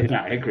 I'm gonna.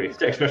 yeah, I agree,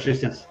 especially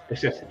since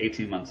it's just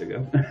 18 months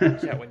ago.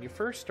 Yeah, when you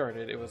first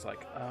started, it was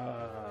like,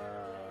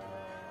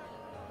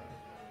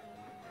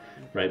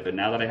 Right, but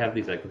now that I have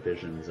these like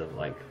visions of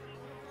like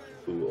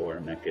who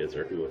Ormek is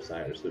or who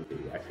Osiris would be,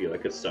 I feel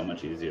like it's so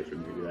much easier for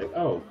me to be like,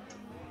 oh,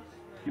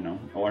 you know,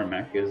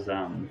 Ormek is he's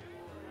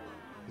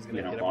gonna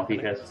you know, hit him while with he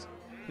an has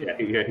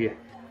axe.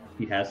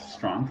 he has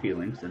strong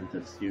feelings, and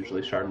it's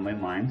usually Chardonnay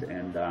lined,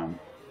 and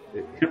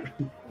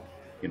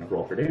you know,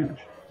 roll for damage.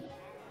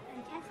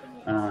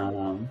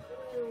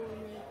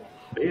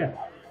 But yeah,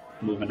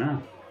 moving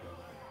on.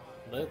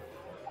 Liv.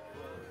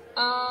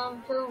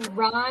 For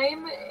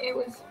Rhyme, it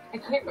was, I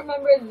can't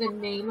remember the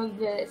name of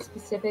the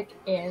specific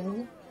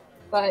inn,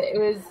 but it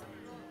was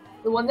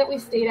the one that we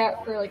stayed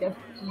at for like a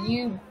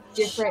few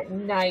different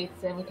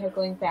nights, and we kept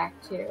going back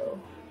to.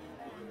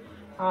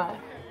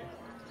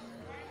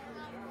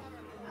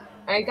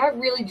 I got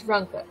really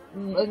drunk the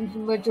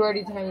majority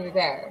of the time we were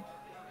there.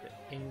 The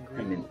Angry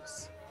I mean,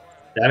 Moose.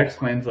 That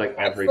explains like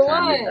That's every the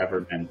time we've one.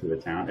 ever been to a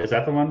town. Is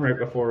that the one right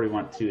before we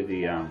went to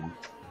the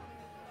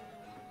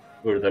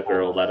where the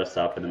girl led us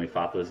up and then we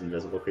fought those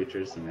invisible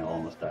creatures and they all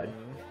almost died?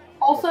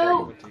 Also, Before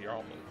you went to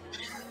Jarlman.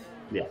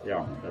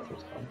 Yeah, that's what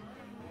it's called.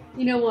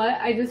 you know what?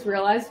 I just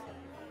realized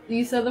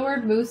you said the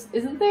word moose.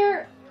 Isn't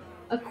there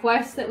a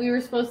quest that we were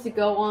supposed to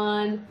go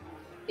on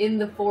in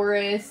the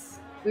forest?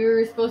 We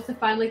were supposed to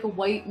find like a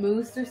white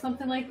moose or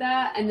something like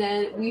that, and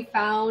then we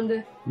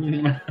found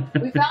You're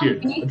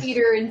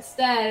Beefeater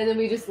instead, and then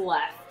we just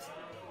left.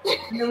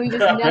 And then we just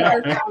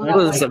never found That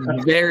was out.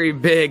 some very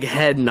big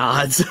head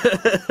nods. He's like,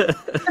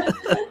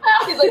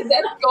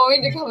 that's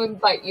going to come and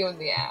bite you in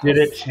the ass. Did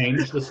it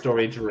change the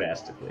story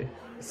drastically?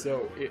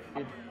 So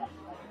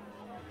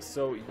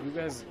so you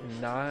guys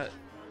not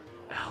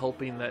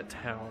helping that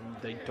town,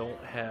 they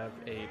don't have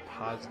a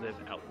positive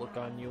outlook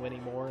on you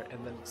anymore,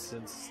 and then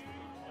since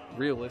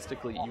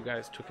realistically you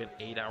guys took an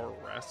 8-hour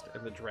rest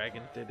and the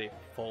dragon did a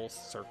full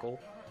circle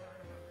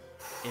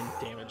and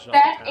damaged all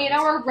That the towns.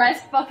 8-hour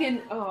rest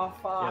fucking fuck.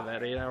 Yeah,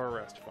 that 8-hour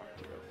rest fucked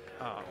you.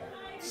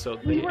 So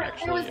We they were,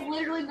 actually there was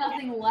literally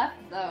nothing left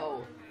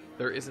though.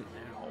 there isn't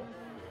now.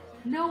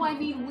 No, I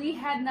mean we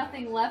had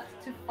nothing left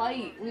to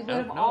fight. We would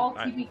have No, all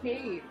I-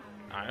 TPK'd.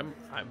 I'm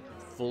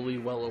fully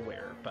well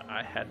aware, but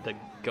I had to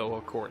go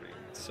according.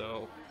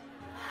 So,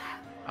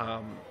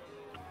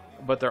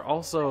 but there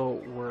also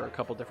were a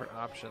couple different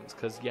options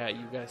because yeah,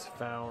 you guys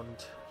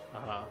found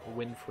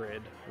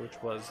Winfred,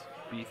 which was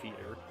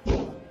Beefeater,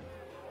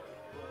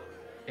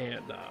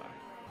 and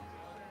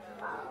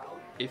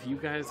if you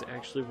guys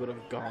actually would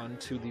have gone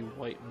to the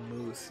White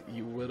Moose,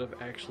 you would have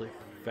actually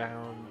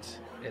found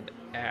an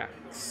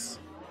axe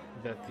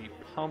that the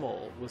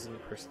pommel was in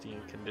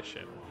pristine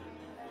condition,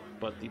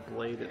 but the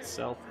blade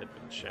itself had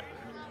been shattered.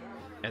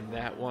 And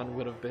that one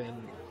would have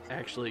been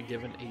actually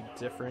given a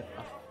different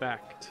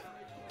effect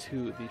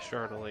to the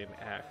Chardonnay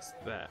axe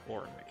that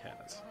Ormek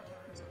has.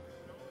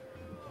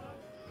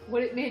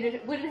 Would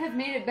it have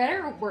made it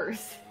better or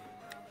worse?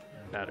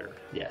 Better.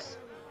 Yes.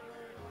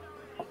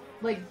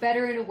 Like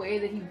better in a way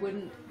that he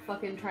wouldn't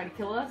fucking try to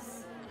kill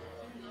us?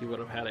 He would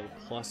have had a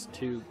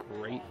 +2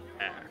 great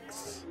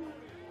axe.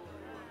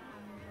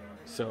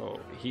 So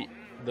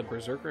the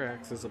Berserker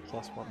axe is a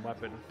 +1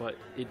 weapon, but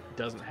it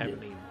doesn't have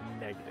any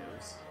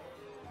negatives.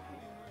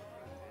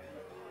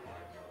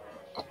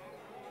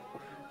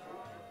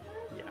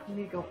 Yeah. You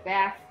need to go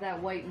back to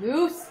that White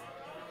Moose.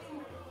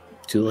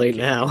 Too late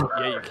now.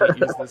 Yeah, you can't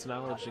use this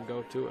knowledge and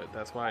go to it.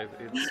 That's why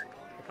it's.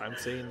 If I'm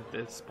saying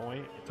this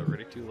point, it's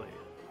already too late.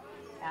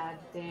 God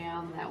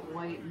damn that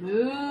White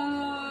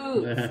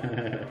Moose.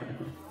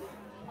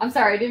 I'm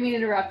sorry, I didn't mean to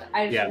interrupt.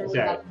 I just Yeah, remembered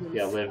sorry. about the moose.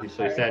 Yeah, Liv, so you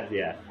Sorry. said,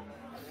 yeah.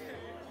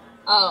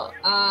 Oh,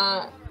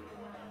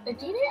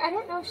 Adina, I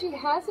don't know if she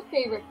has a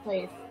favorite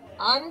place.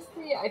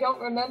 Honestly, I don't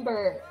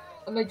remember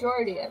a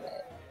majority of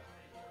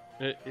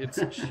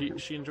it.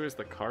 She enjoys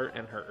the cart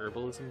and her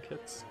herbalism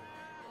kits.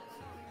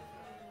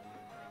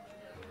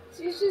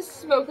 She's just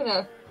smoking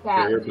a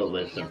fat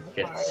Herbalism doobie on the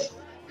kits.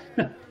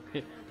 cart.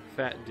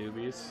 Fat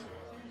doobies.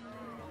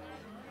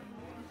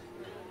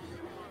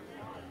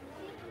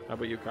 How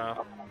about you,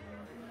 Kyle?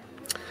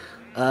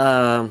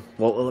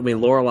 Well, I mean,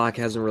 Lorelok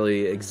hasn't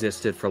really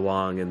existed for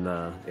long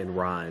in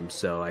Rhyme,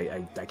 so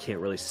I can't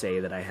really say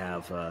that I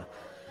have a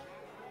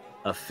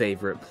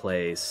favorite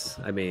place.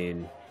 I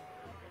mean,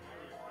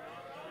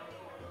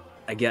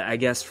 I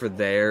guess for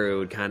there it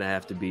would kind of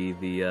have to be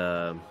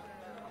the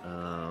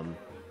I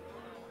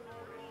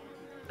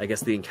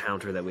guess the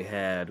encounter that we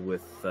had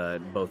with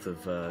both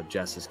of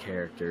Jess's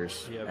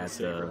characters Yeah, the at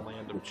Saber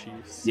Land of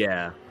Chiefs.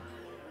 yeah,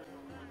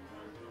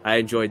 I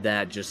enjoyed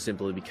that just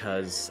simply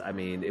because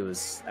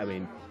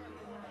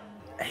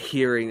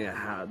hearing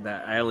how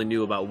that I only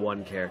knew about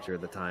one character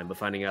at the time, but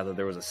finding out that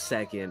there was a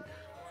second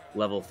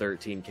level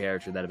 13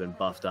 character that had been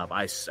buffed up,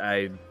 I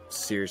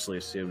seriously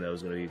assumed that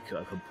was going to be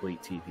a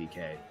complete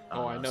TPK.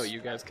 Oh, I know. You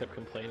guys kept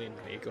complaining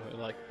to me, going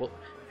like, well,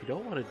 if you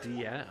don't want to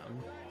DM,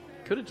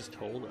 could have just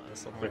told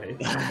us. I'm like,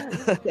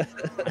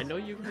 I know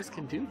you guys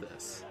can do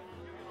this.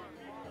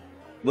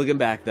 Looking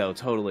back, though,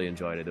 totally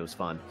enjoyed it. It was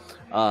fun.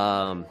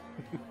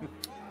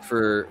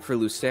 For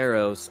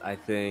Luceros, I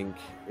think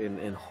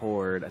in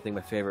Horde, I think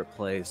my favorite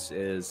place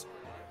is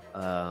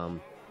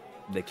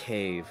the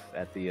cave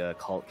at the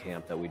cult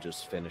camp that we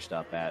just finished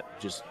up at.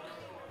 Just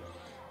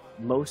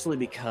mostly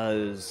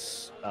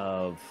because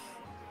of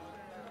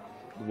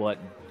what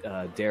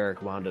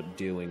Derek wound up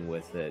doing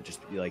with it. Just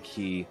like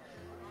he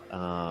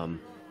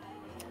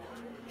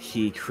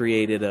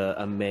created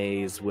a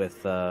maze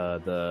with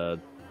the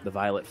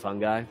violet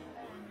fungi.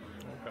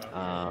 Okay.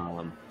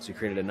 So he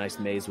created a nice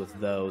maze with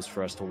those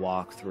for us to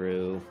walk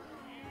through.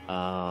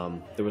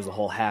 There was a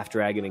whole half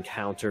dragon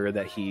encounter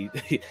that he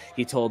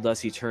told us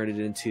he turned it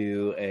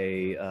into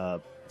a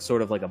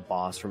sort of like a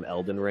boss from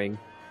Elden Ring,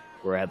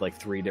 where it had like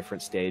 3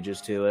 different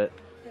stages to it.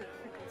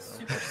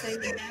 Super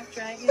Saiyan half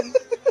dragon.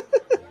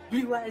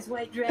 Blue eyes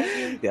white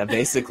dragon. Yeah,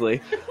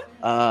 basically.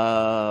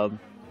 Yeah,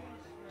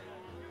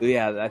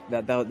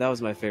 that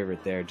was my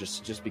favorite there,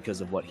 just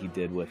because of what he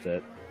did with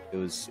it. It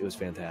was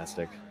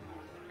fantastic.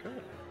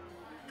 Good.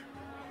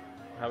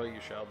 How about you,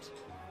 Shelbs?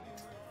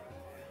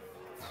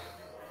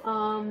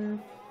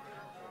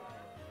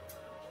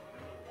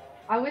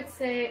 I would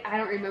say I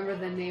don't remember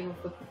the name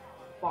of the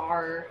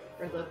bar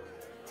or the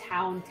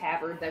town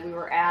tavern that we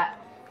were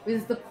at. It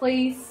was the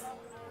place.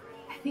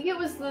 I think it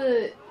was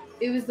the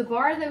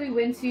bar that we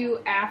went to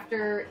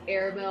after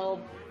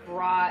Aramel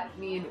brought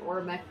me and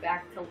Ormek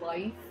back to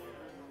life,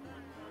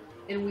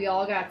 and we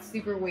all got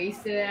super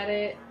wasted at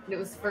it. And it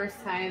was the first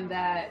time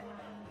that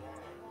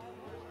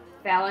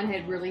Fallon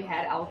had really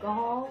had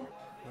alcohol.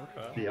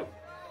 Okay. Yep.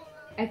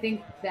 I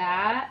think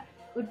that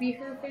would be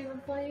her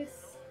favorite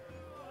place.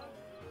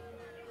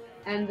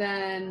 And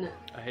then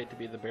I hate to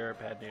be the bearer of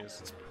bad news.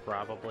 It's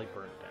probably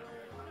burnt down.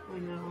 I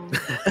know.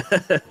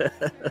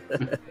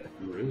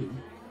 Rude.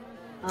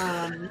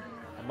 I'm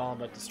all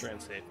about the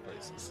strand safe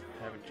places.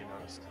 Haven't you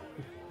noticed?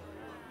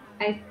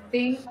 I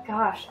think,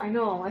 gosh, I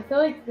know. I feel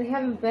like they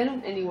haven't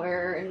been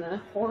anywhere in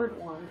the Horde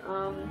one.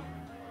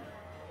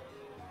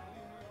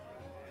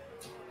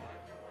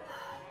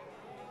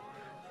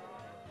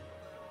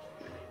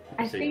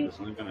 I think there's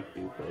only been a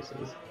few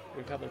places.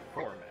 We've had like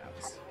 4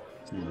 maps.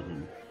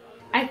 Mm-hmm.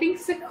 I think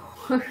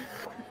Sakura.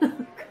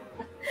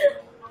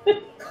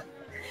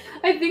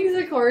 I think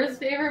Sakura's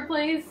favorite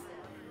place.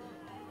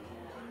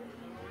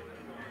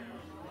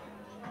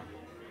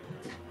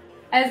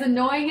 As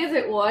annoying as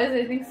it was,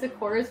 I think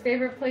Sakura's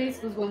favorite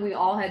place was when we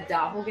all had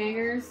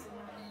doppelgangers,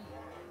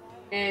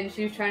 and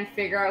she was trying to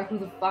figure out who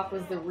the fuck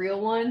was the real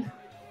one.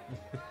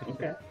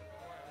 Okay.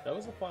 That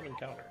was a fun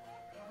encounter.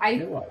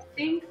 It was.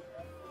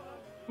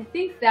 I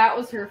think that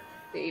was her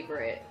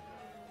favorite.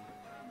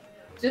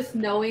 Just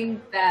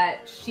knowing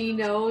that she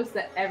knows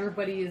that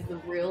everybody is the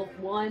real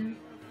one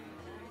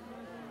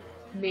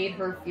made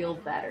her feel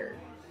better.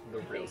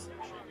 The real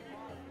section.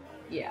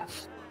 Yeah.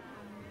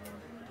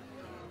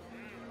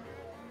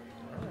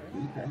 Alright.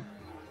 Okay.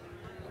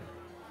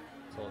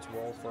 So let's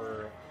roll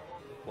for.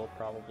 We'll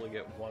probably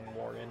get 1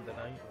 more in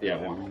tonight. Yeah,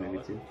 1, maybe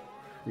 2.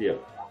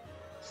 Yep.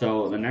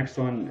 So the next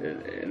one,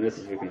 and this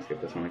is, we can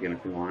skip this one again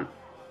if we want.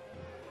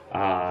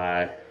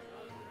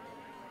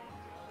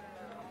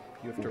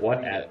 You have to What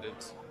read at- it.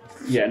 It's,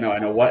 Yeah, no, I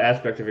know. What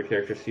aspect of your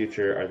character's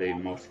future are they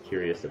most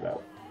curious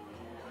about?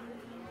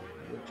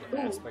 which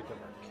aspect of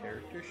our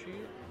character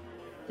sheet?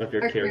 Of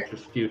your Our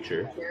character's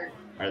future Here.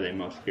 are they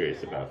most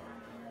curious about?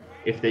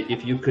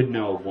 If you could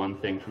know one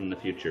thing from the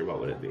future, what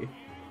would it be?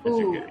 That's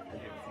your Ooh. character.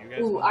 If you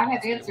guys Ooh, want I to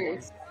have say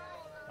answers.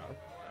 one-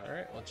 Oh,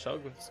 alright, let's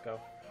go.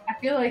 I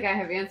feel like I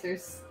have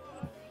answers.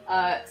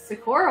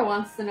 Sakura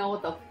wants to know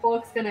what the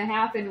fuck's gonna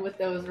happen with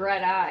those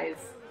red eyes.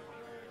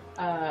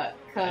 I know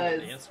Cause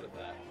the answer to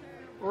that.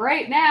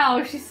 right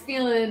now she's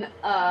feeling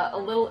a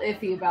little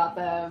iffy about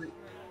them.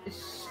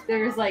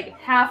 There's like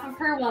half of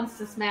her wants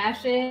to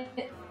smash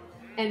it,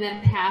 and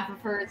then half of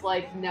her is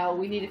like, no,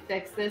 we need to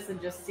fix this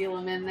and just seal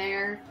them in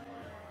there.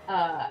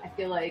 I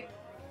feel like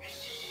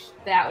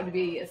that would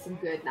be some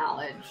good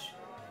knowledge.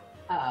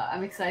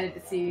 I'm excited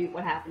to see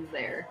what happens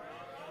there.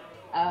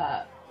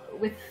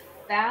 With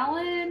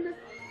Fallon,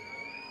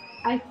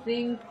 I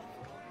think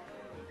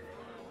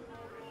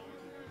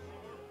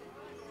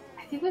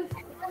with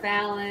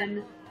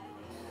Fallon,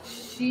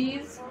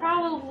 she's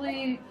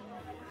probably.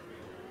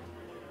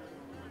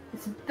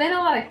 It's been a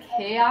lot of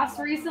chaos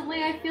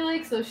recently, I feel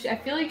like, so I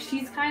feel like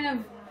she's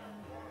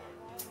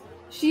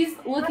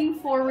looking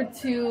forward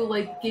to,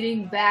 like,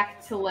 getting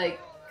back to, like,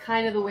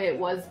 kind of the way it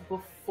was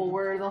before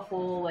before the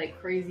whole like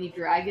crazy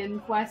dragon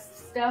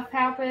quest stuff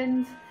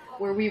happened,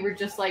 where we were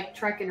just like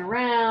trekking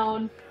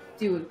around,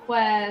 doing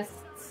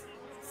quests,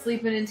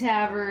 sleeping in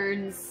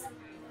taverns,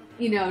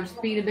 you know,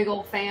 just being a big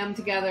old fam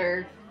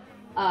together.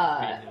 Being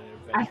an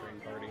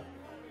adventuring party.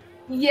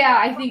 Yeah,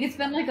 I think it's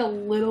been like a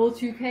little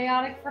too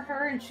chaotic for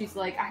her, and she's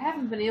like, I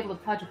haven't been able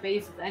to touch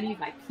base with any of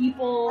my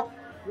people.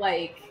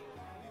 Like,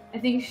 I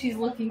think she's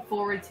looking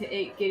forward to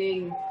it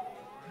getting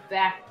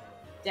back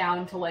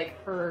down to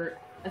like her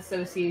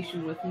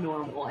association with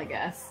normal, I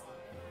guess.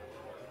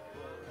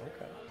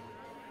 Okay.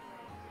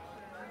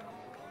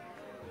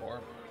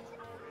 Or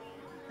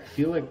I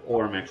feel like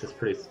Ormex is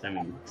pretty. I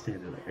mean,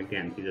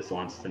 again, he just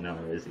wants to know: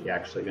 is he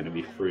actually going to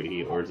be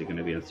free, or is he going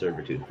to be in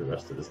servitude for the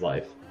rest of his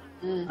life?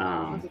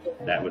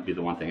 That would be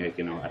the one thing. Like,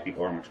 you know, I think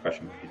Ormex's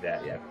question would be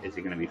that: yeah, is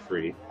he going to be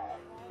free?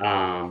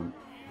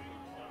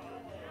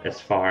 As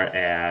far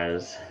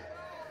as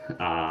I'm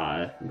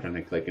trying to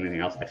think like anything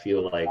else, I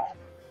feel like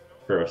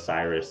for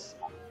Osiris,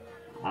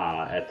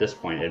 at this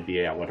point, it'd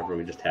be whatever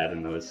we just had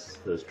in those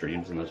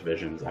dreams and those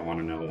visions. I want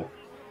to know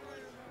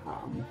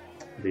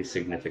the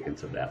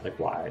significance of that. Like,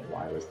 why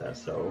was that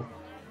so?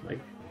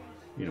 Like,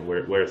 you know,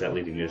 where is that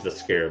leading you? Is the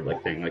scarab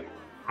like thing? Like,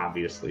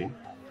 obviously,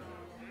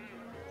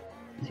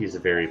 he's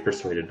very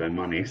persuaded by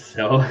money,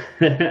 so.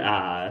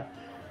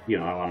 You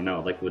know, I want to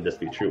know, like, would this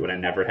be true? Would I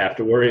never have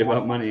to worry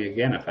about money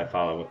again if I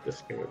follow what the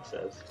scarab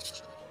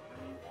says?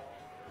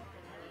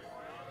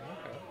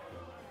 okay.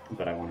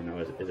 But I want to know,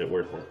 is it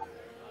worth it?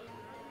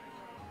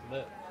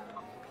 But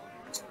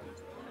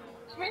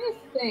I'm trying to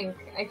think.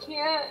 I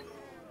can't.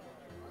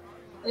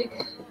 Like,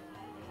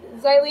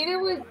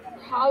 Xylena would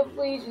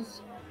probably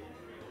just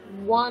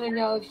want to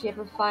know if she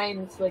ever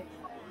finds, like,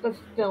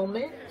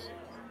 fulfillment.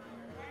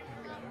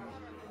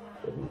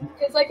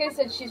 Because, like I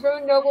said, she's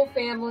from a noble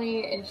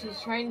family, and she's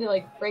trying to,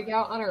 like, break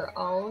out on her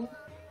own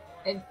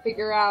and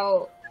figure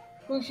out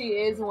who she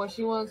is and what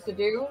she wants to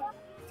do.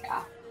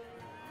 Yeah.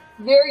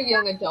 Very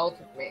young adult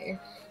of me.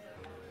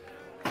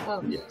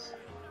 Yes.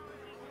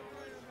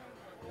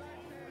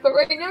 But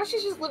right now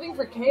she's just living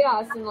for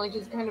chaos and, like,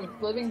 just kind of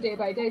living day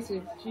by day,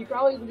 so she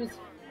probably just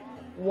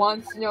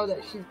wants to know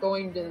that she's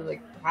going to,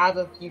 like, have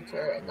a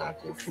future and not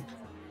just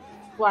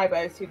fly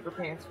by the seat of her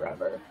pants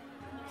forever.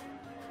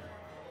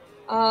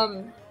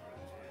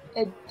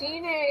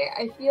 Adine,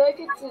 I feel like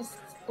it's a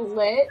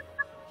split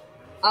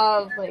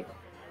of, like,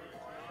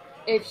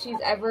 if she's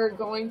ever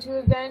going to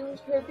avenge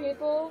her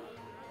people,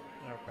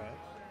 okay.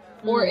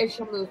 or if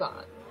she'll move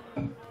on.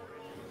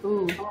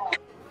 Ooh.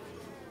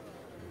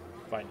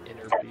 Find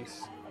inner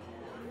peace.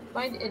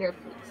 Find inner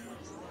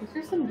peace. These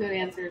are some good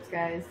answers,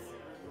 guys.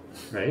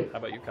 Right? How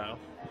about you, Kyle?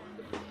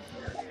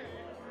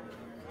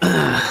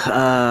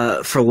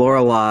 For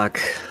Lorelok,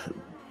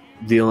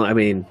 the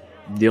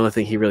only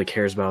thing he really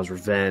cares about is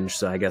revenge.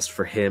 So I guess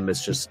for him,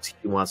 it's just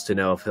he wants to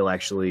know if he'll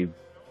actually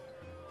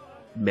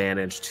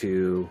manage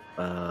to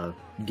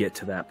get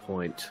to that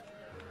point.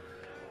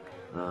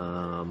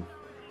 For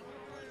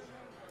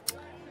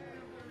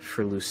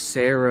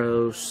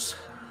Luceros,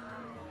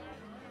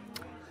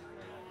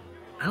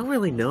 I don't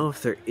really know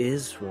if there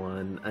is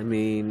one. I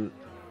mean,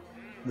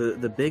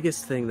 the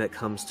biggest thing that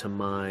comes to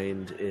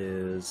mind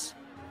is,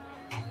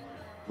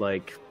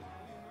 like,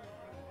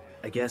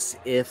 I guess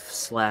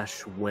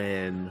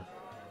if/when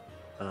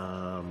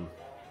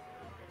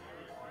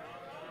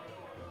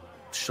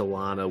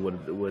Shalana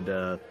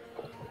would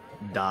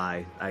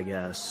die, I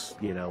guess,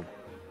 you know,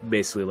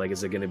 basically, like,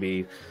 is it going to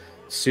be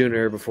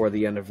sooner, before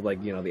the end of,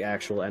 like, you know, the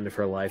actual end of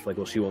her life? Like,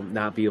 well, she will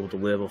not be able to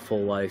live a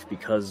full life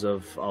because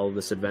of all of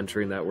this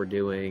adventuring that we're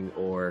doing,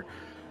 or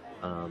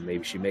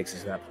maybe she makes it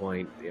to that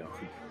point, you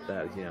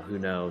know, who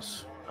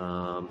knows.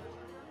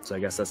 So I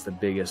guess that's the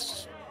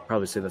biggest,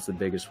 probably say that's the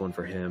biggest one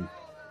for him.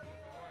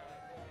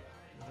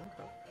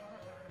 Okay.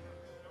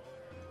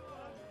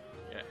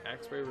 Yeah,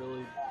 Axray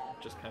really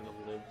just kind of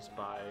lives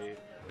by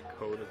the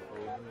code of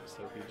Odin,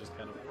 so he just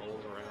kind of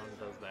rolls around and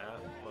does that,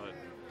 but,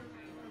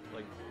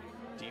 like,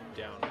 deep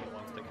down he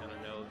wants to kind of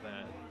know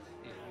that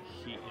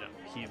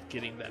he's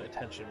getting that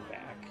attention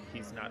back.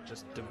 He's not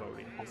just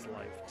devoting his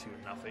life to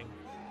nothing.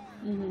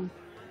 Mm-hmm.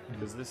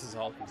 Because this is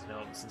all he's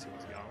known since he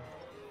was young.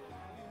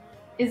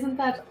 Isn't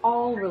that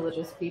all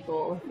religious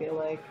people, I feel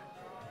like?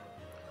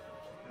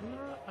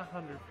 Not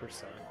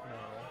 100%, no.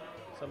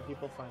 Some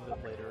people find it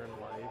later in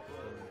life,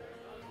 and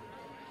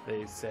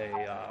they say,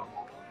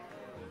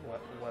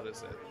 what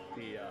is it?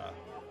 The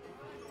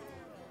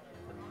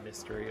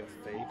mystery of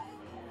faith.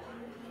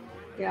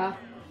 Yeah.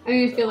 I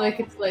mean, I feel like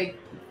it's like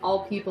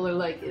all people are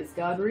like, is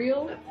God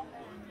real?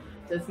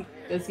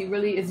 Is he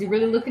really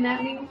looking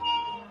at me?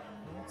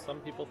 Some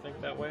people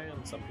think that way,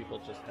 and some people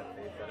just have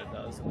faith that it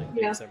does, and it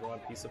gives everyone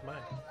peace of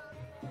mind.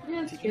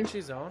 Yeah, To each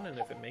his own, and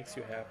if it makes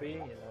you happy, you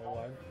know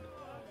what?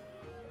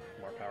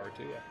 More power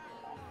to you.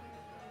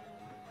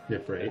 Yeah,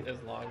 right. As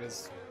long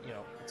as, you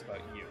know, it's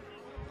about you.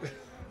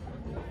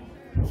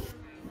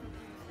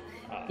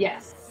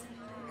 Yes.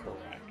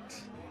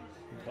 Correct.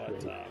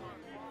 But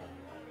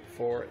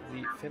for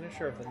the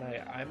finisher of the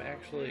night, I'm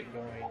actually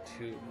going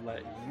to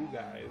let you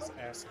guys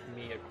ask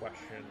me a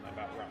question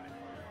about Ryan.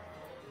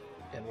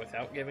 And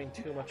without giving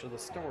too much of the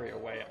story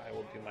away, I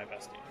will do my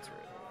best to answer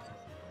it.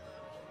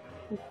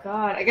 Oh,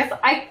 God, I guess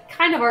I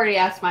kind of already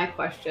asked my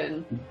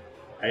question.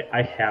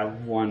 I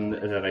have one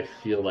that I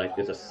feel like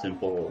is a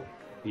simple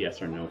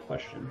yes or no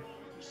question.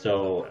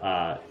 So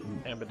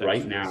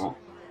right now,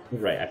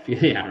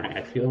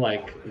 I feel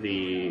like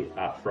the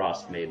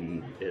Frost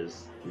Maiden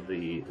is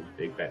the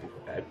big bad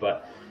guy,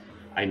 but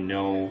I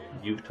know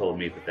you've told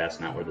me that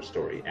that's not where the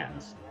story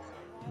ends.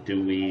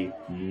 Do we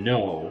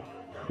know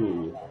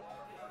who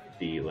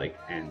the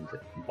end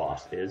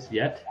boss is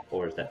yet,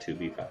 or is that to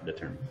be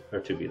determined, or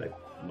to be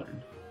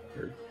learned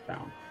or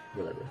found,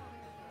 whatever?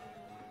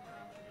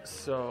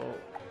 So,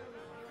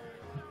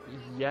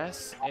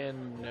 yes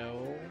and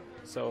no.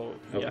 So,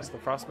 Okay. yes, the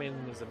Frost Maiden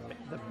is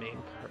the main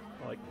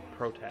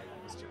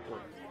protagonist or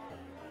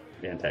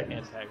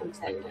Antagonist.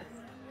 antagonist.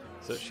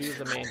 So she's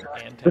the main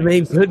antagonist. The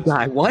main of good the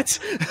guy. story. What?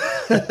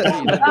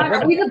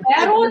 Are we the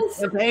bad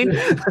ones?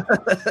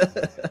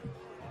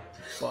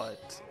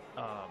 But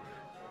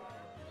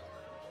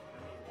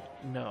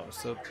no.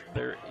 So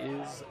there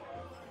is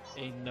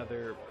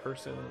another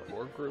person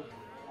or group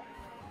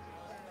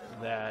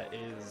that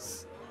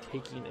is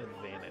taking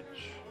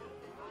advantage.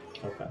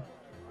 Okay.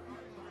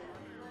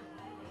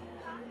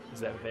 Is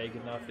that vague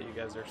enough that you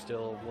guys are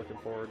still looking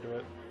forward to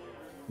it?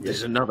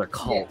 There's another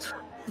cult.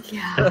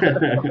 Yeah.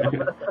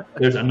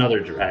 There's another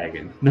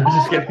dragon. No,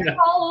 just kidding.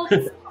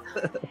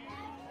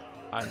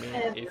 I mean,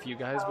 if you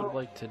guys would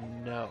like to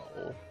know,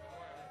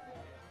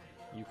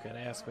 you can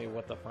ask me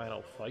what the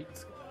final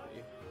fight's gonna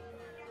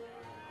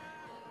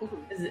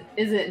be.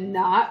 Is it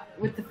not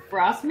with the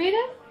Frost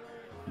Maiden?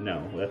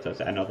 No, that's what I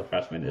said. I know the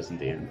Frostman isn't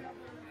the end.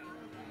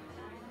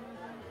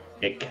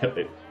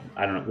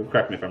 I don't know.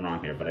 Correct me if I'm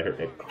wrong here, but I heard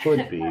it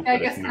could be. I but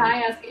guess it's can I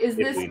not, ask, is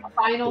if this we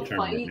final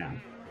determine it fight now.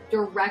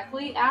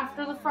 directly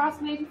after the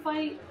Frost Maiden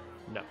fight?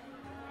 No.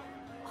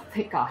 Oh,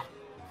 thank God.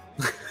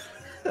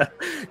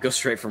 Go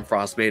straight from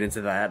Frost Maiden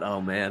to that. Oh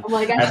man. I'm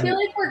like, I feel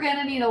like we're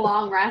gonna need a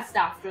long rest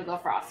after the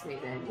Frost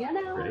Maiden, you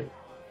know? Right.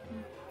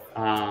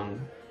 I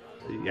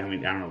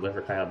mean, I don't know, Liv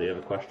or Kyle, do you have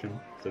a question?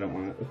 So I don't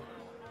want to.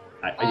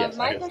 Yes,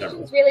 my I have question's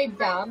several. really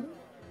dumb.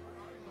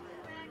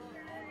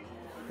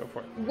 Go for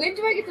it. When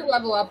do I get to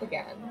level up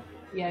again?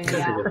 Yeah.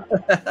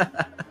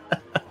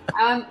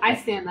 I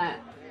stand that.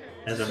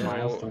 As a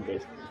milestone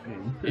based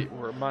game.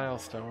 We're a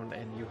milestone,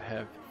 and you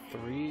have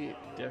 3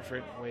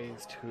 different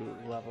ways to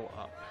level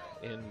up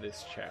in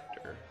this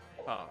chapter.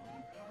 Are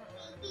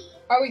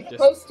we Just-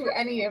 close to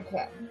any of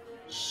them?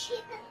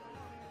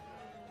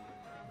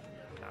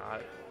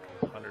 Not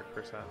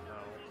 100%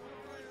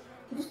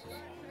 no.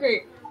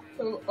 Great.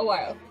 So a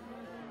while.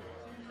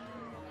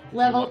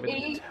 Level want me to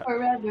 8 tell-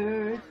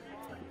 forever.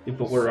 Yeah,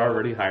 but we're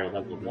already higher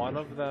level than One you.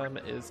 of them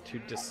is to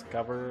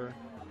discover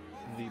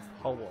the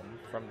poem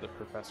from the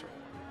Professor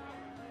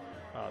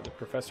Orb. The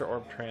Professor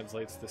Orb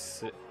translates the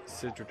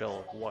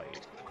Citadel of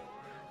Light.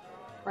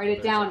 Write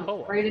it There's a down.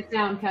 poem. Write it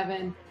down,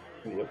 Kevin.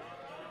 Yep.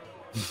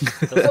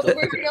 Well,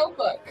 where's your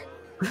notebook?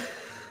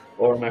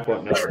 Or my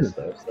quote notes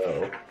stuff,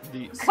 so.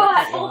 The God,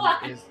 second hold one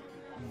on. is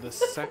the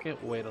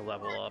second way to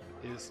level up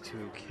is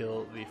to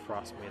kill the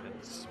Frost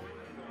Maiden's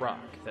rock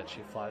that she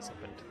flies up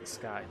into the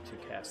sky to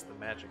cast the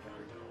magic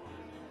every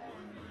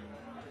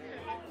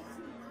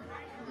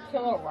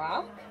Kill a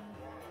rock?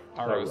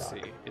 time. A ROC.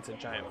 rock. It's a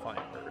giant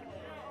flying bird.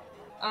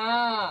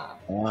 Ah.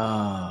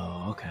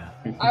 Oh,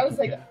 okay. I was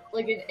like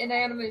an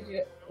inanimate,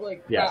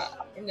 Yes.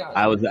 no.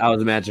 I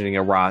was imagining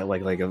a rock,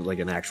 like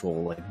an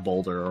actual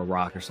boulder or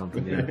rock or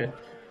something. Yeah.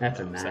 That's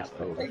a nice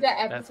Exactly. pose. Like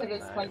that That's a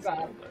episode of nice SpongeBob.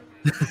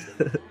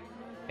 boulder.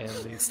 And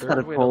the It's third not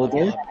a way to level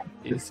boulder. up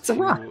is It's a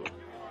rock. to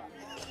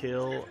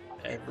kill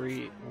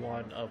every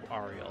one of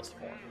Ariel's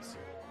forms.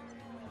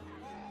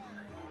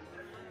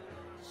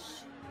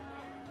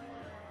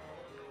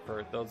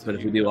 For those But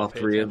of if you we who do all don't pay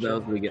 3 of attention,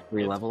 those, we get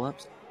 3 it's- level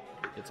ups.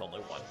 It's only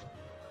one.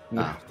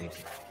 Ah, thank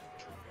you.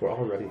 We're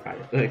already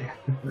higher.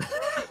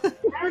 I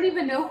don't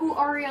even know who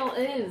Ariel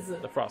is.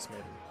 The Frost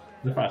Maiden.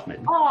 The Frost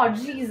Maiden. Oh,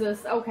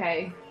 Jesus.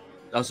 Okay.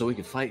 Oh, so we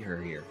can fight her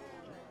here.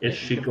 Is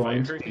she can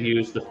going fight her to here.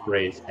 use the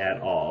phrase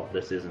at all?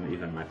 This isn't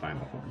even my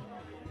final form.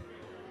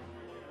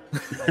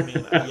 I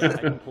mean, yeah, I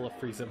can pull a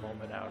Frieza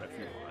moment out if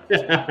you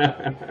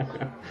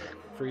want.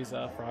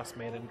 Frieza, Frost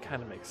Maiden,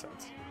 kind of makes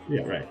sense.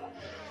 Yeah, right.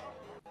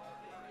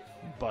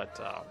 But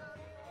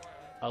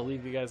I'll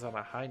leave you guys on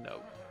a high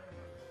note.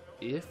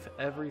 If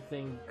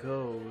everything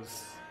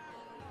goes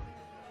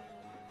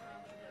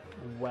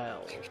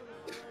well,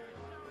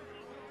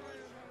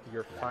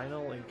 your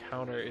final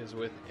encounter is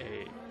with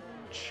a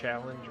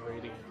challenge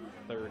rating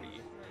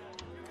 30.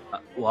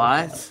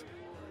 What?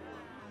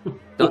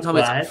 Don't tell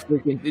me it's a What?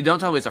 freaking. Don't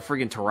tell me it's a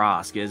freaking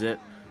Tarask, is it?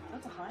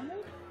 That's a high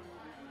note?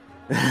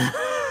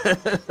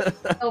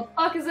 The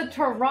fuck is a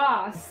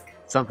Tarask?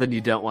 Something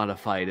you don't want to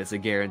fight. It's a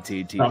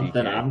guaranteed TPK.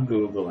 Something I'm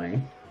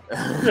googling.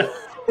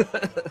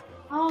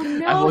 Oh I've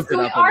no! looked So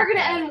it we up are in the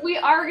gonna past. end. We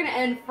are gonna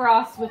end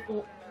Frost with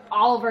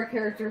all of our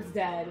characters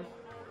dead.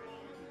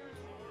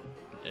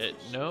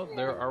 No,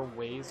 there are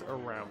ways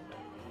around it.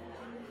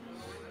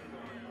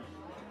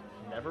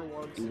 Never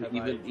once have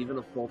Even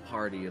a full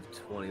party of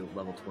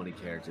level 20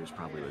 characters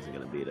probably wasn't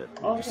going to beat it.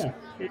 Oh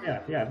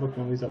yeah. I've looked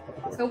movies up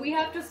before. So we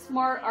have to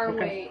smart our Okay.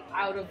 way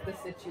out of the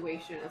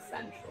situation,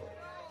 essentially.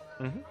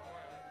 Mm-hmm.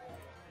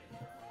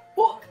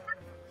 Fuck!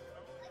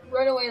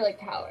 Run away like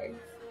cowards.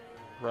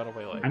 Run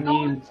away like I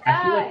mean,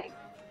 I feel like Die!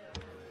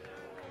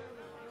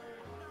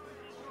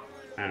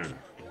 I don't know.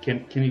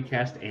 Can you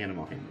cast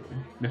animal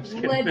handling? No, just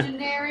kidding.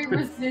 Legendary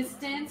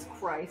resistance,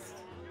 Christ.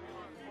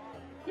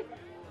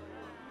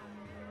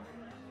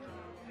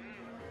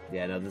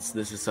 Yeah, no, this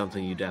is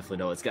something you definitely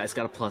know. It's got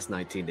a plus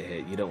 19 to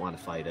hit. You don't want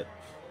to fight it.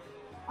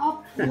 A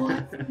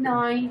plus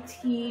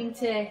 19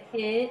 to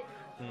hit.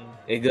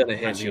 It's gonna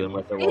hit you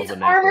unless it rolls Its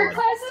a armor nat 1.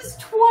 class is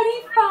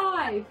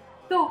 25!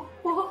 The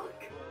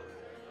fuck?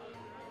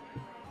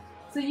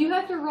 So you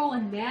have to roll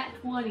a nat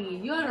 20.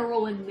 You have to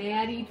roll a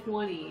natty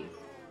 20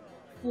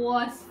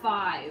 plus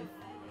 5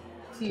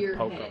 to your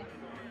Poke hit. 'em.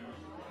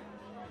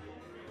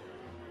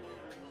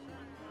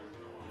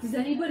 Does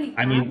anybody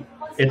I mean,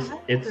 have plus 5?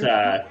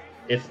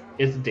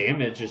 its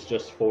damage is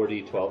just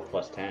 40, 12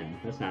 plus 10.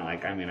 It's not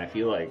like, I mean, I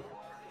feel like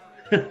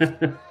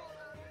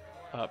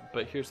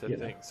But here's the Yeah.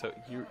 thing. So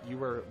you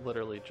were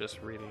literally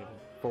just reading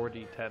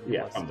 40, 10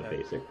 yeah, plus from the 10.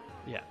 basic.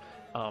 Yeah.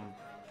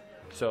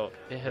 So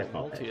it has That's not bad.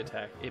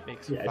 multi-attack. It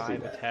makes Yeah, I see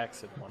 5 that.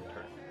 attacks in one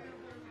turn.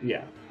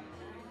 Yeah.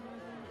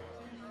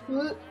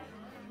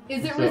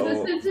 Is it So-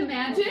 resistant to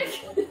magic?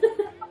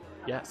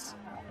 Yes.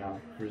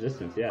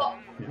 Resistance, yeah. Oh.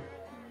 yeah.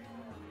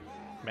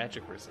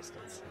 Magic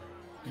resistance.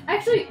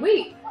 Actually,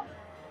 wait.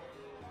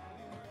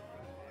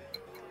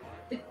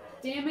 It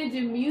damage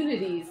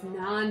immunities,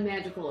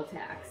 non-magical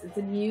attacks. It's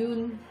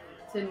immune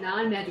to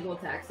non-magical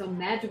attacks, so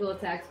magical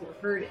attacks will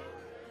hurt it.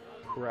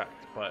 Correct.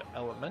 But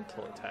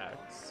elemental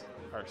attacks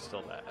are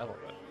still that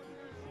element.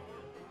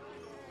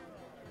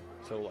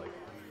 So like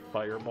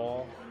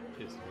fireball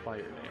is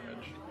fire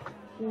damage.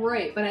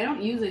 Right, but I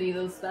don't use any of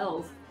those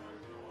spells.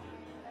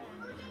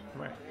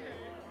 Right.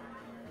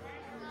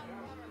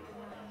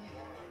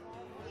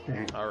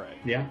 Okay. All right.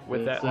 Yeah.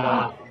 With it's, that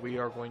note, we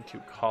are going to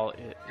call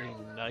it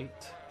a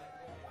night.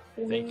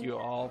 Thank you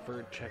all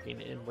for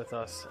checking in with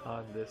us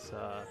on this.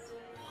 I'm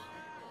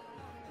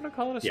gonna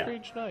call it a Yeah.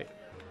 strange night,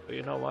 but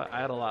you know what? I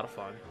had a lot of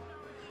fun.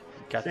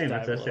 Got Same, to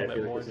dive as a I said, little I bit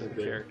feel more like this into is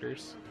the good.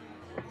 characters.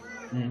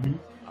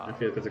 I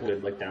feel like it's a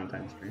good like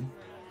downtime stream.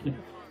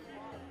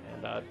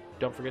 And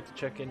don't forget to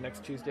check in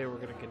next Tuesday. We're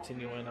going to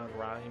continue in on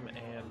Rhyme,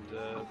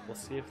 and we'll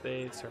see if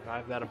they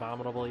survive that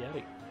abominable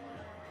Yeti.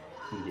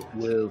 Yeah.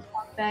 Woo.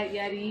 That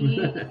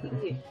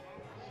Yeti.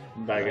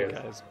 Bye, All right,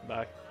 guys.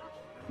 Bye.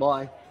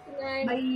 Bye. Good night. Bye.